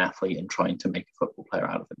drafting an athlete and trying to make a football player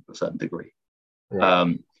out of him to a certain degree.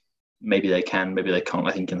 Right. Maybe they can, maybe they can't.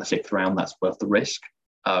 I think in the 6th round, that's worth the risk.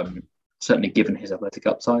 Certainly given his athletic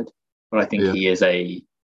upside, but I think he is a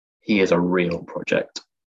real project.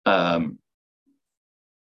 I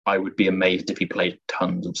would be amazed if he played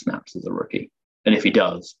tons of snaps as a rookie. And if he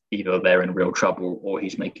does, either they're in real trouble or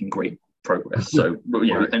he's making great progress. So,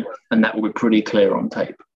 and that will be pretty clear on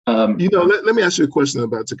tape. Let me ask you a question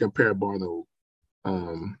about to compare Barno,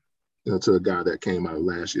 to a guy that came out of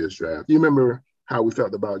last year's draft. You remember how we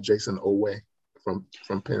felt about Jason Owe from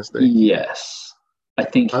Penn State? Yes. I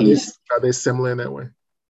think are they similar in that way?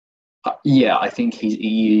 I think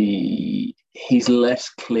he's less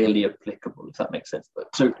clearly applicable, if that makes sense.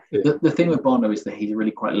 But so the thing with Barno is that he's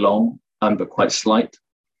really quite long, but quite slight.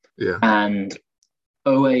 Yeah. And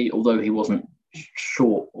Owe, although he wasn't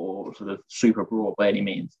short or sort of super broad by any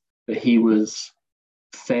means, but he was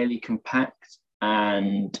fairly compact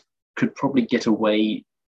and could probably get away.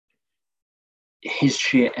 His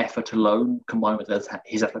sheer effort alone, combined with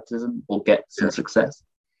his athleticism, will get some success.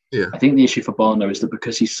 Yeah. I think the issue for Barno is that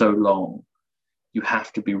because he's so long, you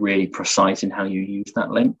have to be really precise in how you use that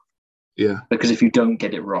length. Yeah. Because if you don't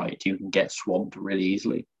get it right, you can get swamped really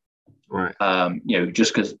easily. Right.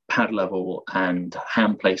 Just because pad level and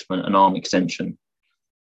hand placement and arm extension,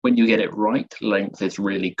 when you get it right, length is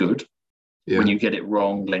really good. Yeah. When you get it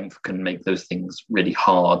wrong, length can make those things really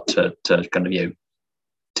hard to kind of,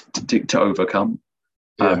 to overcome.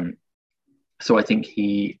 Yeah. So I think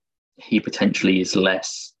he potentially is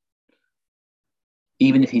less,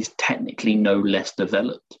 even if he's technically no less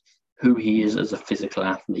developed, who he is as a physical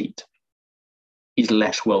athlete is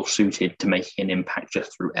less well suited to making an impact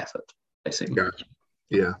just through effort, basically. Gotcha.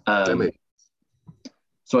 Yeah.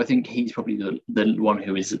 So I think he's probably the one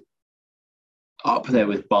who is up there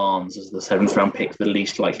with Barnes as the 7th round pick, the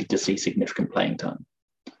least likely to see significant playing time.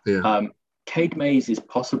 Yeah. Cade Mays is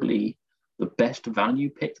possibly the best value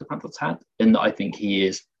pick the Panthers had, in that I think he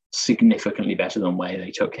is significantly better than where they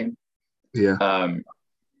took him. Yeah.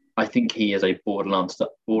 I think he is a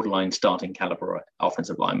borderline starting caliber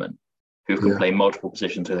offensive lineman who can play multiple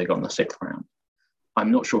positions who they got in the 6th round.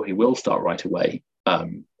 I'm not sure he will start right away.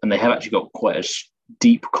 And they have actually got quite a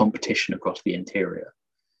deep competition across the interior.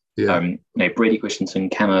 Yeah. Brady Christensen,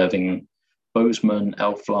 Cam Irving, Bozeman,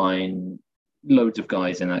 Elfline, loads of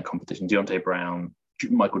guys in that competition. Deontay Brown,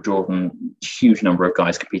 Michael Jordan, huge number of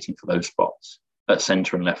guys competing for those spots at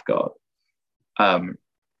center and left guard. I'm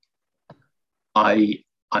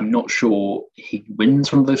not sure he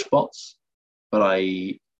wins one of those spots, but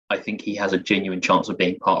I think he has a genuine chance of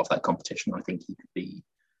being part of that competition. I think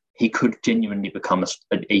he could genuinely become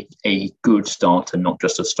a good starter, not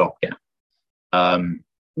just a stopgap.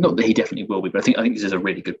 Not that he definitely will be, but I think this is a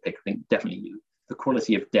really good pick. I think definitely the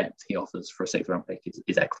quality of depth he offers for a 6th round pick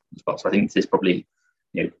is excellent as well. So I think this is probably,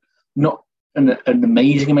 not an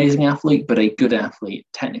amazing athlete, but a good athlete,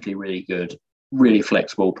 technically really good, really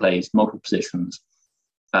flexible, plays multiple positions.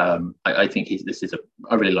 I think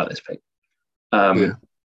I really like this pick.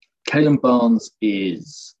 Kalen Barnes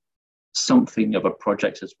is something of a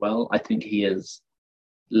project as well. I think he is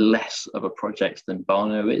less of a project than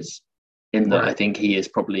Barno is, in that I think he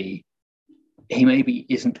maybe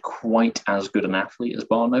isn't quite as good an athlete as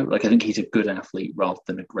Barno. Like, I think he's a good athlete rather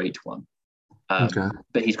than a great one.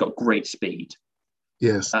 But he's got great speed.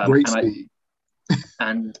 Yes, great speed.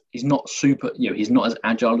 And he's not super, he's not as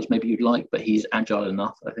agile as maybe you'd like, but he's agile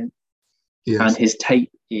enough, I think. Yes. And his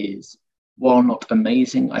tape is, while not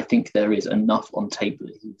amazing, I think there is enough on tape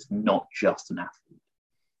that he's not just an athlete.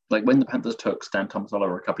 Like when the Panthers took Stan Thomas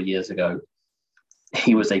Oliver a couple of years ago,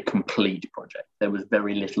 he was a complete project. There was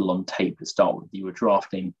very little on tape to start with. You were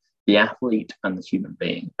drafting the athlete and the human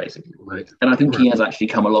being, basically. Right. And I think he has actually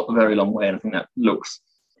come a very long way. And I think that looks,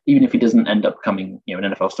 even if he doesn't end up becoming an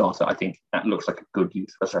NFL starter, I think that looks like a good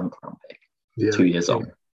use for a 7th round pick, 2 years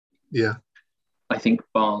on. Yeah. I think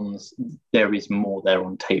Barnes, there is more there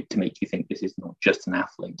on tape to make you think this is not just an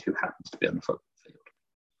athlete who happens to be on the football field.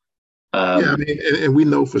 And we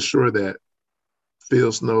know for sure that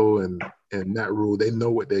Phil Snow and Matt Rule, they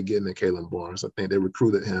know what they're getting in Kalen Barnes. I think they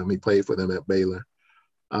recruited him. He played for them at Baylor.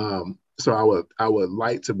 So I would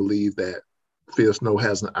like to believe that Phil Snow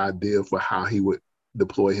has an idea for how he would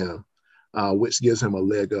deploy him, which gives him a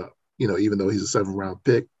leg up. Even though he's a 7th round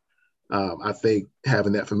pick, I think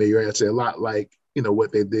having that familiarity, a lot like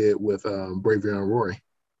what they did with Bravion Roy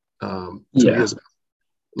 2 years ago.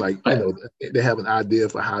 Like they have an idea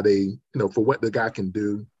for how they, for what the guy can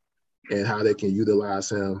do and how they can utilize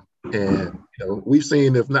him And we've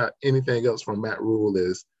seen, if not anything else from Matt Rule,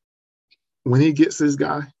 is when he gets his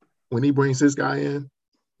guy, when he brings his guy in,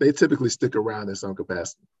 they typically stick around in some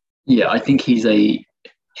capacity. Yeah, I think he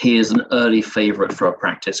is an early favorite for a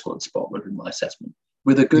practice squad spot, would be my assessment.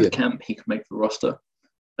 With a good camp, he could make the roster.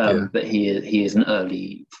 But he is an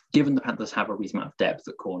early, given the Panthers have a reasonable amount of depth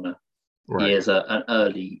at corner, right. He is an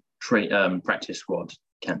early practice squad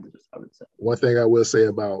candidate, I would say. One thing I will say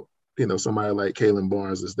about somebody like Kalen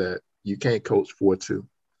Barnes is that you can't coach 4-2.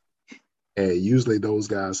 And usually those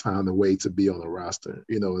guys find a way to be on the roster,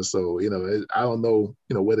 and so, I don't know,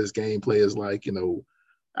 what his gameplay is like.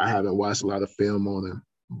 I haven't watched a lot of film on him,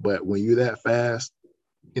 but when you're that fast,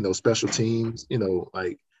 special teams,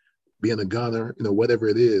 like being a gunner, whatever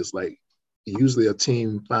it is, like usually a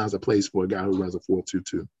team finds a place for a guy who runs a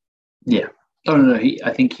 4-2-2. Yeah. Oh, no,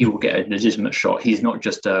 I think he will get a legitimate shot. He's not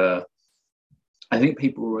just I think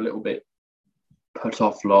people were a little bit put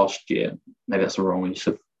off last year. Maybe that's the wrong use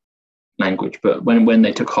of language, but when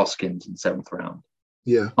they took Hoskins in the 7th round,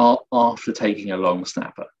 after taking a long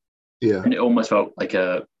snapper, and it almost felt like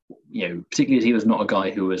particularly as he was not a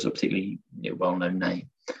guy who was a particularly well-known name.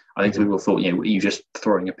 I think people thought, you just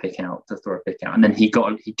throwing a pick out to throw a pick out, and then he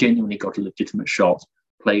genuinely got a legitimate shot,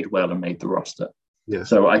 played well, and made the roster. Yes.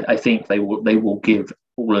 So I think they will give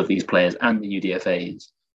all of these players and the UDFAs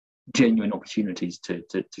genuine opportunities to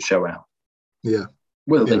show out. Yeah.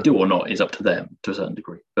 Whether they do or not is up to them to a certain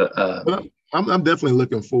degree. But I'm definitely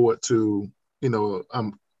looking forward to,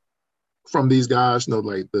 from these guys,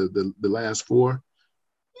 like the last 4,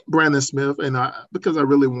 Brandon Smith, and because I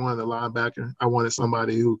really wanted a linebacker, I wanted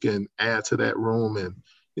somebody who can add to that room and,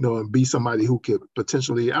 and be somebody who could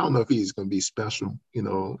potentially, I don't know if he's going to be special,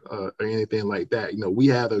 or anything like that. We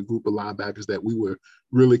had a group of linebackers that we were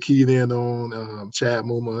really keyed in on, Chad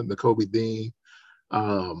Muma, Nakobe Dean,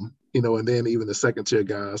 and then even the second tier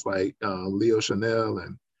guys like Leo Chanel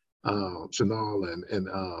and Chanel and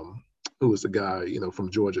who was the guy, from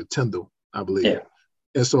Georgia, Tyndall, I believe. Yeah.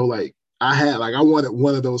 And so I wanted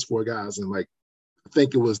one of those 4 guys, and I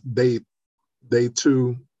think it was day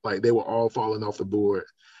 2, they were all falling off the board,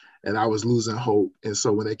 and I was losing hope. And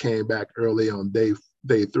so when they came back early on day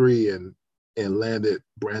 3 and landed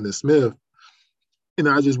Brandon Smith,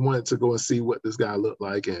 I just wanted to go and see what this guy looked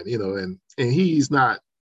like, and and he's not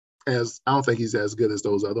I don't think he's as good as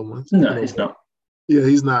those other ones. No, he's not. Yeah,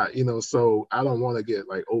 he's not. So I don't want to get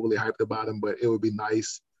overly hyped about him, but it would be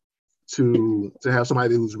nice to have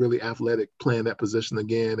somebody who's really athletic playing that position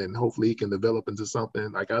again, and hopefully he can develop into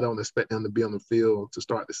something. I don't expect him to be on the field to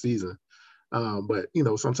start the season, but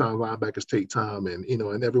sometimes linebackers take time, and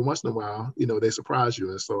and every once in a while, they surprise you.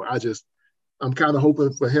 And so I'm kind of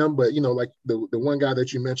hoping for him, but like the one guy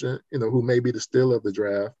that you mentioned, who may be the steal of the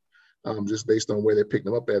draft, just based on where they picked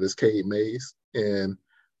him up at, is Cade Mays, and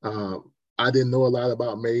I didn't know a lot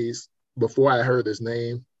about Mays before I heard his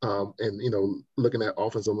name, and looking at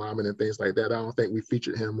offensive linemen and things like that. I don't think we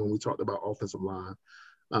featured him when we talked about offensive line,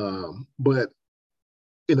 but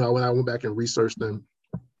when I went back and researched him,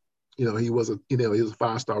 he was a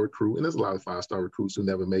 5-star recruit, and there's a lot of 5-star recruits who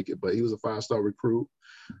never make it, but he was a 5-star recruit.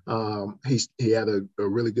 He had a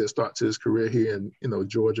really good start to his career here in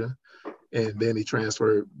Georgia, and then he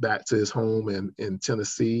transferred back to his home in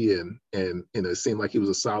Tennessee, and it seemed like he was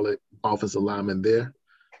a solid offensive lineman there.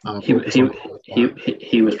 He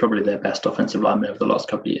was probably their best offensive lineman over the last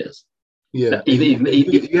couple of years. Yeah,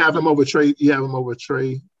 you have him over Trey. You have him over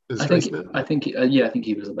Trey. I think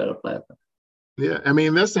he was a better player. Yeah, I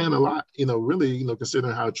mean that's saying a lot. Really,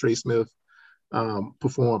 considering how Trey Smith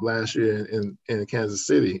performed last year in Kansas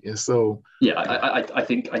City, and so I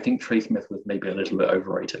think Trey Smith was maybe a little bit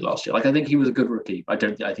overrated last year. I think he was a good rookie. I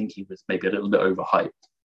think he was maybe a little bit overhyped.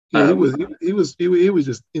 Yeah, he was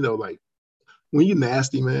just when you're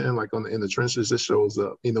nasty, man, in the trenches, it shows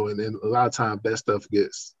up, and then a lot of times that stuff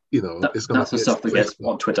gets, it's going to. That's the stuff that gets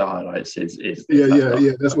on Twitter highlights. Yeah.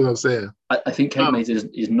 That's what I'm saying. I think Cade Mays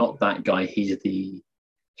is not that guy. He's a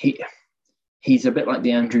bit like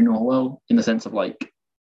the Andrew Norwell in the sense of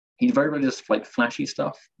he's very, very just flashy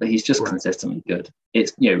stuff, but he's just consistently good.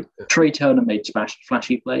 It's Trey Turner made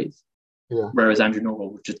flashy plays, whereas Andrew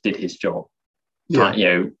Norwell just did his job.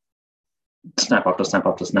 Yeah. Snap after snap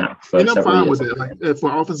after snap for I'm fine years. with it.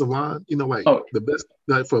 For offensive line, the best,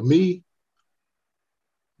 for me,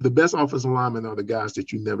 the best offensive linemen are the guys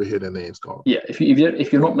that you never hear their names called. Yeah, if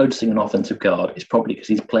you're not noticing an offensive guard, it's probably because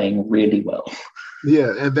he's playing really well.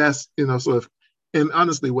 Yeah, and that's and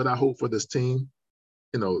honestly, what I hope for this team,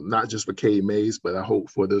 not just for Cade Mays, but I hope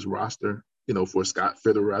for this roster, for Scott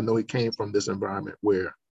Fitterer. I know he came from this environment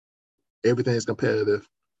where everything's competitive.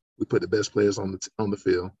 We put the best players on the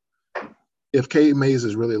field. if Cade Mays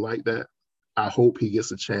is really like that, I hope he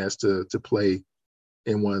gets a chance to play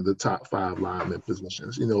in one of the top 5 lineman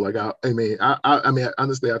positions. You know, like I mean,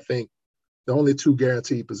 honestly, I think the only 2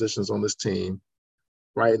 guaranteed positions on this team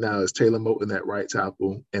right now is Taylor Moton at right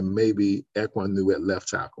tackle and maybe Ekwonu at left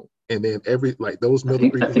tackle. And then those middle 3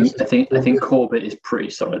 positions. I think Corbett is pretty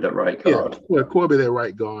solid at right guard. Yeah, well, Corbett at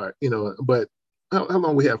right guard, you know, but how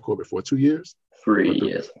long we have Corbett for? 2 years? 3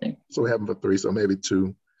 years, I think. So we have him for 3, so maybe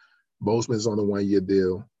 2. Bozeman's on a 1-year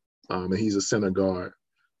deal, and he's a center guard.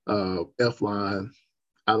 F-line,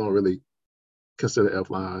 I don't really consider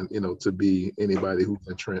F-line, you know, to be anybody who's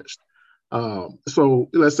entrenched. So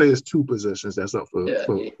let's say it's 2 positions that's up for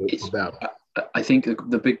battle. I think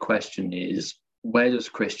the big question is, where does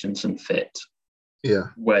Christensen fit? Yeah.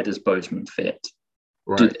 Where does Bozeman fit?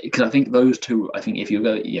 Right. Because I think those 2. I think if you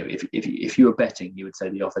go, you know, if you were betting, you would say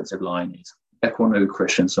the offensive line is Ekwonu,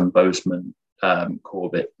 Christensen, Bozeman,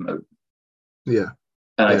 Corbett, Moton. Yeah.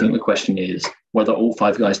 And I think the question is whether all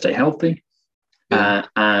 5 guys stay healthy,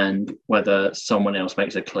 and whether someone else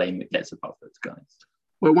makes a claim that gets above those guys.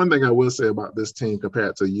 Well, one thing I will say about this team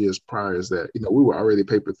compared to years prior is that, you know, we were already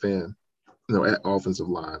paper thin, you know, at offensive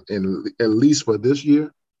line. And at least for this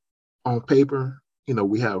year, on paper, you know,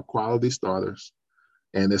 we have quality starters,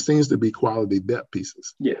 and there seems to be quality depth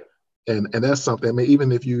pieces. Yeah. And that's something, I mean,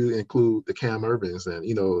 even if you include the Cam Irvings and,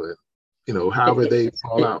 you know, however they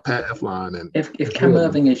fall out, Pat Elflein. And if Cam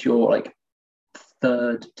Irving is your, like,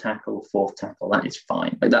 3rd tackle, 4th tackle, that is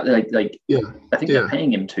fine. Like that, I think they're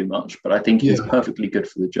paying him too much, but I think he's perfectly good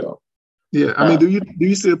for the job. Yeah, I mean, do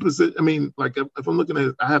you see a position? I mean, like if I'm looking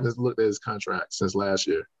at, I haven't looked at his contract since last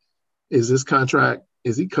year. Is this contract,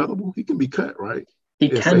 is he cuttable? He can be cut, right? He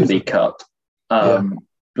can be cut,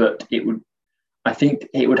 but I think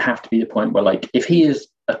it would have to be the point where, like, if he is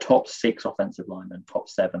a top 6 offensive lineman, top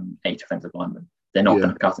 7, 8 offensive lineman, they're not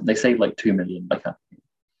going to cut him. They save like $2 million by cutting him.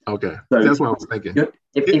 Okay, so that's what I was thinking.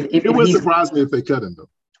 It wouldn't surprise me if they cut him, though.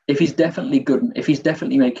 If he's definitely good, if he's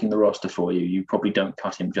definitely making the roster for you, you probably don't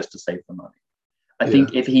cut him just to save the money. I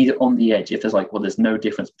think if he's on the edge, if there's like, well, there's no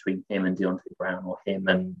difference between him and Deontay Brown, or him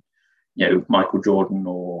and, you know, Michael Jordan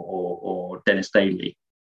or Dennis Daly,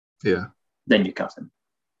 then you cut him.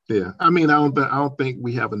 Yeah, I mean, I don't think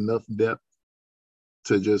we have enough depth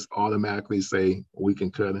to just automatically say we can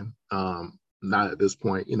cut him. Not at this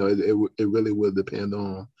point. You know, it really will depend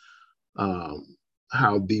on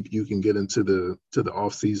how deep you can get into the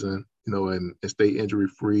off season, you know, and stay injury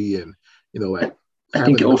free, and, you know, like I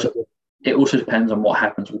think it also depends on what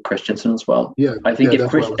happens with Christensen as well. Yeah, I think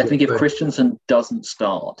if Christensen doesn't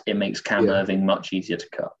start, it makes Cam Irving much easier to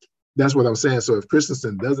cut. That's what I'm saying. So if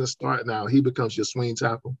Christensen doesn't start now, he becomes your swing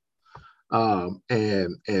tackle, and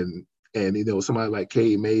you know, somebody like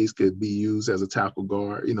Cade Mays could be used as a tackle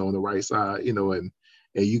guard, you know, on the right side, you know, and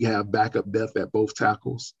you can have backup depth at both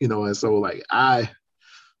tackles, you know, and so like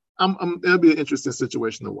it'll be an interesting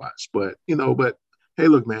situation to watch, but hey,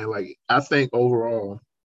 look, man, like I think overall,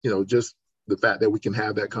 you know, just the fact that we can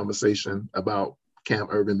have that conversation about Cam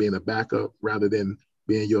Irving being a backup rather than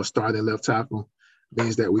being your starting left tackle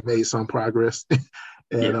means that we made some progress.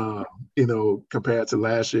 And, you know, compared to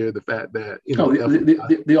last year, the fact that, you know,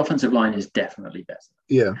 the offensive line is definitely better.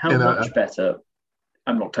 Yeah. How much better?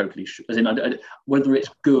 I'm not totally sure. As in, whether it's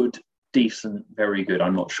good, decent, very good,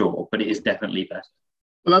 I'm not sure, but it is definitely better.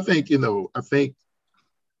 Well, I think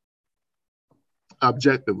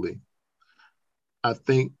objectively, I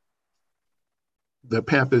think the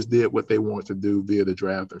Panthers did what they wanted to do via the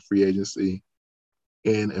draft and free agency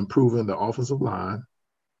in improving the offensive line.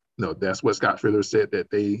 No, that's what Scott Fiddler said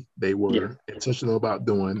that they were intentional about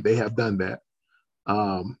doing. They have done that.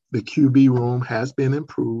 The QB room has been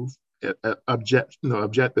improved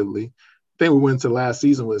objectively. I think we went to last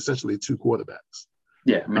season with essentially 2 quarterbacks.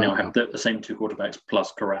 Yeah, I mean, they'll have the same 2 quarterbacks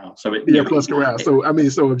plus Corral. So plus Corral. So I mean,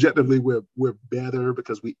 so objectively, we're better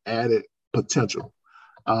because we added potential,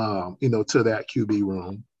 you know, to that QB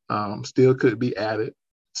room. Still could be added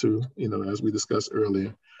to, you know, as we discussed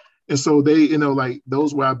earlier. And so they, you know, like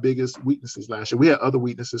those were our biggest weaknesses last year. We had other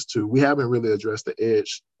weaknesses too. We haven't really addressed the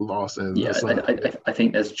edge loss. And I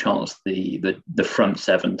think there's a chance the front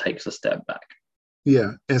 7 takes a step back.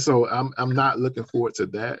 Yeah, and so I'm not looking forward to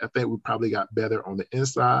that. I think we probably got better on the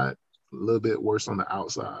inside, a little bit worse on the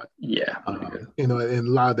outside. Yeah, you know, and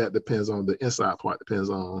a lot of that depends on the inside part. Depends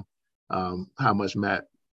on how much Matt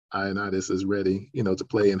Ioannidis is ready, you know, to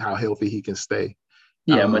play and how healthy he can stay.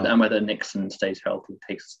 Yeah, and whether Nixon stays healthy,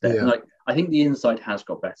 takes a step. Yeah. Like I think the inside has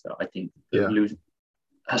got better. I think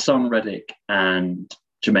Hassan Reddick and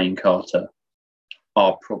Jermaine Carter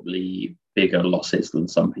are probably bigger losses than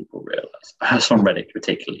some people realize. Hassan Reddick,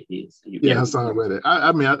 particularly, Hassan Reddick.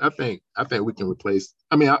 I think we can replace.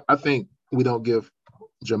 I think we don't give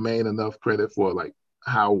Jermaine enough credit for like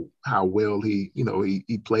how well he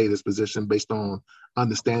played his position based on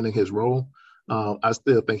understanding his role. I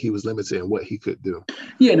still think he was limited in what he could do.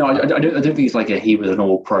 Yeah, no, I don't think it's like he was an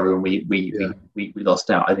all-pro and we lost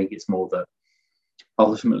out. I think it's more that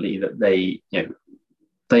ultimately that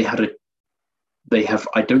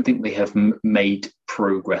I don't think they have made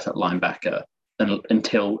progress at linebacker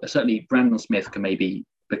until certainly Brandon Smith can maybe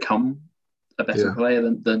become a better player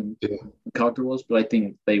than Carter was, but I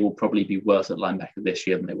think they will probably be worse at linebacker this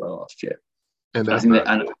year than they were last year. And I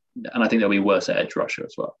think they'll be worse at edge rusher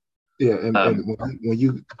as well. Yeah, and when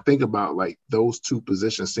you think about like those two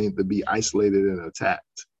positions seem to be isolated and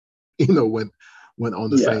attacked, when on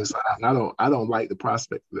the same side, I don't like the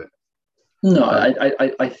prospect of that. No,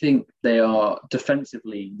 I think they are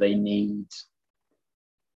defensively. They need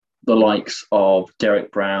the likes of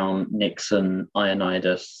Derek Brown, Nixon,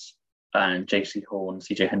 Ioannidis, and J.C. Horn,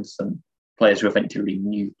 C.J. Henderson, players who are effectively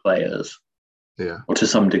new players, or to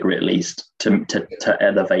some degree at least, to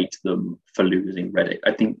elevate them for losing Reddick.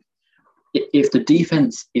 I think if the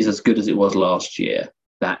defense is as good as it was last year,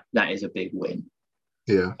 that is a big win.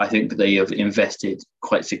 Yeah, I think that they have invested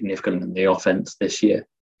quite significantly in the offense this year.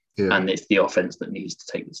 Yeah. And it's the offense that needs to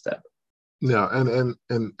take the step. Yeah, and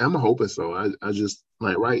I'm hoping so. I just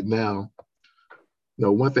like right now,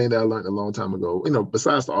 one thing that I learned a long time ago,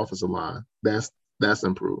 besides the offensive line, that's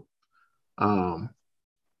improved. But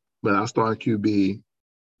our starting QB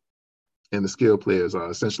and the skill players are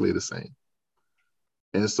essentially the same.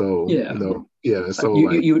 And so, so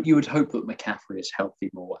you would hope that McCaffrey is healthy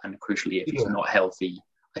more, and crucially, if he's not healthy,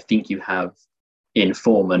 I think you have in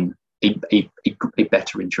Foreman a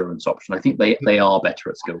better insurance option. I think they are better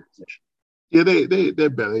at skill position. Yeah, they're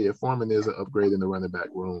better. Yeah, Foreman is an upgrade in the running back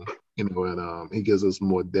room, and he gives us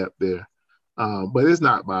more depth there. But it's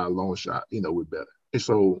not by a long shot. We're better. And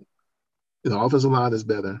so, offensive line is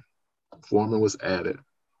better. Foreman was added.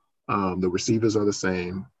 The receivers are the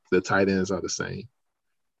same. The tight ends are the same.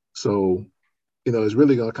 So, it's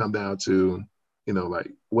really going to come down to,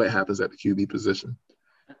 like what happens at the QB position.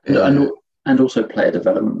 And also player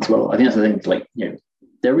development as well. I think that's the thing. Like,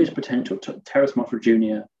 there is potential. Terrace Marshall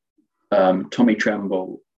Jr., Tommy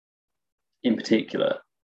Tremble, in particular.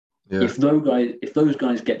 Yeah. If those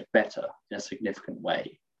guys get better in a significant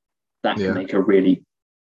way, that can make a really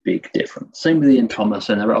big difference. Same with Ian Thomas,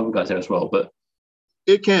 and there are other guys there as well. But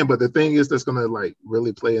it can. But the thing is, that's going to like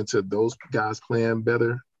really play into those guys playing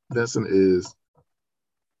better. Vincent, is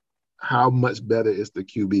how much better is the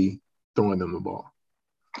QB throwing them the ball?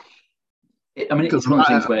 It's one of the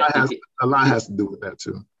things where a lot has to do with that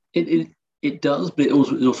too. It does, but it's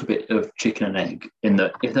also a bit of chicken and egg in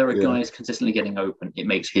that if there are guys consistently getting open, it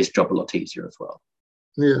makes his job a lot easier as well.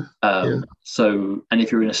 So, and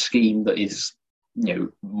if you're in a scheme that is,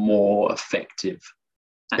 more effective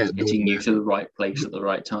at getting you to the right place at the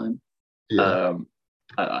right time,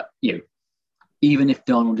 even if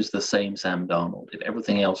Darnold is the same Sam Darnold, if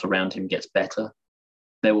everything else around him gets better,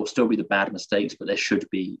 there will still be the bad mistakes, but there should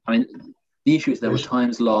be. The issue is there were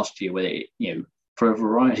times last year where, for a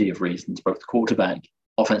variety of reasons, both quarterback,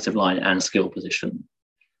 offensive line, and skill position,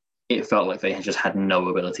 it felt like they just had no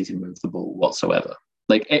ability to move the ball whatsoever.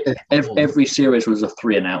 Like every series was a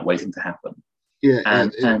 3-and-out waiting to happen. Yeah,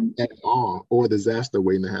 and or disaster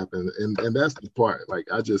waiting to happen, and that's the part. Like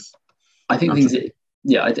I think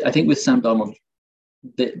with Sam Darnold,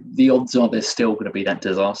 the odds are there's still going to be that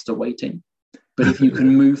disaster waiting. But if you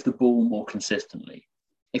can move the ball more consistently,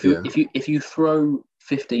 if you throw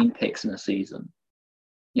 15 picks in a season,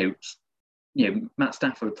 Matt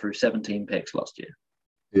Stafford threw 17 picks last year.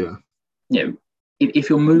 Yeah. If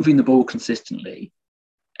you're moving the ball consistently,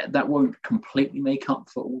 that won't completely make up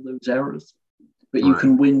for all those errors, but you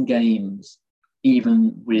can win games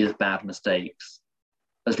even with bad mistakes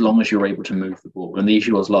as long as you're able to move the ball. And the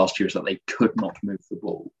issue was last year is that they could not move the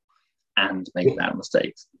ball and make bad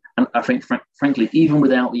mistakes. And I think, frankly, even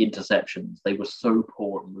without the interceptions, they were so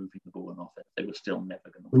poor at moving the ball in offense, they were still never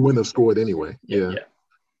going to win. We wouldn't have scored anyway. Yeah.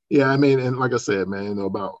 And like I said, man,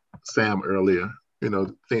 about Sam earlier, I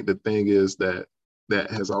think the thing is that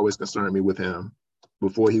has always concerned me with him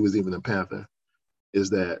before he was even a Panther is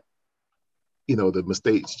that, the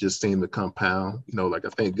mistakes just seem to compound. Like I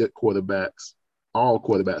think good quarterbacks, all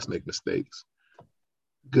quarterbacks make mistakes.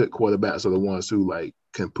 Good quarterbacks are the ones who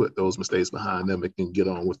can put those mistakes behind them and can get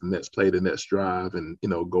on with the next play, the next drive, and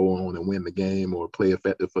go on and win the game or play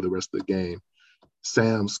effective for the rest of the game.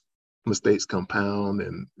 Sam's mistakes compound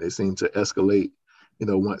and they seem to escalate,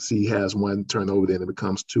 once he has one turnover, then it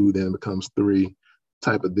becomes two, then it becomes three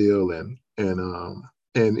type of deal. And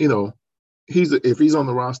if he's on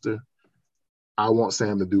the roster, I want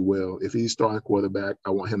Sam to do well. If he's starting quarterback, I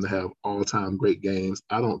want him to have all-time great games.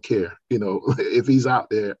 I don't care. If he's out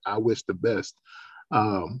there, I wish the best.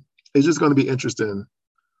 It's just going to be interesting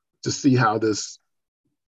to see how this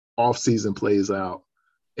offseason plays out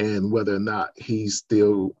and whether or not he's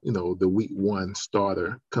still, the week one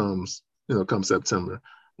starter come September.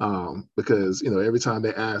 Because, every time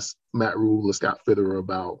they ask Matt Rule or Scott Fitterer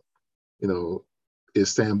about, is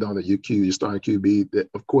Sam Darnold your starting QB? That,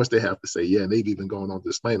 of course, they have to say, yeah, and they've even gone on to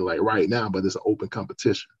explain it like right now, but it's an open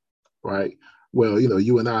competition, right? Well,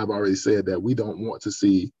 you and I have already said that we don't want to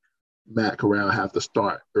see Matt Corral have to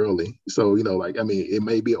start early. So, it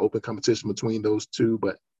may be an open competition between those two,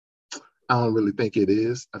 but I don't really think it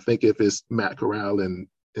is. I think if it's Matt Corral and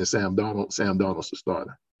Sam Darnold, Sam Darnold's the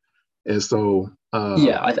starter. And so,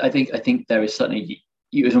 I think there is certainly.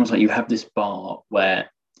 It's almost like you have this bar where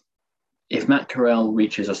if Matt Corral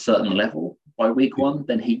reaches a certain level by week one,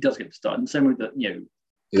 then he does get to start. And the same way that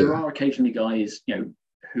there are occasionally guys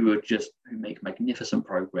who make magnificent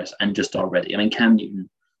progress and just are ready. I mean, Cam Newton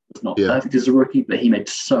was not perfect as a rookie, but he made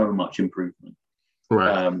so much improvement.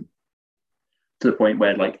 Right. To the point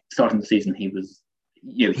where, like, starting the season, he was,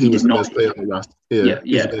 he was did the not. Best player on the roster. Yeah.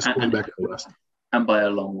 He's the best quarterback on the roster. And by a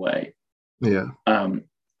long way. Yeah.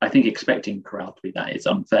 I think expecting Corral to be that is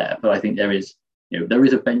unfair, but I think there is a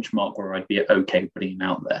benchmark where I'd be okay putting him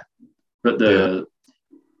out there. But the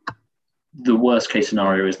worst case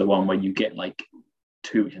scenario is the one where you get like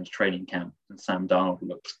 2 weeks into training camp and Sam Darnold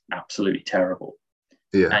looks absolutely terrible.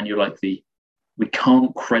 Yeah. And you're like we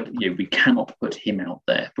cannot put him out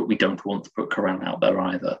there, but we don't want to put Corral out there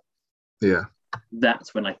either. Yeah.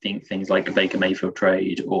 That's when I think things like a Baker Mayfield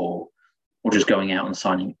trade or just going out and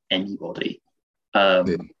signing anybody,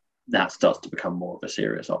 that starts to become more of a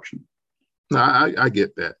serious option. No, I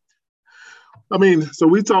get that. I mean, so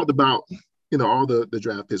we talked about, all the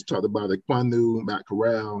draft picks. Talked about Ekwonu, Matt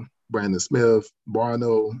Corral, Brandon Smith,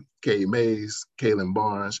 Barno, K. Mays, Kalen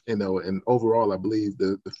Barnes, and overall, I believe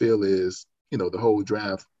the feel is, the whole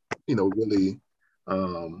draft, really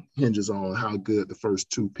hinges on how good the first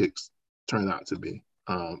 2 picks turn out to be.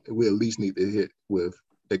 We at least need to hit with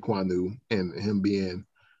Ekwonu and him being,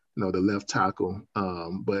 the left tackle.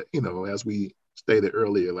 But, as we stated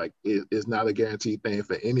earlier, like it's not a guaranteed thing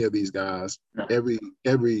for any of these guys. No.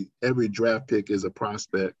 Every draft pick is a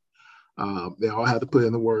prospect. They all have to put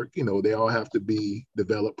in the work. They all have to be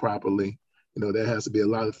developed properly. There has to be a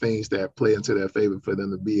lot of things that play into their favor for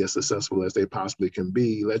them to be as successful as they possibly can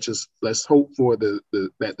be. Let's hope for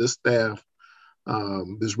that this staff,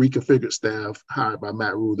 this reconfigured staff hired by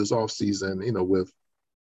Matt Rule this offseason, with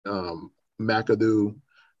McAdoo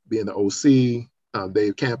being the OC,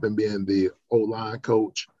 Dave Campen being the O-line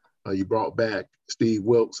coach. You brought back Steve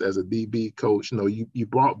Wilkes as a DB coach. You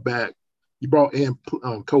brought in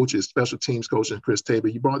coaches, special teams coaches, Chris Tabor.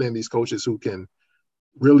 You brought in these coaches who can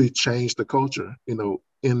really change the culture,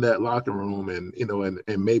 in that locker room and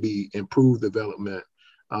maybe improve development,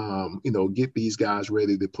 get these guys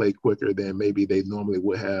ready to play quicker than maybe they normally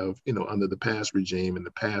would have, under the past regime and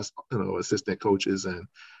the past, assistant coaches. And,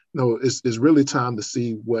 it's really time to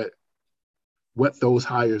see what those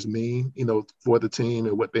hires mean, for the team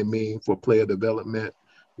and what they mean for player development,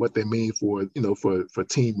 what they mean for, for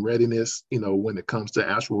team readiness, when it comes to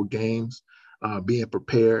actual games, being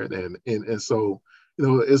prepared. And so,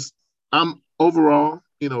 I'm overall,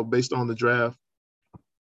 based on the draft,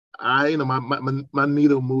 my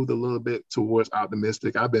needle moved a little bit towards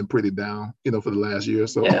optimistic. I've been pretty down, for the last year or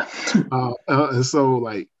so. Yeah. And so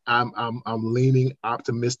like I'm leaning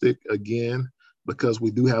optimistic again because we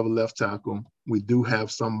do have a left tackle. We do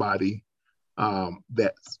have somebody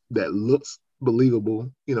that looks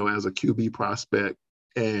believable, as a QB prospect.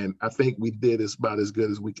 And I think we did about as good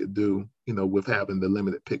as we could do, with having the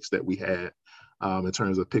limited picks that we had, in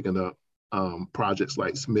terms of picking up projects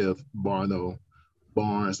like Smith, Barno,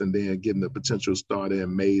 Barnes, and then getting the potential starter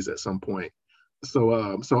in Mays at some point. So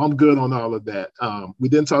I'm good on all of that. We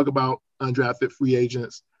didn't talk about undrafted free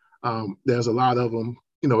agents. There's a lot of them.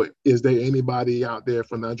 Is there anybody out there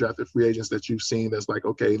from the undrafted free agents that you've seen that's like,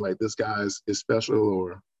 okay, like this guy is special,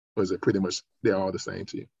 or is it pretty much they're all the same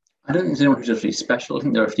to you? I don't think there's anyone who's really special. I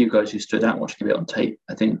think there are a few guys who stood out watching a bit on tape.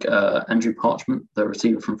 I think Andrew Parchment, the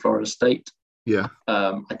receiver from Florida State. Yeah.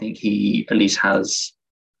 I think he at least has,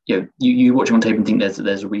 you watch him on tape and think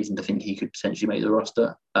there's a reason to think he could potentially make the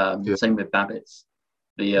roster. Same with Babbitts,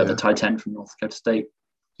 the tight end from North Dakota State.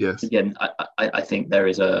 Yes. Again, I think there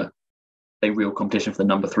is a a real competition for the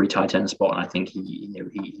number 3 tight end spot, and I think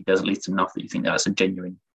he does at least enough that you think that's a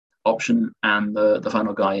genuine option. And the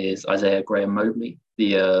final guy is Isaiah Graham Mobley,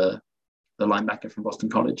 the linebacker from Boston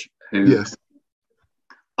College, who Yes.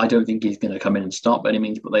 I don't think he's going to come in and start by any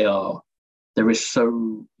means, but there is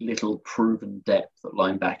so little proven depth at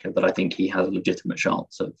linebacker that I think he has a legitimate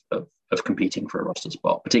chance of competing for a roster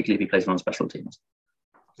spot, particularly if he plays on special teams.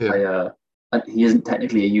 Yeah. He isn't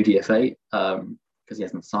technically a UDFA because he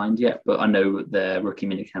hasn't signed yet, but I know their rookie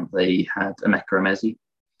minicamp they had Emeka Emezi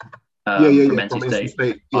from NC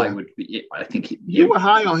State. Yeah. I think you were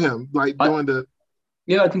high on him, like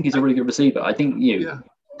I think he's a really good receiver. I think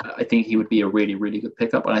I think he would be a really, really good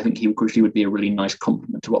pickup, and I think he would be a really nice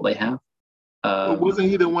complement to what they have. Wasn't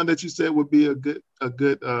he the one that you said would be a good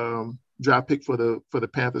draft pick for the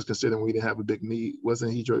Panthers, considering we didn't have a big need?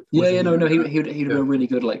 Wasn't he? He'd been a really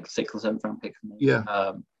good 6th or 7th round pick for me.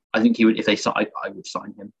 Yeah. I think he would if they sign. I would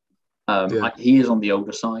sign him. He is on the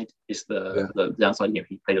older side. Is the downside?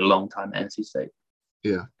 He played a long time at NC State.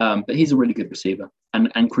 Yeah. But he's a really good receiver,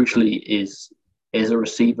 and crucially is a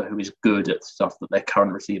receiver who is good at stuff that their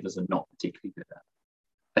current receivers are not particularly good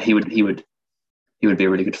at. He would be a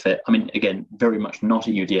really good fit. I mean, again, very much not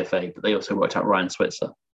a UDFA, but they also worked out Ryan Switzer,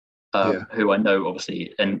 who I know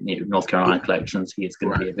obviously in North Carolina collections, he is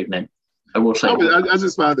going to be a big name. I will say, I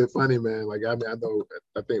just found it funny, man. Like, I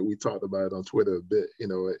think we talked about it on Twitter a bit.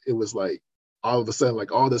 It was like all of a sudden,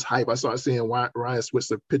 like all this hype. I started seeing Ryan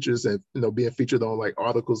Switzer pictures and being featured on like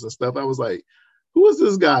articles and stuff. I was like, who is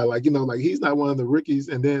this guy? Like, like he's not one of the rookies.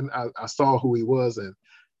 And then I saw who he was, and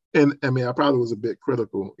I mean, I probably was a bit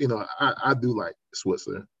critical. I do like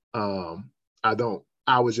Switzer.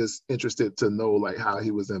 I was just interested to know like how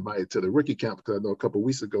he was invited to the rookie camp, because I know a couple of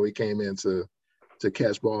weeks ago he came in to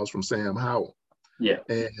catch balls from Sam Howell. Yeah.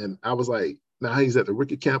 And I was like, now he's at the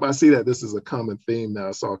rookie camp. I see that this is a common theme now.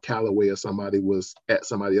 I saw Callaway or somebody was at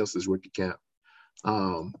somebody else's rookie camp.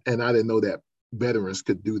 And I didn't know that veterans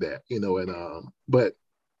could do that, but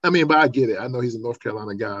I get it. I know he's a North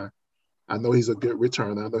Carolina guy. I know he's a good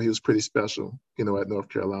returner. I know he was pretty special, at North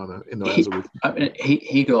Carolina, as a rookie.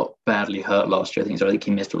 He got badly hurt last year. I think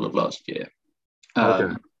he missed all of last year.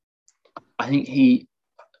 Okay. I think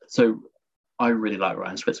I really like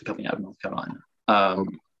Ryan Switzer coming out of North Carolina. I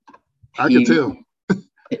can tell.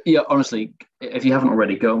 Yeah, honestly, if you haven't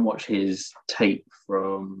already, go and watch his tape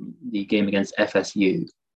from the game against FSU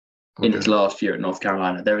in his last year at North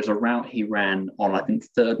Carolina. There is a route he ran on, I think,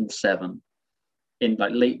 3rd and 7. In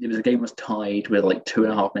like late, the game was tied with like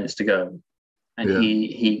 2.5 minutes to go, and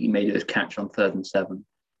he made his catch on 3rd and 7,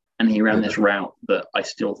 and he ran this route that I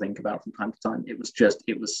still think about from time to time. It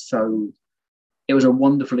was a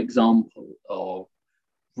wonderful example of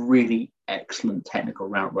really excellent technical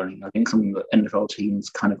route running. I think something that NFL teams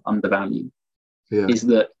kind of undervalue is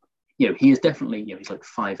that he is definitely he's like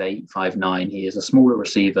 5'8", 5'9". He is a smaller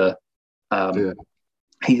receiver.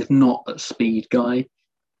 He's not a speed guy,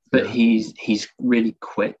 but he's really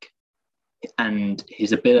quick, and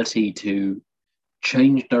his ability to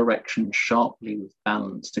change direction sharply with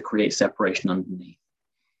balance to create separation underneath,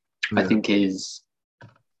 I think he's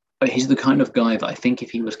the kind of guy that I think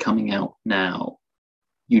if he was coming out now,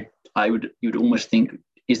 you'd almost think,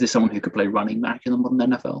 is this someone who could play running back in the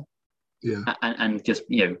modern NFL? Yeah. And just,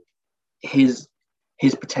 his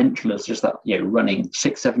potential is just that, running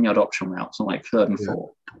 6-7 yard option routes on like 3rd and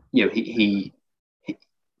 4.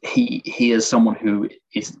 He is someone who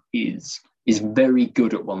is very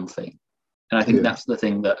good at one thing. And I think that's the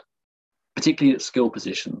thing that, particularly at skill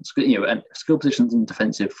positions, and skill positions in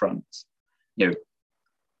defensive fronts,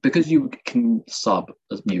 because you can sub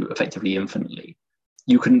as effectively infinitely,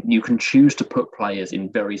 you can choose to put players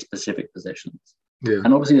in very specific positions. Yeah.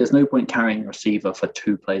 And obviously there's no point carrying a receiver for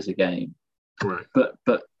 2 plays a game. Right.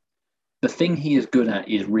 But the thing he is good at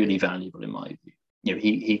is really valuable in my view.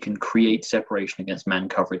 He can create separation against man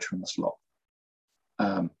coverage from the slot.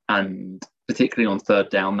 And particularly on 3rd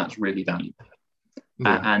down, that's really valuable.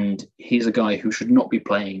 Yeah. And he's a guy who should not be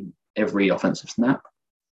playing every offensive snap.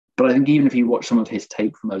 But I think even if you watch some of his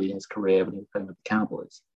tape from early in his career when he was playing with the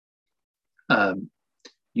Cowboys,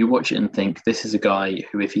 you watch it and think, this is a guy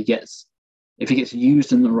who, if he gets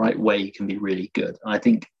used in the right way, can be really good. And I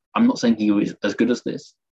think, I'm not saying he was as good as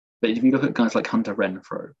this, but if you look at guys like Hunter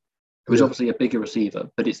Renfrow, who's obviously a bigger receiver,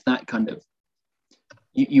 but it's that kind of,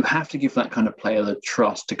 you have to give that kind of player the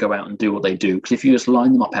trust to go out and do what they do. Because if you just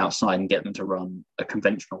line them up outside and get them to run a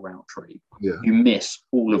conventional route tree, you miss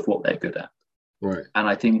all of what they're good at. Right. And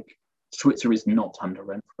I think Switzer is not Hunter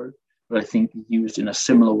Renfrow, but I think used in a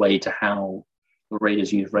similar way to how the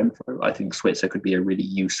Raiders use Renfrow, I think Switzer could be a really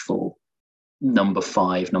useful number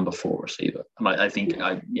 5, number 4 receiver. And I think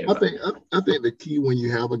I think the key when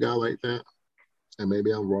you have a guy like that, and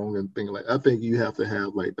maybe I'm wrong in thinking I think you have to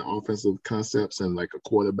have like the offensive concepts and like a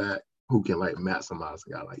quarterback who can like maximize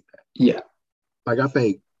a guy like that. Yeah. Like I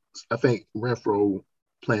think Renfro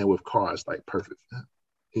playing with Carr is like perfect.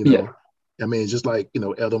 You know, I mean, just like,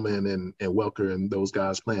 Edelman and Welker and those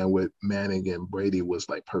guys playing with Manning and Brady was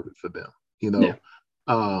like perfect for them.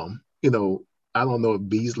 I don't know if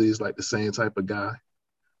Beasley is like the same type of guy,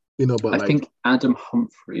 but I think Adam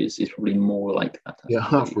Humphries is probably more like that. Yeah,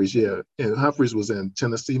 Humphries, yeah. And Humphries was in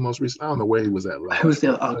Tennessee most recently. I don't know where he was at last. Who was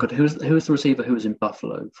the receiver who was in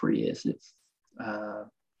Buffalo for years? It's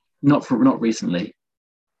not recently.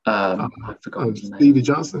 I forgot his name. Stevie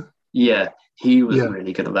Johnson? Yeah, he was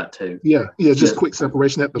really good at that too. Yeah, just quick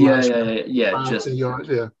separation at the line. Just 10 yards,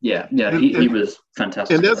 he was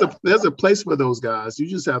fantastic. And there's a place for those guys. You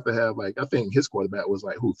just have to have I think his quarterback was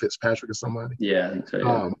like Fitzpatrick or somebody. Yeah, I think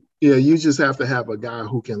so. You just have to have a guy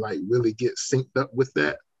who can like really get synced up with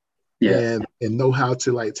that. Yeah. And know how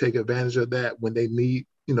to like take advantage of that when they need,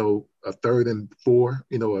 a 3rd and 4,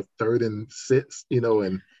 a 3rd and 6,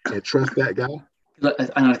 and trust that guy.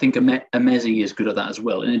 And I think Emezi is good at that as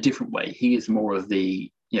well in a different way. He is more of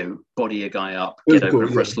the body a guy up, get over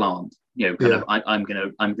for a slant. I'm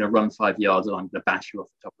gonna run 5 yards and I'm gonna bash you off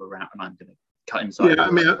the top of the route and I'm gonna cut inside. Yeah,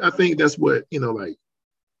 I mean, I think that's what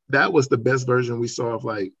that was the best version we saw of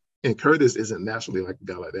and Curtis isn't naturally like a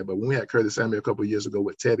guy like that, but when we had Curtis Samuel a couple of years ago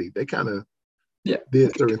with Teddy, they kind of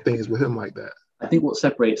did certain things with him like that. I think what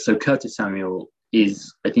separates Curtis Samuel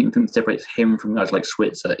separates him from guys like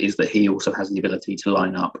Switzer is that he also has the ability to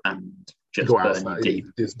line up and just burn you deep,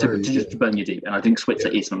 to burn you deep. And I think Switzer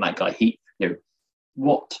is not that guy. He,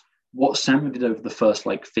 what Samuel did over the first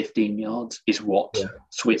 15 yards is what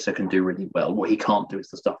Switzer can do really well. What he can't do is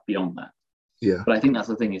the stuff beyond that. Yeah. But I think that's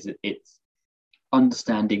the thing, is it's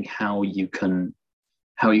understanding how you can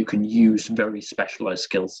use very specialized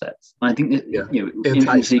skill sets. And I think that,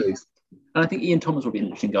 and I think Ian Thomas will be an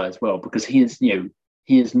interesting guy as well, because he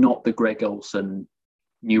is not the Greg Olsen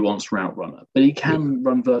nuanced route runner, but he can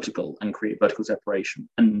run vertical and create vertical separation.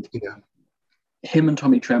 And him and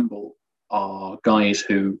Tommy Tremble are guys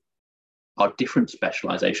who are different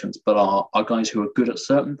specializations, but are guys who are good at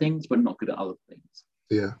certain things, but not good at other things.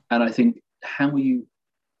 Yeah. And I think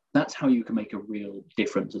that's how you can make a real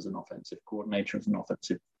difference as an offensive coordinator, as an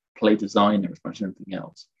offensive play designer, as much as anything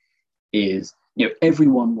else, is,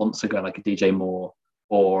 everyone wants a guy like a DJ Moore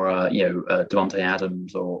or, Devontae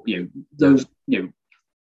Adams or, those,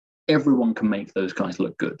 everyone can make those guys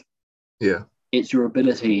look good. Yeah. It's your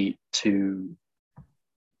ability to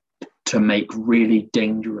make really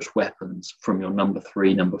dangerous weapons from your number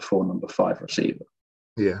 3, number 4, number 5 receiver.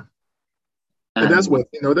 Yeah. And that's what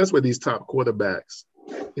these top quarterbacks,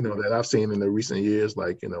 that I've seen in the recent years,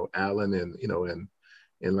 like, Allen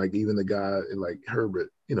and like even the guy like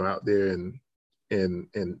Herbert, out there in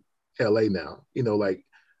LA now,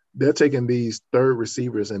 they're taking these 3rd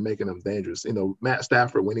receivers and making them dangerous. Matt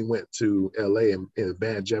Stafford, when he went to LA and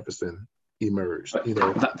Van Jefferson emerged,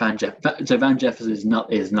 Van Jefferson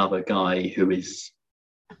is another guy who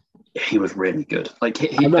he was really good.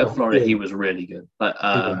 At Florida, he was really good. But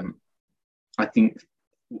I think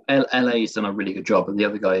LA's done a really good job. And the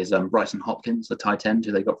other guy is Bryson Hopkins, the tight end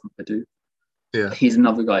who they got from Purdue. Yeah, he's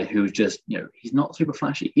another guy who's just, he's not super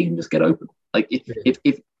flashy. He can just get open.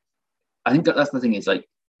 If I think that's the thing, is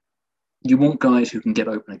you want guys who can get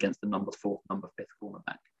open against the number 4, number 5th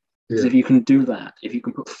cornerback. Because if you can do that, if you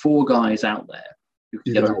can put 4 guys out there who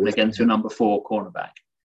can get open against your number 4 cornerback,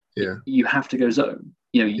 you have to go zone.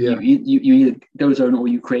 You either go zone or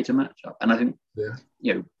you create a matchup. And I think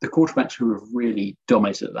the quarterbacks who have really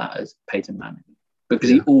dominated that is Peyton Manning, because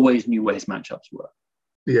he always knew where his matchups were.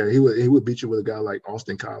 Yeah, he would beat you with a guy like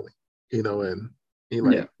Austin Collie, and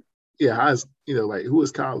he how's, who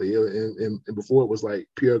is Collie? And before it was like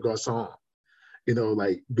Pierre Garçon,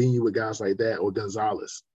 beating you with guys like that, or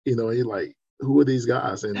Gonzalez, he who are these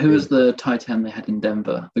guys? And who was the tight end they had in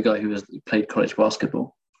Denver? The guy who played college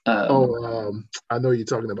basketball. I know you're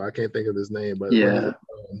talking about. I can't think of his name, but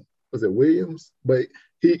was it Williams? But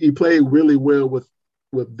he played really well with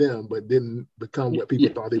them, but didn't become what people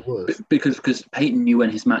thought he was. Because Peyton knew when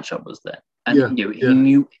his matchup was there, and he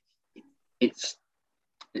knew it's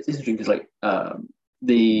interesting because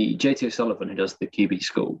the JT O'Sullivan, who does the QB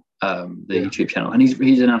School, the YouTube channel, and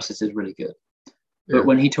his analysis is really good. But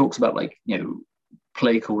when he talks about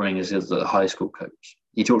play calling as a high school coach,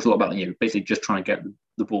 he talks a lot about basically just trying to get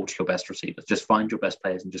the ball to your best receivers, just find your best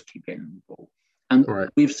players and just keep getting them the ball. And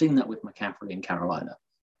we've seen that with McCaffrey in Carolina.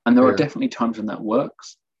 And there are definitely times when that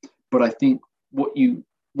works. But I think what you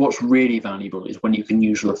what's really valuable is when you can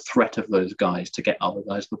use the threat of those guys to get other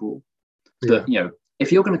guys the ball. That,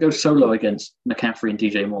 if you're going to go solo against McCaffrey and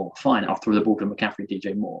DJ Moore, fine, I'll throw the ball to McCaffrey and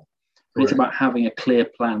DJ Moore. But it's about having a clear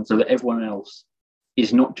plan so that everyone else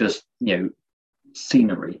is not just,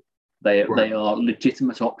 scenery. They are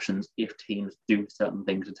legitimate options if teams do certain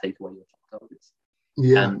things to take away your top targets.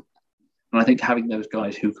 Yeah. And I think having those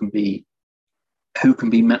guys who can be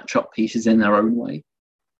match-up pieces in their own way,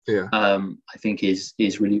 I think is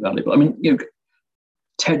really valuable. I mean,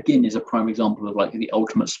 Ted Ginn is a prime example of like the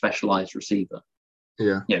ultimate specialized receiver.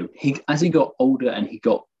 Yeah. As he got older and he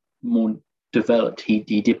got more developed, he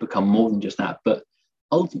did become more than just that. But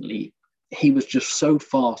ultimately, he was just so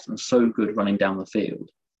fast and so good running down the field.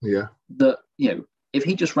 Yeah. That, if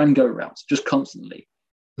he just ran go routes just constantly,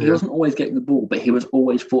 he wasn't always getting the ball, but he was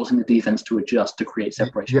always forcing the defense to adjust to create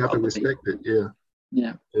separation. You have to respect it.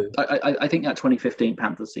 Yeah. I think that 2015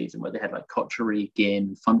 Panthers season where they had like Cotchery,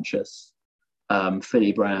 Ginn, Funchess,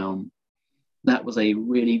 Philly Brown, that was a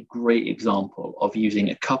really great example of using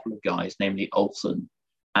a couple of guys, namely Olsen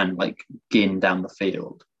and like Ginn down the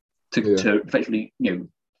field to effectively,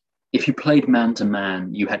 if you played man to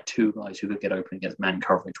man, you had two guys who could get open against man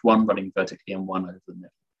coverage, one running vertically and one over the middle.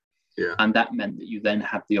 Yeah. And that meant that you then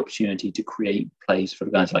had the opportunity to create plays for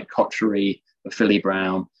guys like Cotchery, Philly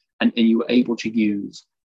Brown, and you were able to use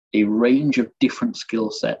a range of different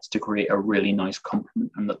skill sets to create a really nice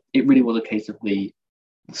complement. And that it really was a case of the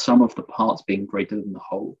sum of the parts being greater than the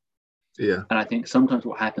whole. Yeah. And I think sometimes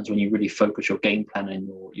what happens when you really focus your game plan and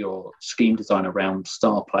your scheme design around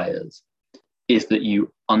star players is that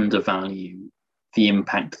you undervalue the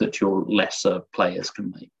impact that your lesser players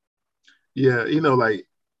can make. Yeah,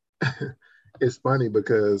 it's funny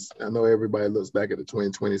because I know everybody looks back at the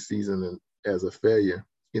 2020 season as a failure,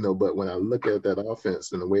 but when I look at that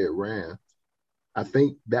offense and the way it ran, I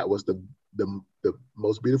think that was the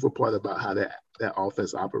most beautiful part about how that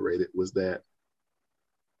offense operated was that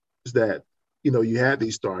you had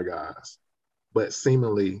these star guys, but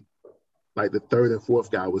seemingly like the third and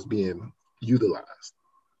fourth guy was being utilized.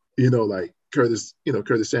 Like Curtis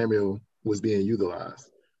Samuel was being utilized.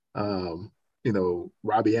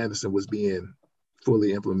 Robbie Anderson was being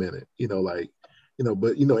fully implemented. But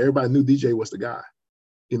everybody knew DJ was the guy.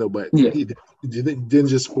 But he didn't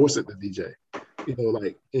just force it to DJ.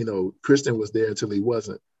 Christian was there until he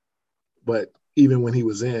wasn't. But even when he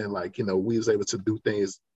was in, we was able to do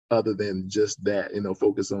things other than just that,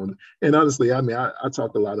 focus on. And honestly, I mean, I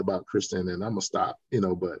talk a lot about Christian, and I'm gonna stop,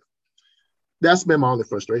 but that's been my only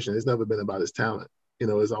frustration. It's never been about his talent.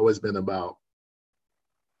 It's always been about.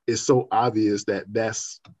 It's so obvious that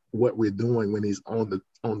that's what we're doing when he's on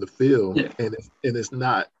the field, and it's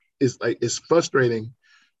not. It's frustrating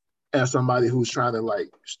as somebody who's trying to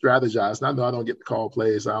strategize. And I know I don't get to call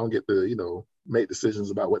plays. I don't get to make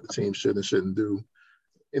decisions about what the team should and shouldn't do,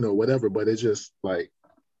 whatever. But it's just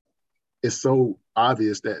it's so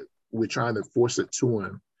obvious that we're trying to force it to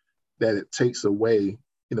him that it takes away,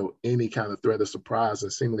 any kind of threat of surprise.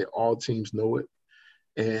 And seemingly all teams know it.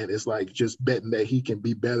 And it's just betting that he can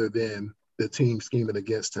be better than the team scheming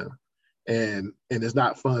against him. And it's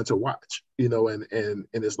not fun to watch, and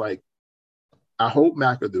it's I hope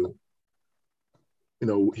McAdoo,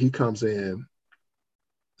 he comes in,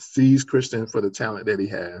 sees Christian for the talent that he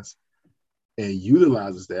has, and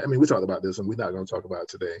utilizes that. I mean, we talked about this, and we're not going to talk about it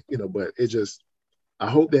today, but I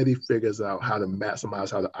hope that he figures out how to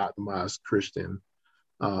maximize, how to optimize Christian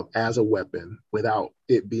as a weapon without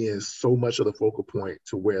it being so much of the focal point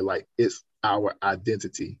to where it's our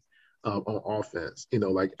identity on offense.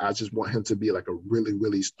 I just want him to be a really,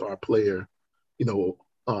 really star player,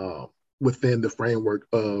 within the framework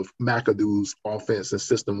of McAdoo's offense and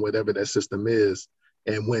system, whatever that system is.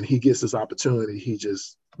 And when he gets his opportunity, he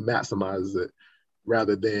just maximizes it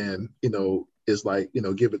rather than, it's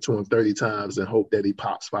give it to him 30 times and hope that he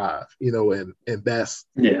pops 5, and that's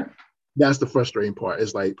the frustrating part.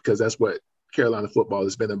 It's because that's what Carolina football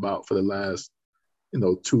has been about for the last,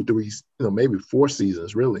 2, 3, maybe 4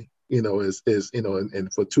 seasons, really,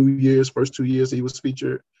 and for 2 years, first 2 years he was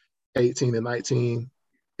featured, 18 and 19,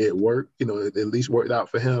 it worked, it at least worked out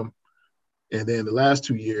for him. And then the last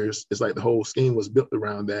 2 years, it's the whole scheme was built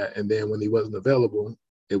around that. And then when he wasn't available,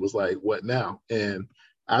 it was what now? And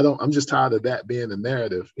I'm just tired of that being the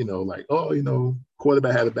narrative,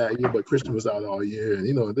 quarterback had a bad year, but Christian was out all year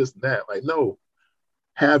and, this and that. No,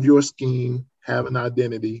 have your scheme, have an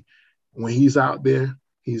identity. When he's out there,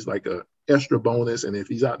 he's a extra bonus. And if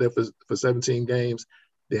he's out there for 17 games,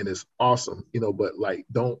 then it's awesome, but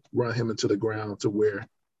don't run him into the ground to where,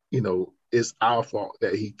 it's our fault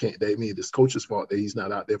that he can't, it's coach's fault that he's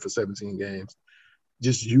not out there for 17 games.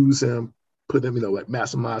 Just use him, put him, like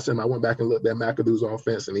maximize him. I went back and looked at McAdoo's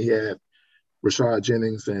offense, and he had Rashard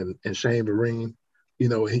Jennings and Shane Vereen,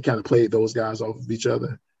 and he kind of played those guys off of each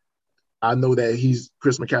other. I know that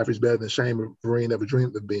Chris McCaffrey's better than Shane Vereen ever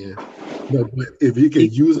dreamed of being. But if you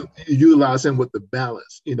can utilize him with the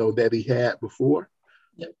balance, that he had before,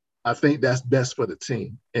 I think that's best for the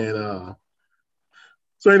team. And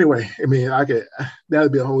so anyway, I mean,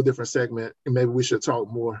 that'd be a whole different segment, and maybe we should talk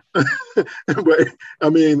more. But I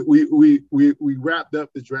mean, we wrapped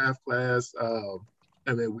up the draft class.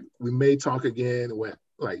 I mean, we may talk again when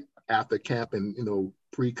like after camp and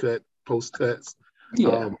pre-cut, post-cuts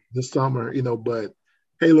this summer. But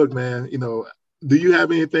hey, look, man, do you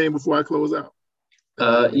have anything before I close out?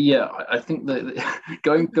 I think that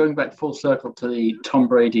going back full circle to the Tom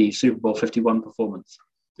Brady Super Bowl 51 performance.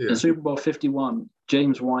 Yeah. In Super Bowl 51,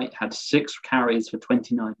 James White had 6 carries for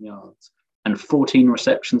 29 yards and 14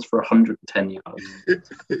 receptions for 110 yards.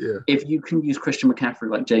 Yeah. If you can use Christian McCaffrey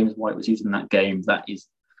like James White was using in that game, that is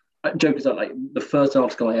joke is that like the first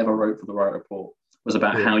article I ever wrote for the Wright Report was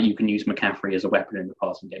about how you can use McCaffrey as a weapon in the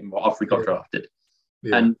passing game after he got drafted.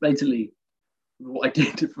 Yeah. And basically what I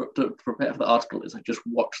did to prepare for the article is I just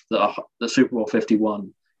watched the Super Bowl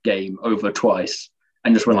 51 game over twice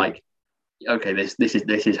and just went like, okay, this is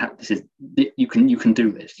you can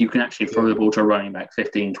do this. You can actually throw the ball to a running back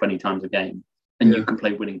 15, 20 times a game, and you can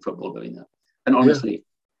play winning football doing that. And honestly,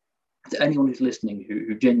 to anyone who's listening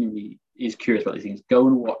who genuinely is curious about these things, go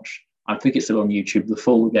and watch. I think it's still on YouTube, the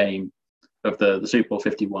full game of the Super Bowl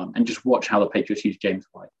 51, and just watch how the Patriots use James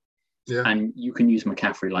White. Yeah. And you can use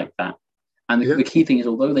McCaffrey like that. And the key thing is,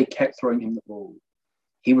 although they kept throwing him the ball,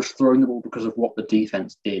 he was throwing the ball because of what the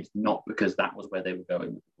defense did, not because that was where they were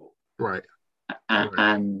going with the ball. Right.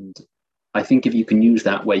 And I think if you can use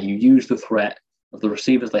that, where you use the threat of the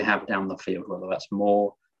receivers they have down the field, whether that's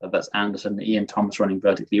Moore, whether that's Anderson, Ian Thomas running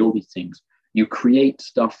vertically, all these things, you create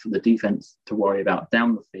stuff for the defense to worry about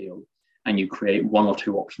down the field, and you create 1 or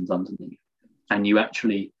 2 options underneath. And you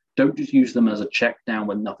actually don't just use them as a check down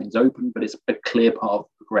when nothing's open, but it's a clear part of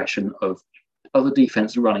the progression of other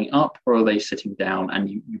defense running up, or are they sitting down? And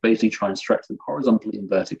you basically try and stretch them horizontally and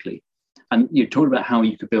vertically. And you talked about how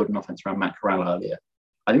you could build an offense around Matt Corral earlier.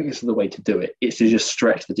 I think this is the way to do it. It's to just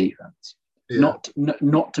stretch the defense, not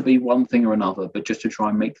to be one thing or another, but just to try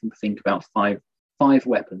and make them think about five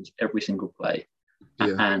weapons every single play,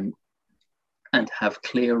 and have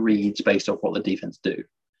clear reads based off what the defense do,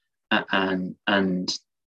 and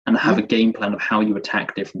have a game plan of how you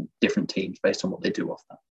attack different teams based on what they do off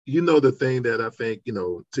that. The thing that I think,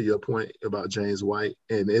 to your point about James White,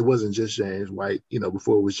 and it wasn't just James White,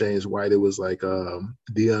 before it was James White, it was like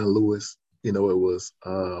Dion Lewis, it was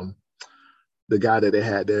the guy that they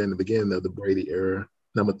had there in the beginning of the Brady era,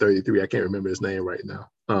 number 33. I can't remember his name right now.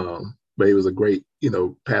 But he was a great,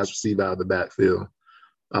 pass receiver out of the backfield.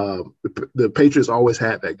 The Patriots always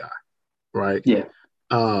had that guy, right? Yeah.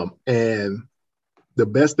 And the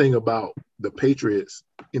best thing about the Patriots,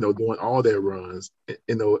 doing all their runs,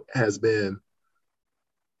 has been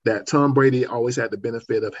that Tom Brady always had the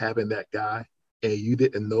benefit of having that guy, and you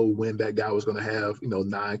didn't know when that guy was going to have,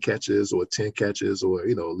 9 catches or 10 catches or,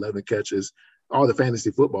 11 catches. All the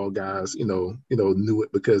fantasy football guys, knew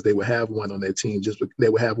it because they would have one on their team. They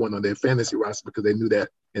would have one on their fantasy roster because they knew that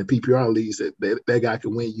in PPR leagues that guy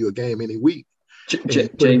could win you a game any week.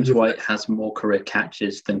 James White has more career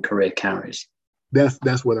catches than career carries.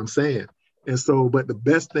 That's what I'm saying. And so, but the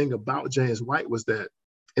best thing about James White was that,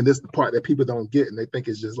 and this is the part that people don't get, and they think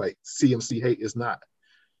it's just like CMC hate. Is not.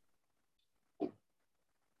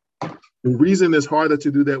 The reason it's harder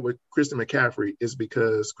to do that with Christian McCaffrey is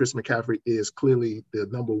because Christian McCaffrey is clearly the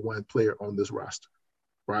number 1 player on this roster,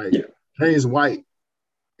 right? Yeah. James White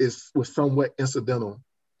was somewhat incidental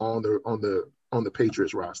on the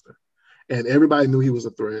Patriots roster, and everybody knew he was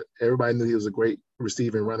a threat. Everybody knew he was a great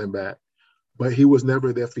receiving running back, but he was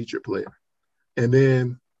never their featured player. And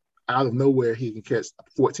then out of nowhere, he can catch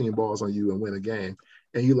 14 balls on you and win a game,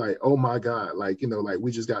 and you're like, oh my God, like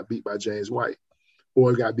we just got beat by James White.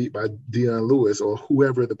 Or got beat by Dion Lewis or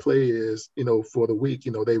whoever the play is, for the week.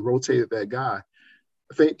 They rotated that guy.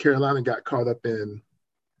 I think Carolina got caught up in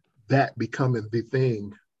that becoming the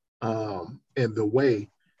thing, and the way,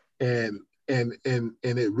 and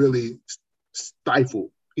it really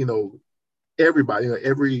stifled, everybody,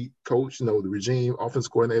 every coach, the regime, offense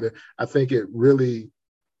coordinator. I think it really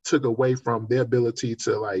took away from their ability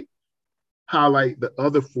to highlight the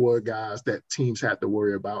other 4 guys that teams had to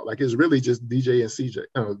worry about. Like it's really just DJ and CJ,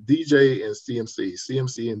 DJ and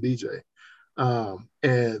CMC and DJ.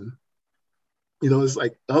 And, it's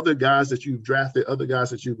like other guys that you've drafted, other guys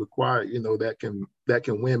that you've acquired, that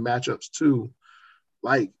can win matchups too.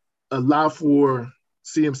 Like allow for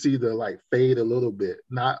CMC to like fade a little bit,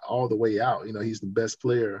 not all the way out. He's the best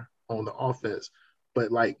player on the offense,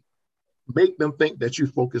 but like make them think that you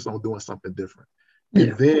focus on doing something different.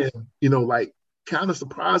 And then, like kind of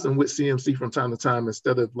surprise them with CMC from time to time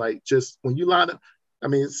instead of like just when you line up. I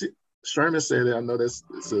mean, Sherman said it. I know it's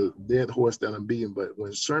a dead horse that I'm beating, but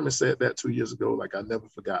when Sherman said that 2 years ago, like I never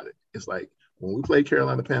forgot it. It's like when we play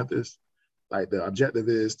Carolina Panthers, like the objective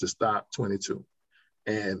is to stop 22.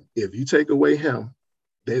 And if you take away him,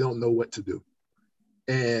 they don't know what to do.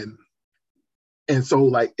 And so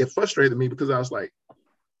like it frustrated me because I was like,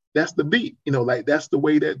 that's the beat, like that's the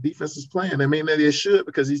way that defense is playing. I mean, that it should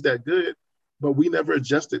because he's that good, but we never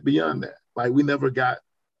adjusted beyond that. Like we never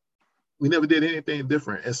did anything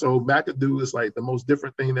different. And so McAdoo is like the most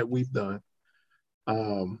different thing that we've done.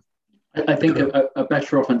 I think a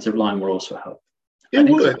better offensive line will also help. It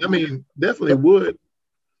would. I mean, definitely would.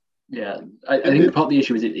 Yeah. I think part of the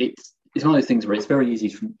issue is it's one of those things where it's very easy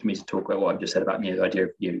for me to talk about what I've just said about, the idea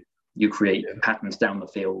of you create patterns down the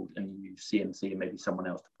field and you use CMC and maybe someone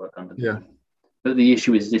else to work under them. Yeah. But the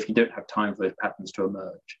issue is if you don't have time for those patterns to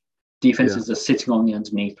emerge, defenses are sitting on the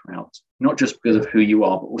underneath routes, not just because of who you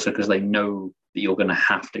are, but also because they know that you're going to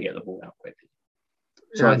have to get the ball out quickly.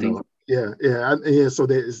 So I think, So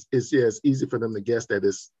it's easy for them to guess that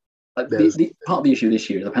it's. The part of the issue this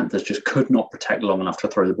year, the Panthers just could not protect long enough to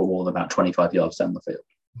throw the ball more than about 25 yards down the field.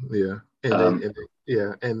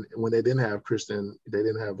 Yeah, and when they didn't have Christian, they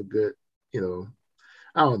didn't have a good, I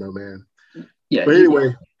don't know, man. Yeah, but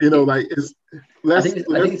anyway, like it's. I think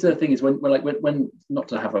it's the thing is when not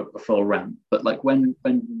to have a full rant, but like when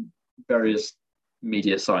various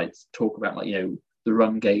media sites talk about like the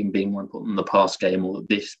run game being more important than the pass game, or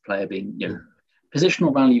this player being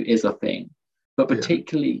positional value is a thing, but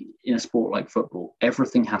particularly in a sport like football,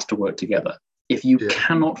 everything has to work together. If you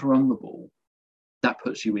cannot run the ball, that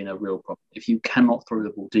puts you in a real problem. If you cannot throw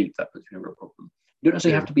the ball deep, that puts you in a real problem. You don't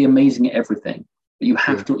necessarily have to be amazing at everything, but you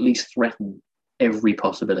have to at least threaten every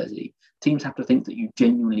possibility. Teams have to think that you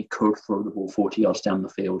genuinely could throw the ball 40 yards down the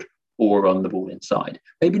field or run the ball inside.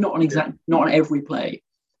 Maybe not on every play,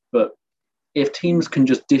 but if teams can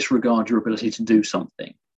just disregard your ability to do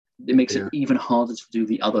something, it makes it even harder to do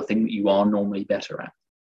the other thing that you are normally better at.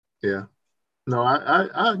 Yeah. No,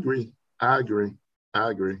 I agree. I agree.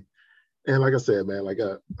 And like I said, man, like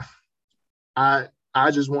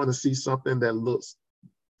I just want to see something that looks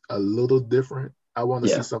a little different. I want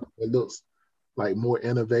to see something that looks like more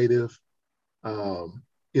innovative, and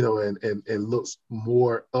looks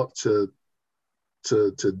more up to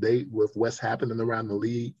date with what's happening around the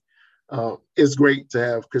league. It's great to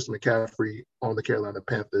have Christian McCaffrey on the Carolina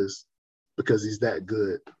Panthers because he's that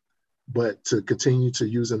good, but to continue to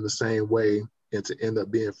use him the same way and to end up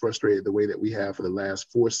being frustrated the way that we have for the last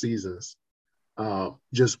 4 seasons,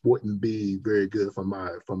 just wouldn't be very good for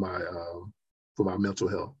my mental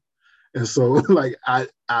health. And so, like, I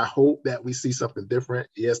hope that we see something different.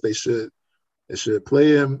 Yes, they should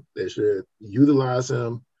play him. They should utilize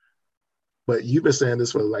him. But you've been saying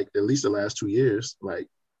this for like at least the last 2 years, like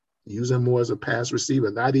use him more as a pass receiver,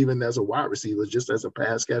 not even as a wide receiver, just as a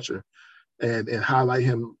pass catcher, and highlight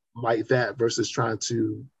him like that versus trying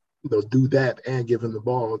to do that and give him the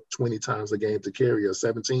ball 20 times a game to carry or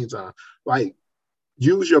 17 times. Like,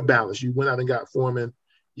 use your balance. You went out and got Foreman.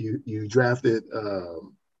 You drafted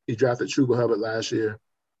Chuba Hubbard last year.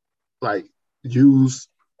 Like, use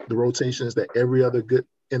the rotations that every other good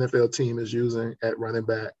NFL team is using at running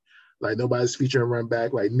back. Like, nobody's featuring run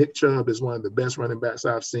back. Like, Nick Chubb is one of the best running backs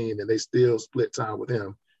I've seen, and they still split time with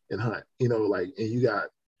him and Hunt. And you got,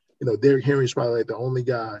 Derrick Henry's probably like the only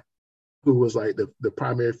guy who was like the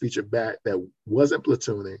primary feature back that wasn't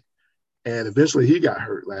platooning. And eventually he got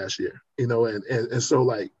hurt last year, and so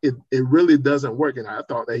like it really doesn't work. And I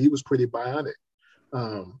thought that he was pretty bionic.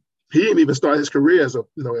 He didn't even start his career as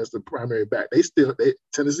the primary back.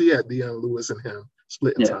 Tennessee had Deion Lewis and him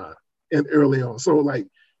splitting time and early on. So like,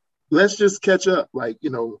 let's just catch up. Like,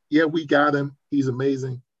 we got him. He's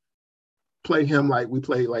amazing. Play him like we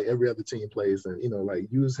play like every other team plays, and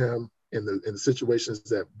like use him in the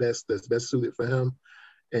situations that's best suited for him,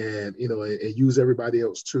 and and use everybody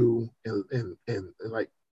else too, and like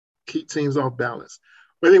keep teams off balance.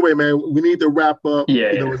 But anyway, man, we need to wrap up.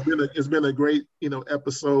 It's been a great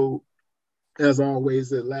episode. As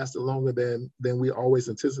always, it lasted longer than we always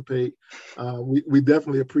anticipate. We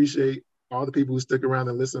definitely appreciate all the people who stick around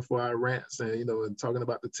and listen for our rants and and talking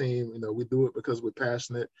about the team. We do it because we're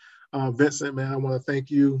passionate. Vincent, man, I want to thank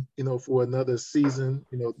you, for another season.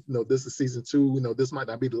 This is season 2. This might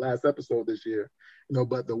not be the last episode this year,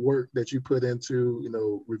 but the work that you put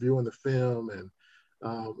into, reviewing the film and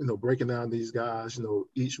breaking down these guys,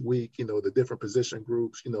 each week, the different position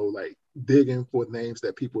groups, like digging for names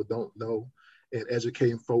that people don't know and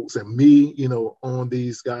educating folks and me, on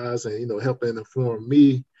these guys and, helping inform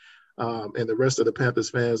me and the rest of the Panthers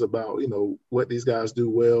fans about, what these guys do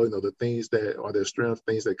well, the things that are their strengths,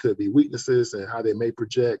 things that could be weaknesses and how they may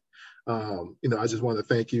project. I just want to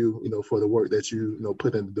thank you, for the work that you,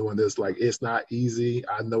 put into doing this. Like, it's not easy.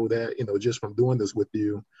 I know that, just from doing this with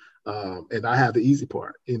you. And I have the easy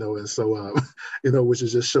part, and so, which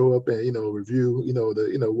is just show up and, review,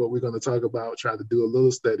 what we're going to talk about, try to do a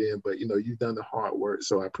little studying, but, you've done the hard work.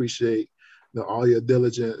 So I appreciate, all your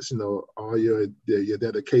diligence, all your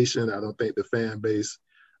dedication. I don't think the fan base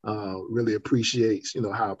really appreciates,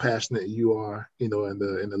 how passionate you are, and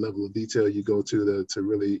the level of detail you go to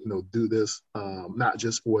really, do this, not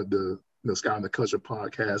just for the, Sky and the Culture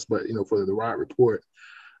podcast, but, for the Riot Report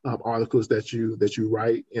articles that you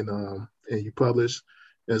write and you publish.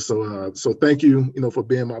 And so, thank you, for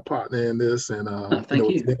being my partner in this. And, thank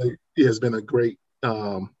you. It's been a great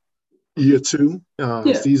year two, season two.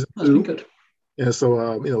 That's been good. And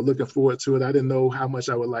so, looking forward to it. I didn't know how much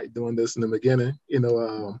I would like doing this in the beginning,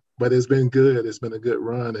 but it's been good. It's been a good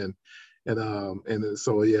run. And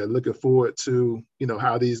so, yeah, looking forward to,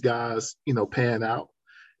 how these guys, pan out.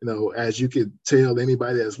 As you could tell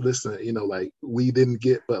anybody that's listening, like we didn't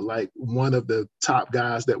get but like one of the top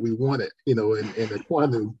guys that we wanted, in the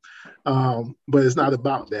Kwanu. But it's not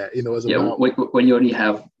about that, it's about when you only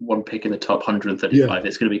have one pick in the top 135,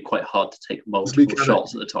 it's going to be quite hard to take multiple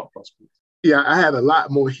shots at the top prospects. Yeah, I had a lot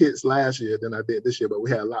more hits last year than I did this year, but we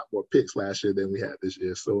had a lot more picks last year than we had this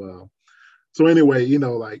year. So anyway,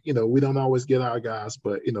 we don't always get our guys,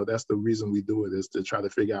 but, that's the reason we do it, is to try to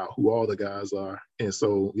figure out who all the guys are. And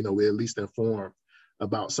so, we're at least informed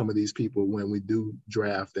about some of these people when we do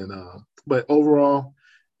draft. And, but overall,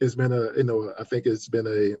 it's been I think it's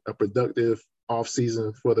been a productive off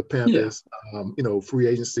season for the Panthers. Yeah. Free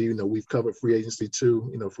agency, we've covered free agency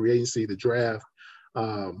too, free agency, the draft.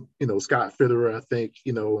 Scott Fitterer, I think,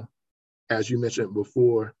 as you mentioned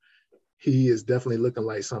before, he is definitely looking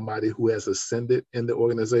like somebody who has ascended in the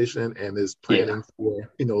organization and is planning for,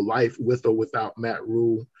 life with or without Matt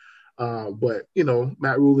Rule. But,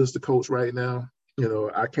 Matt Rule is the coach right now.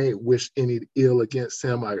 I can't wish any ill against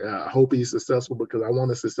him. I hope he's successful because I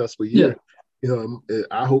want a successful year. Yeah.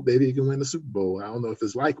 I hope that he can win the Super Bowl. I don't know if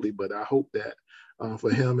it's likely, but I hope that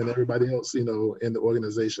for him and everybody else, in the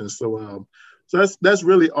organization. So that's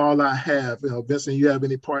really all I have. Vincent, you have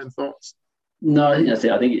any parting thoughts? No, I think that's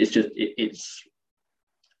it. I think it's just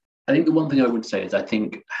I think the one thing I would say is I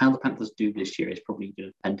think how the Panthers do this year is probably going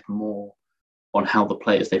to depend more on how the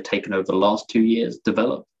players they've taken over the last 2 years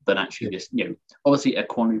develop than actually just, obviously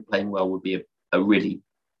Ekwonu playing well would be a really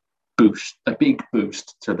big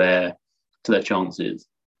boost to their chances.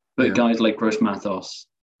 But guys like Gross Matos,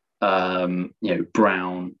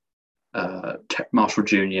 Brown, Marshall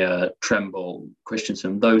Jr., Tremble,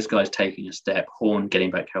 Christensen, those guys taking a step, Horn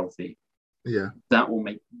getting back healthy. Yeah, that will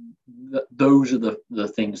make those are the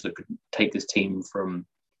things that could take this team from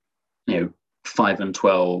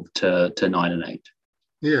 5-12 to 9-8.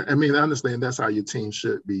 Yeah, I mean, honestly, and that's how your team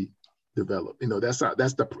should be developed. That's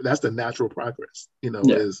the natural progress.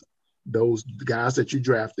 Is those guys that you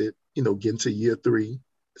drafted, get into year 3,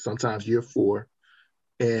 sometimes year 4,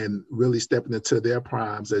 and really stepping into their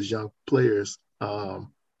primes as young players.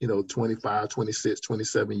 25, 26,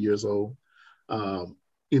 27 years old. And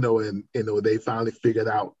they finally figured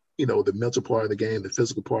out, the mental part of the game, the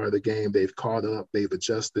physical part of the game. They've caught up, they've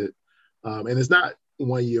adjusted. And it's not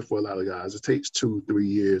 1 year for a lot of guys. It takes 2-3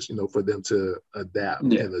 years, for them to adapt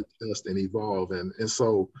and adjust and evolve. And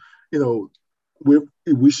so,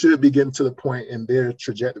 we should be getting to the point in their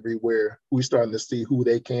trajectory where we're starting to see who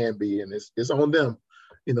they can be. And it's on them,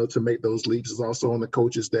 to make those leaps. It's also on the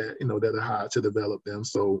coaches that, that are hired to develop them.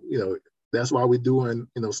 So, that's why we're doing,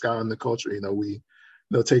 Sky and the Culture. We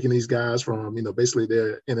taking these guys from, basically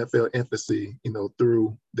their NFL infancy,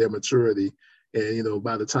 through their maturity. And,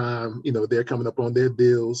 by the time, they're coming up on their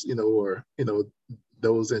deals, or,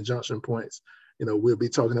 those injunction points, we'll be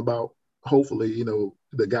talking about, hopefully,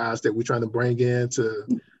 the guys that we're trying to bring in to,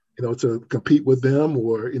 to compete with them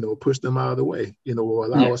or, push them out of the way, or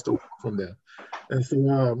allow us to work from them. And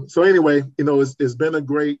so anyway, it's been a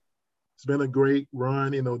great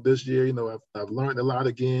run, this year. I've learned a lot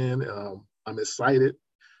again. I'm excited,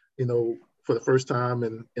 for the first time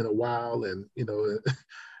in a while. And,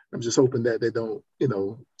 I'm just hoping that they don't,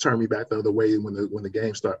 turn me back the other way when the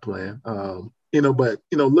games start playing. But,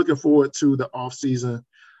 looking forward to the off season.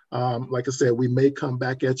 Like I said, we may come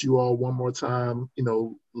back at you all one more time,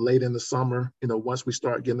 late in the summer, once we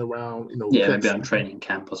start getting around, maybe on training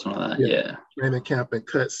camp or something like that. Yeah. Training camp and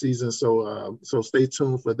cut season. So stay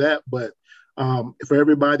tuned for that. But for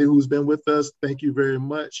everybody who's been with us, thank you very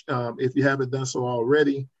much. If you haven't done so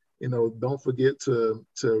already, don't forget to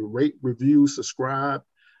rate, review, subscribe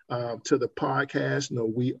to the podcast.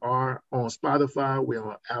 We are on Spotify. We're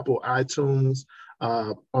on Apple iTunes.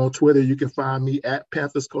 On Twitter, you can find me at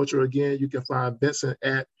Panthers Culture. Again, you can find Vincent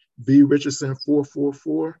at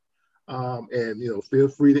vrichardson444. And feel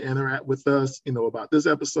free to interact with us, about this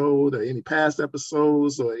episode or any past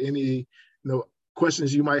episodes or any,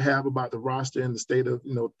 questions you might have about the roster and the state of,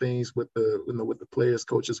 things with the players,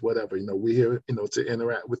 coaches, whatever. We're here, to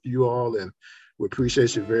interact with you all, and we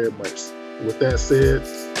appreciate you very much. With that said,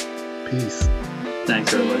 peace.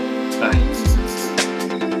 Thanks, everybody. Bye.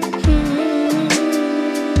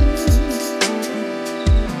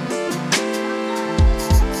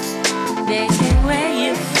 Days where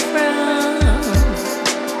you